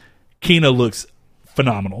this. Kena looks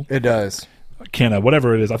phenomenal. It does. Kena,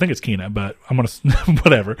 whatever it is. I think it's Kena, but I'm going to,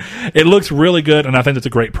 whatever. It looks really good, and I think it's a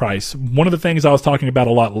great price. One of the things I was talking about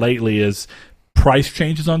a lot lately is price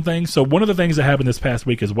changes on things. So one of the things that happened this past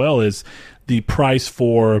week as well is the price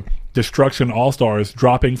for Destruction All-Stars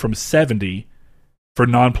dropping from $70 for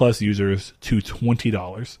non-plus users to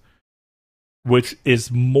 $20, which is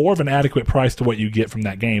more of an adequate price to what you get from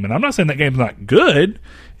that game. And I'm not saying that game's not good.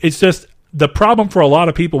 It's just the problem for a lot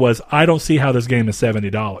of people was, I don't see how this game is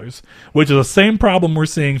 $70, which is the same problem we're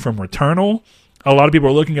seeing from Returnal. A lot of people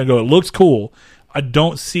are looking and go, it looks cool. I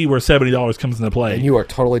don't see where $70 comes into play. And you are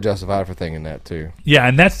totally justified for thinking that too. Yeah,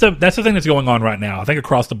 and that's the thing that's going on right now. I think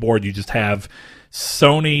across the board, you just have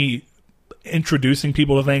Sony introducing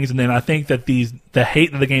people to things, and then I think that the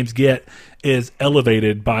hate that the games get is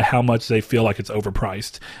elevated by how much they feel like it's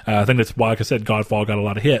overpriced. I think that's why, like I said, Godfall got a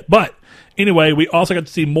lot of hit. But anyway, we also got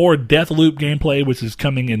to see more Deathloop gameplay, which is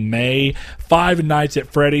coming in May. Five Nights at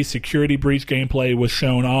Freddy's Security Breach gameplay was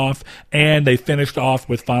shown off, and they finished off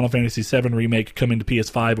with Final Fantasy VII Remake coming to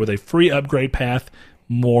PS5 with a free upgrade path.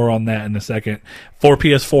 More on that in a second. For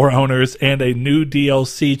PS4 owners, and a new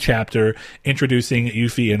DLC chapter introducing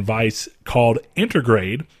Yuffie and Vice called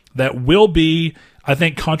Intergrade that will be, I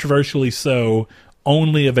think controversially so,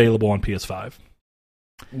 only available on PS5.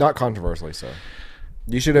 Not controversially so.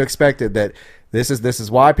 You should have expected that this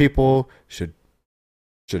is why people should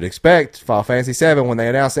expect Final Fantasy VII when they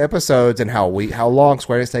announce episodes and how long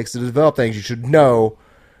Square Enix takes to develop things. You should know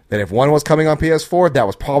that if one was coming on PS4, that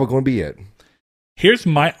was probably going to be it. Here's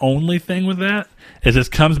my only thing with that, is this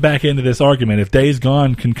comes back into this argument. If Days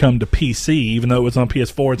Gone can come to PC, even though it was on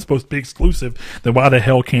PS4, it's supposed to be exclusive, then why the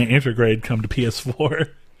hell can't Intergrade come to PS4?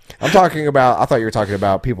 I'm talking about. I thought you were talking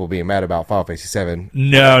about people being mad about Final Fantasy VII.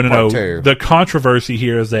 No. Part 2. The controversy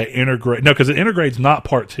here is that Intergrade. No, because Intergrade's not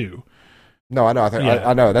Part 2. No, I know.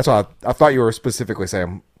 I know. That's why I thought you were specifically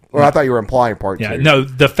saying. Well, I thought you were implying Part 2. No,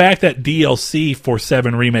 the fact that DLC for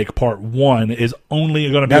 7 Remake Part 1 is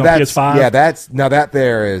only going to be on PS5. Yeah, that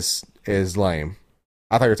there is lame.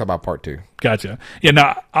 I thought you were talking about Part 2. Gotcha. Yeah,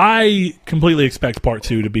 now I completely expect Part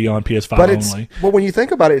 2 to be on PS5 only. But when you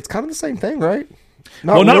think about it, it's kind of the same thing, right?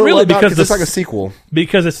 Not really, because it's like a sequel.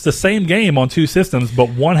 Because it's the same game on 2 systems, but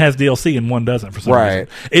one has DLC and one doesn't for some reason.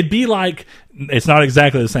 It'd be like, it's not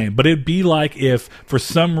exactly the same, but it'd be like if for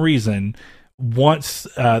some reason once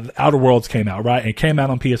Outer Worlds came out, right? It came out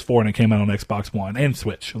on PS4 and it came out on Xbox One and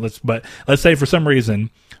Switch. But let's say for some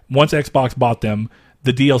reason, once Xbox bought them,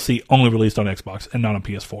 the DLC only released on Xbox and not on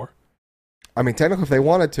PS4. I mean, technically, if they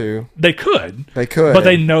wanted to, they could. But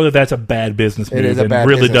they know that that's a bad business move and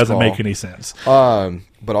really doesn't make any sense.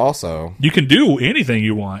 But also, you can do anything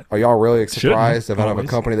you want. Are y'all really surprised about a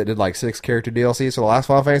company that did like 6 character DLCs for the last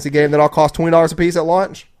Final Fantasy game that all cost $20 a piece at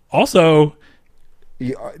launch? Also,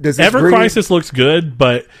 Ever Crisis looks good,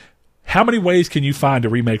 but how many ways can you find to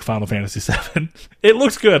remake Final Fantasy VII? It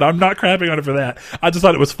looks good. I'm not crapping on it for that. I just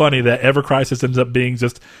thought it was funny that Ever Crisis ends up being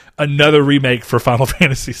just another remake for Final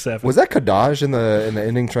Fantasy VII. Was that Kadaj in the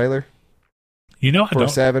ending trailer? You know, I don't.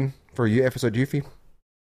 7 for episode Yuffie?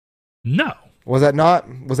 No. Was that not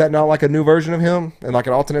like a new version of him and like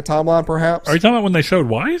an alternate timeline, perhaps? Are you talking about when they showed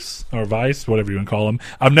Weiss or Vice, whatever you want to call him?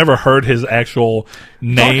 I've never heard his actual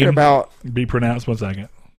name be pronounced. 1 second.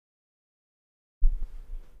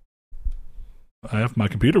 If my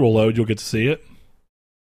computer will load, you'll get to see it.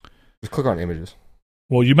 Just click on images.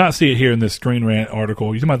 Well, you might see it here in this Screen Rant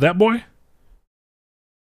article. You talking about that boy?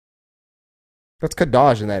 That's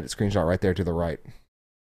Kadaj in that screenshot right there to the right.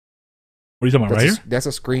 What are you talking about, right here? That's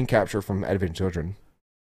a screen capture from Advent Children.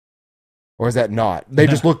 Or is that not? They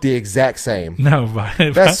just look the exact same. No.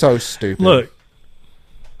 That's so stupid. Look,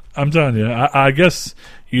 I'm telling you, I guess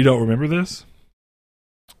you don't remember this.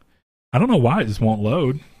 I don't know why it just won't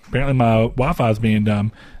load. Apparently my Wi-Fi is being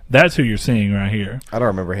dumb. That's who you're seeing right here. I don't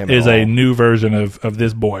remember him is at all. A new version of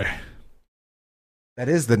this boy. That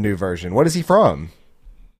is the new version. What is he from?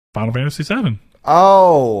 Final Fantasy VII.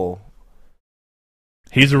 Oh.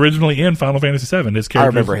 He's originally in Final Fantasy VII. His character, I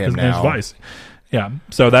remember him now. His Vice. Yeah,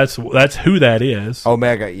 so that's who that is.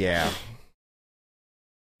 Omega, yeah.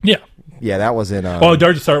 Yeah. Yeah, that was in...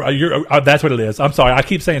 Dirge of Cerberus. That's what it is. I'm sorry. I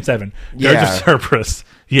keep saying 7. Dirge of Cerberus.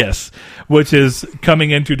 Yes. Which is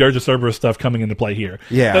coming into Dirge of Cerberus stuff coming into play here.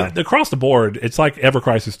 Yeah. Across the board, it's like Ever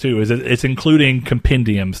Crisis 2. It's including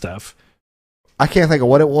compendium stuff. I can't think of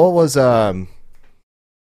what was...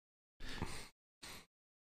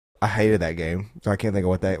 I hated that game, so I can't think of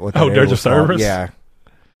what that Dirge of Cerberus? Yeah.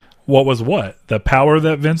 What was what? The power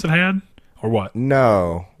that Vincent had? Or what?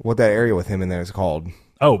 No. What that area with him in there is called.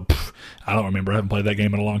 Oh, I don't remember. I haven't played that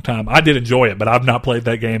game in a long time. I did enjoy it, but I've not played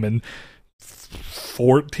that game in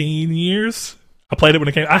 14 years. I played it when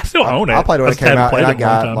it came. I still own it. I played it when it came out, and I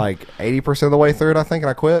got like 80% of the way through it, I think,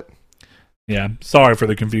 and I quit. Yeah, sorry for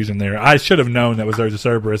the confusion there. I should have known that was Dirge of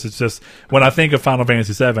Cerberus. It's just, when I think of Final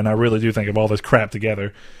Fantasy VII, I really do think of all this crap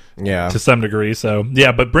together. Yeah. To some degree. So,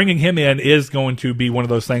 yeah, but bringing him in is going to be one of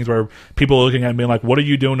those things where people are looking at him being like, what are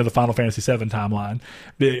you doing to the Final Fantasy VII timeline?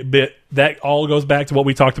 But that all goes back to what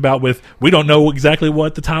we talked about with, we don't know exactly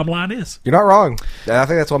what the timeline is. You're not wrong. And I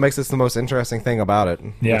think that's what makes this the most interesting thing about it.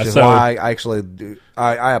 Yeah, which is why I actually,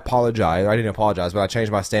 I apologize. I didn't apologize, but I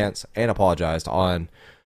changed my stance and apologized on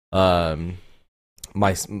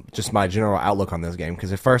my general outlook on this game.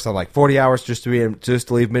 Because at first I'm like, 40 hours just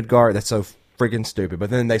to leave Midgard, that's so freaking stupid.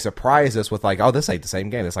 But then they surprise us with like, oh, this ain't the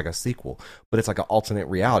same game. It's like a sequel, but it's like an alternate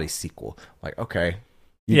reality sequel. Like, okay.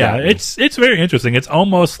 Yeah, it's very interesting. It's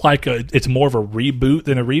almost like it's more of a reboot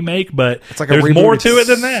than a remake, but it's like there's more to it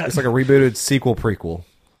than that. It's like a rebooted sequel prequel.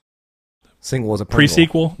 Single is a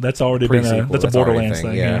pre-sequel. That's already been that's a Borderlands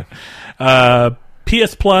thing. Yeah.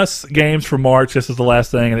 PS Plus games for March. This is the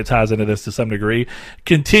last thing, and it ties into this to some degree.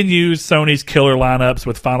 Continues Sony's killer lineups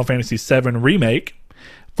with Final Fantasy VII Remake,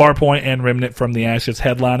 Farpoint, and Remnant from the Ashes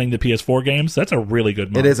headlining the PS4 games. That's a really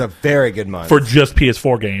good month. It is a very good month. For just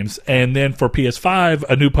PS4 games. And then for PS5,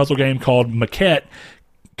 a new puzzle game called Maquette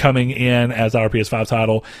coming in as our PS5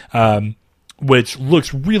 title, which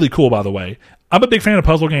looks really cool, by the way. I'm a big fan of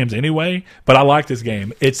puzzle games anyway, but I like this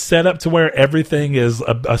game. It's set up to where everything is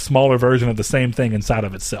a smaller version of the same thing inside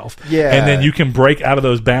of itself. Yeah. And then you can break out of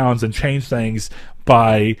those bounds and change things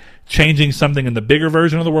by changing something in the bigger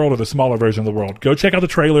version of the world or the smaller version of the world. Go check out the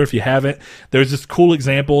trailer if you haven't. There's just cool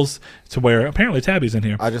examples to where apparently Tabby's in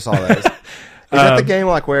here. I just saw that. Is that the game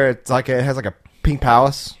like where it's like it has like a pink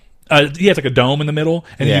palace? Yeah, it's like a dome in the middle,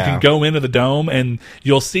 and you Yeah. can go into the dome, and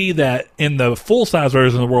you'll see that in the full-size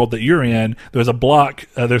version of the world that you're in, there's a block,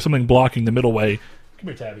 there's something blocking the middle way. Come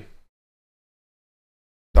here, Tabby.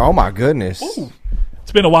 Oh my goodness. Ooh.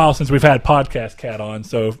 It's been a while since we've had Podcast Cat on,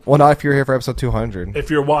 so Well, not if you're here for episode 200. if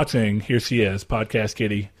you're watching, here she is, Podcast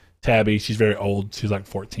Kitty, Tabby. She's very old. She's like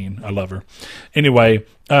 14. I love her. Anyway,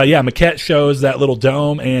 Maquette shows that little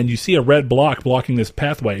dome, and you see a red block blocking this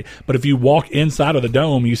pathway. But if you walk inside of the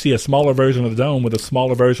dome, you see a smaller version of the dome with a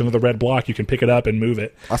smaller version of the red block. You can pick it up and move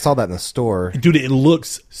it. I saw that in the store. Dude, it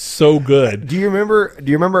looks so good. Do you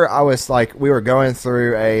remember I was like, we were going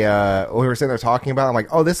through we were sitting there talking about it. I'm like,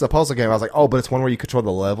 oh, this is a puzzle game. I was like, oh, but it's one where you control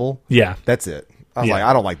the level. Yeah. That's it. I was Yeah. like,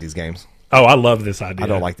 I don't like these games. Oh, I love this idea. I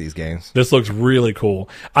don't like these games. This looks really cool.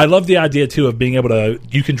 I love the idea too of being able to.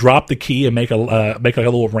 You can drop the key and make like a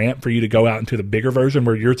little ramp for you to go out into the bigger version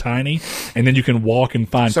where you're tiny, and then you can walk and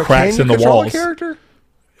find So cracks can in you the control walls. a character?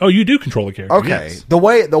 Oh, you do control the character. Okay. Yes. The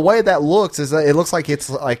way that looks is that it looks like it's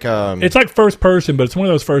like It's like first person, but it's one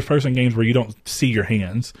of those first person games where you don't see your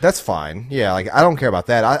hands. that's fine. Yeah, like I don't care about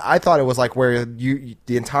that. I thought it was like where the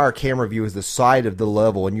entire camera view is the side of the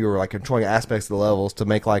level, and you were like controlling aspects of the levels to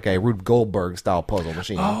make like a Rube Goldberg style puzzle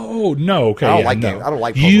machine. Oh no! Okay, I don't yeah, like no. games. I don't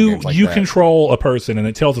like puzzle you. games like you that. control a person, and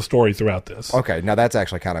it tells a story throughout this. Okay, now that's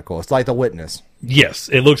actually kind of cool. It's like The Witness. Yes,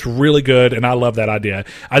 it looks really good, and I love that idea.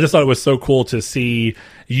 I just thought it was so cool to see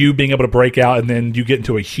you being able to break out, and then you get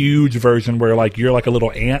into a huge version where like you're like a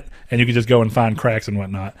little ant, and you can just go and find cracks and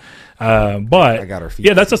whatnot. But I got her feet.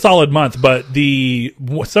 yeah, that's a solid month. But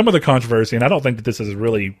some of the controversy, and I don't think that this is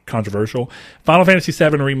really controversial. Final Fantasy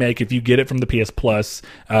VII Remake, if you get it from the PS Plus,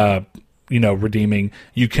 redeeming,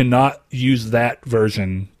 you cannot use that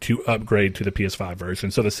version to upgrade to the PS5 version.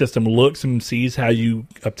 So the system looks and sees how you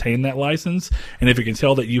obtain that license, and if it can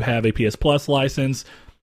tell that you have a PS Plus license,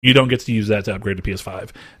 you don't get to use that to upgrade to PS5.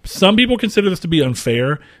 Some people consider this to be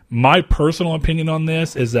unfair. My personal opinion on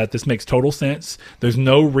this is that this makes total sense. There's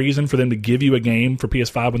no reason for them to give you a game for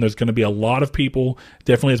PS5 when there's going to be a lot of people,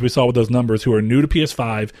 definitely as we saw with those numbers, who are new to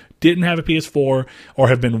PS5, didn't have a PS4, or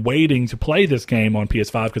have been waiting to play this game on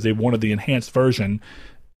PS5 because they wanted the enhanced version.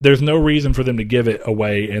 There's no reason for them to give it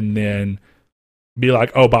away and then be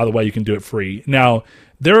like, oh, by the way, you can do it free. Now,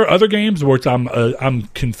 there are other games which I'm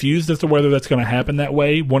confused as to whether that's going to happen that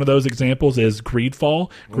way. One of those examples is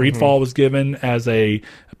Greedfall. Greedfall was given as a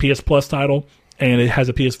PS Plus title, and it has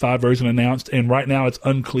a PS5 version announced. And right now, it's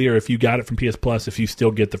unclear if you got it from PS Plus if you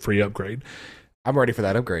still get the free upgrade. I'm ready for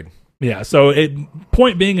that upgrade. Yeah, so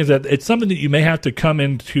point being is that it's something that you may have to come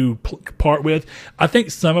into part with. I think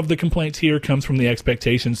some of the complaints here comes from the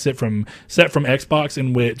expectations set from Xbox,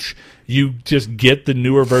 in which you just get the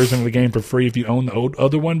newer version of the game for free if you own the old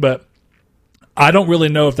other one, but I don't really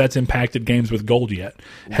know if that's impacted games with gold yet.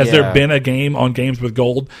 Has there been a game on games with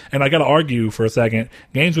gold? And I got to argue for a second.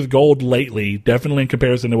 Games with gold lately, definitely in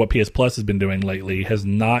comparison to what PS Plus has been doing lately, has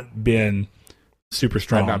not been super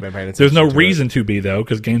strong. I've not been paying attention There's no to reason to be, though,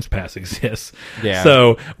 because Games Pass exists. Yeah.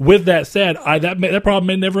 So with that said, that problem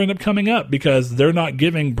may never end up coming up because they're not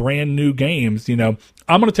giving brand new games. I'm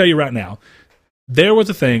going to tell you right now. There was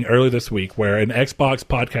a thing earlier this week where an Xbox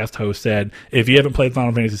podcast host said, if you haven't played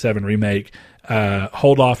Final Fantasy VII Remake,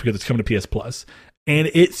 hold off because it's coming to PS Plus.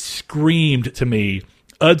 And it screamed to me,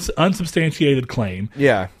 unsubstantiated claim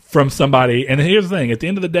from somebody. And here's the thing. At the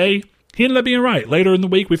end of the day, he ended up being right. Later in the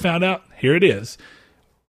week, we found out, here it is.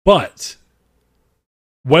 But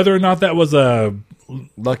whether or not that was a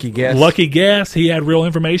lucky guess, he had real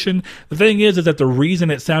information. The thing is that the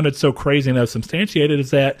reason it sounded so crazy and unsubstantiated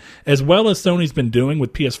is that, as well as Sony's been doing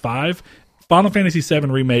with PS5, Final Fantasy VII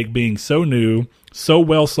Remake being so new, so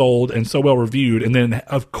well sold, and so well reviewed, and then,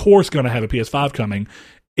 of course, going to have a PS5 coming,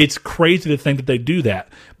 it's crazy to think that they do that.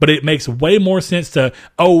 But it makes way more sense to,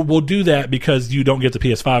 we'll do that because you don't get the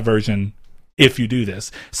PS5 version if you do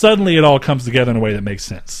this. Suddenly it all comes together in a way that makes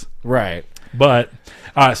sense. Right. But,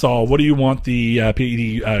 all right, Saul, what do you want the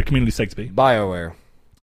community stake to be? BioWare.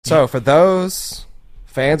 So for those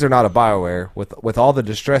fans are not of BioWare, with all the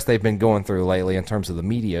distress they've been going through lately in terms of the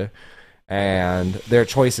media and their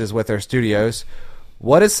choices with their studios,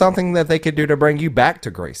 what is something that they could do to bring you back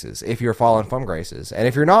to Graces if you're falling from Graces? And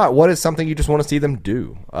if you're not, what is something you just want to see them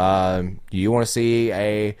do? Do you want to see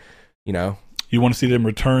You want to see them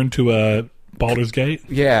return to a Baldur's Gate.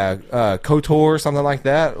 Yeah, KOTOR, something like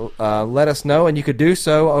that, let us know. And you could do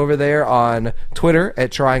so over there on Twitter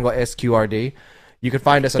at Triangle SQRD. You can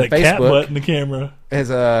find us on That Facebook. cat butt in the camera.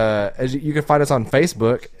 As you can find us on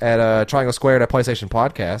Facebook at Triangle Squared at PlayStation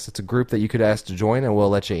Podcast. It's a group that you could ask to join, and we'll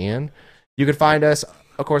let you in. You can find us,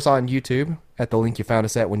 of course, on YouTube at the link you found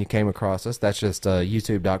us at when you came across us. That's just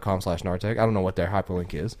youtube.com/Nartech. I don't know what their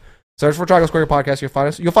hyperlink is. Search for Triangle Squared Podcast. You'll find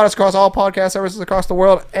us. You'll find us across all podcast services across the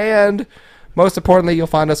world, and most importantly, you'll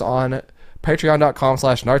find us on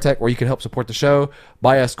patreon.com/Nartech, where you can help support the show,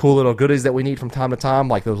 buy us cool little goodies that we need from time to time,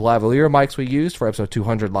 like those lavalier mics we used for episode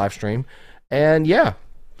 200 live stream. And yeah.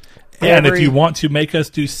 And if you want to make us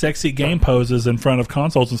do sexy game poses in front of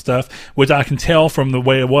consoles and stuff, which I can tell from the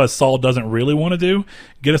way it was, Saul doesn't really want to do,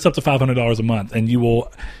 get us up to $500 a month, and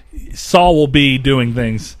Saul will be doing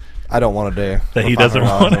things I don't want to do that he doesn't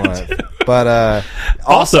want to do. But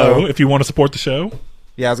also, if you want to support the show,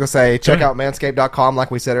 yeah, I was going to say, check out manscaped.com,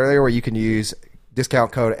 like we said earlier, where you can use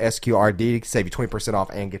discount code SQRD to save you 20% off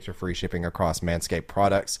and get your free shipping across Manscaped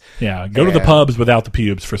products. Yeah, go to the pubs without the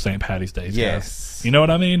pubes for St. Patty's Day. Yes. Guys. You know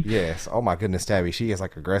what I mean? Yes. Oh, my goodness, Tabby. She is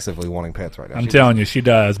like aggressively wanting pets right now. I'm telling you, she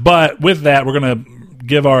does. But with that, we're going to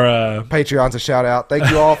give our Patreons a shout out. Thank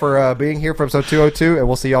you all for being here for episode 202, and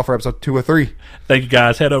we'll see y'all for episode 203. Thank you,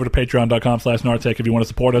 guys. Head over to patreon.com/Nartech if you want to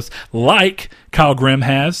support us, like Kyle Grimm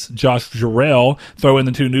has, Josh Jarrell. Throw in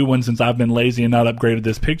the 2 new ones since I've been lazy and not upgraded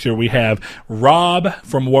this picture. We have Rob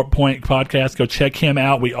from Warp Point Podcast. Go check him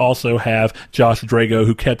out. We also have Josh Drago,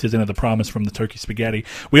 who kept his end of the promise from the turkey spaghetti.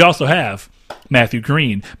 We also have Matthew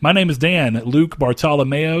Green. My name is Dan. Luke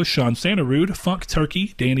Bartolomeo, Sean Santarude, Funk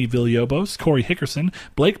Turkey, Danny Villalobos, Corey Hickerson,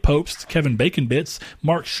 Blake Popes, Kevin Bacon Bits,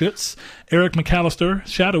 Mark Schutz, Eric McAllister,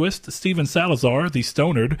 Shadowist, Steven Salazar, The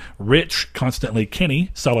Stonard, Rich, Constantly Kenny,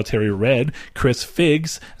 Solitary Red, Chris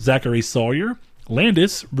Figs, Zachary Sawyer,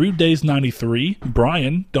 Landis, Rude Days 93,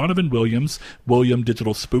 Brian, Donovan Williams, William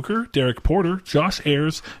Digital Spooker, Derek Porter, Josh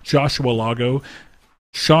Ayers, Joshua Lago,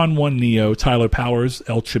 Sean One Neo, Tyler Powers,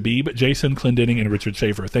 El Chabib, Jason Clendenning, and Richard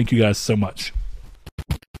Schaefer. Thank you guys so much.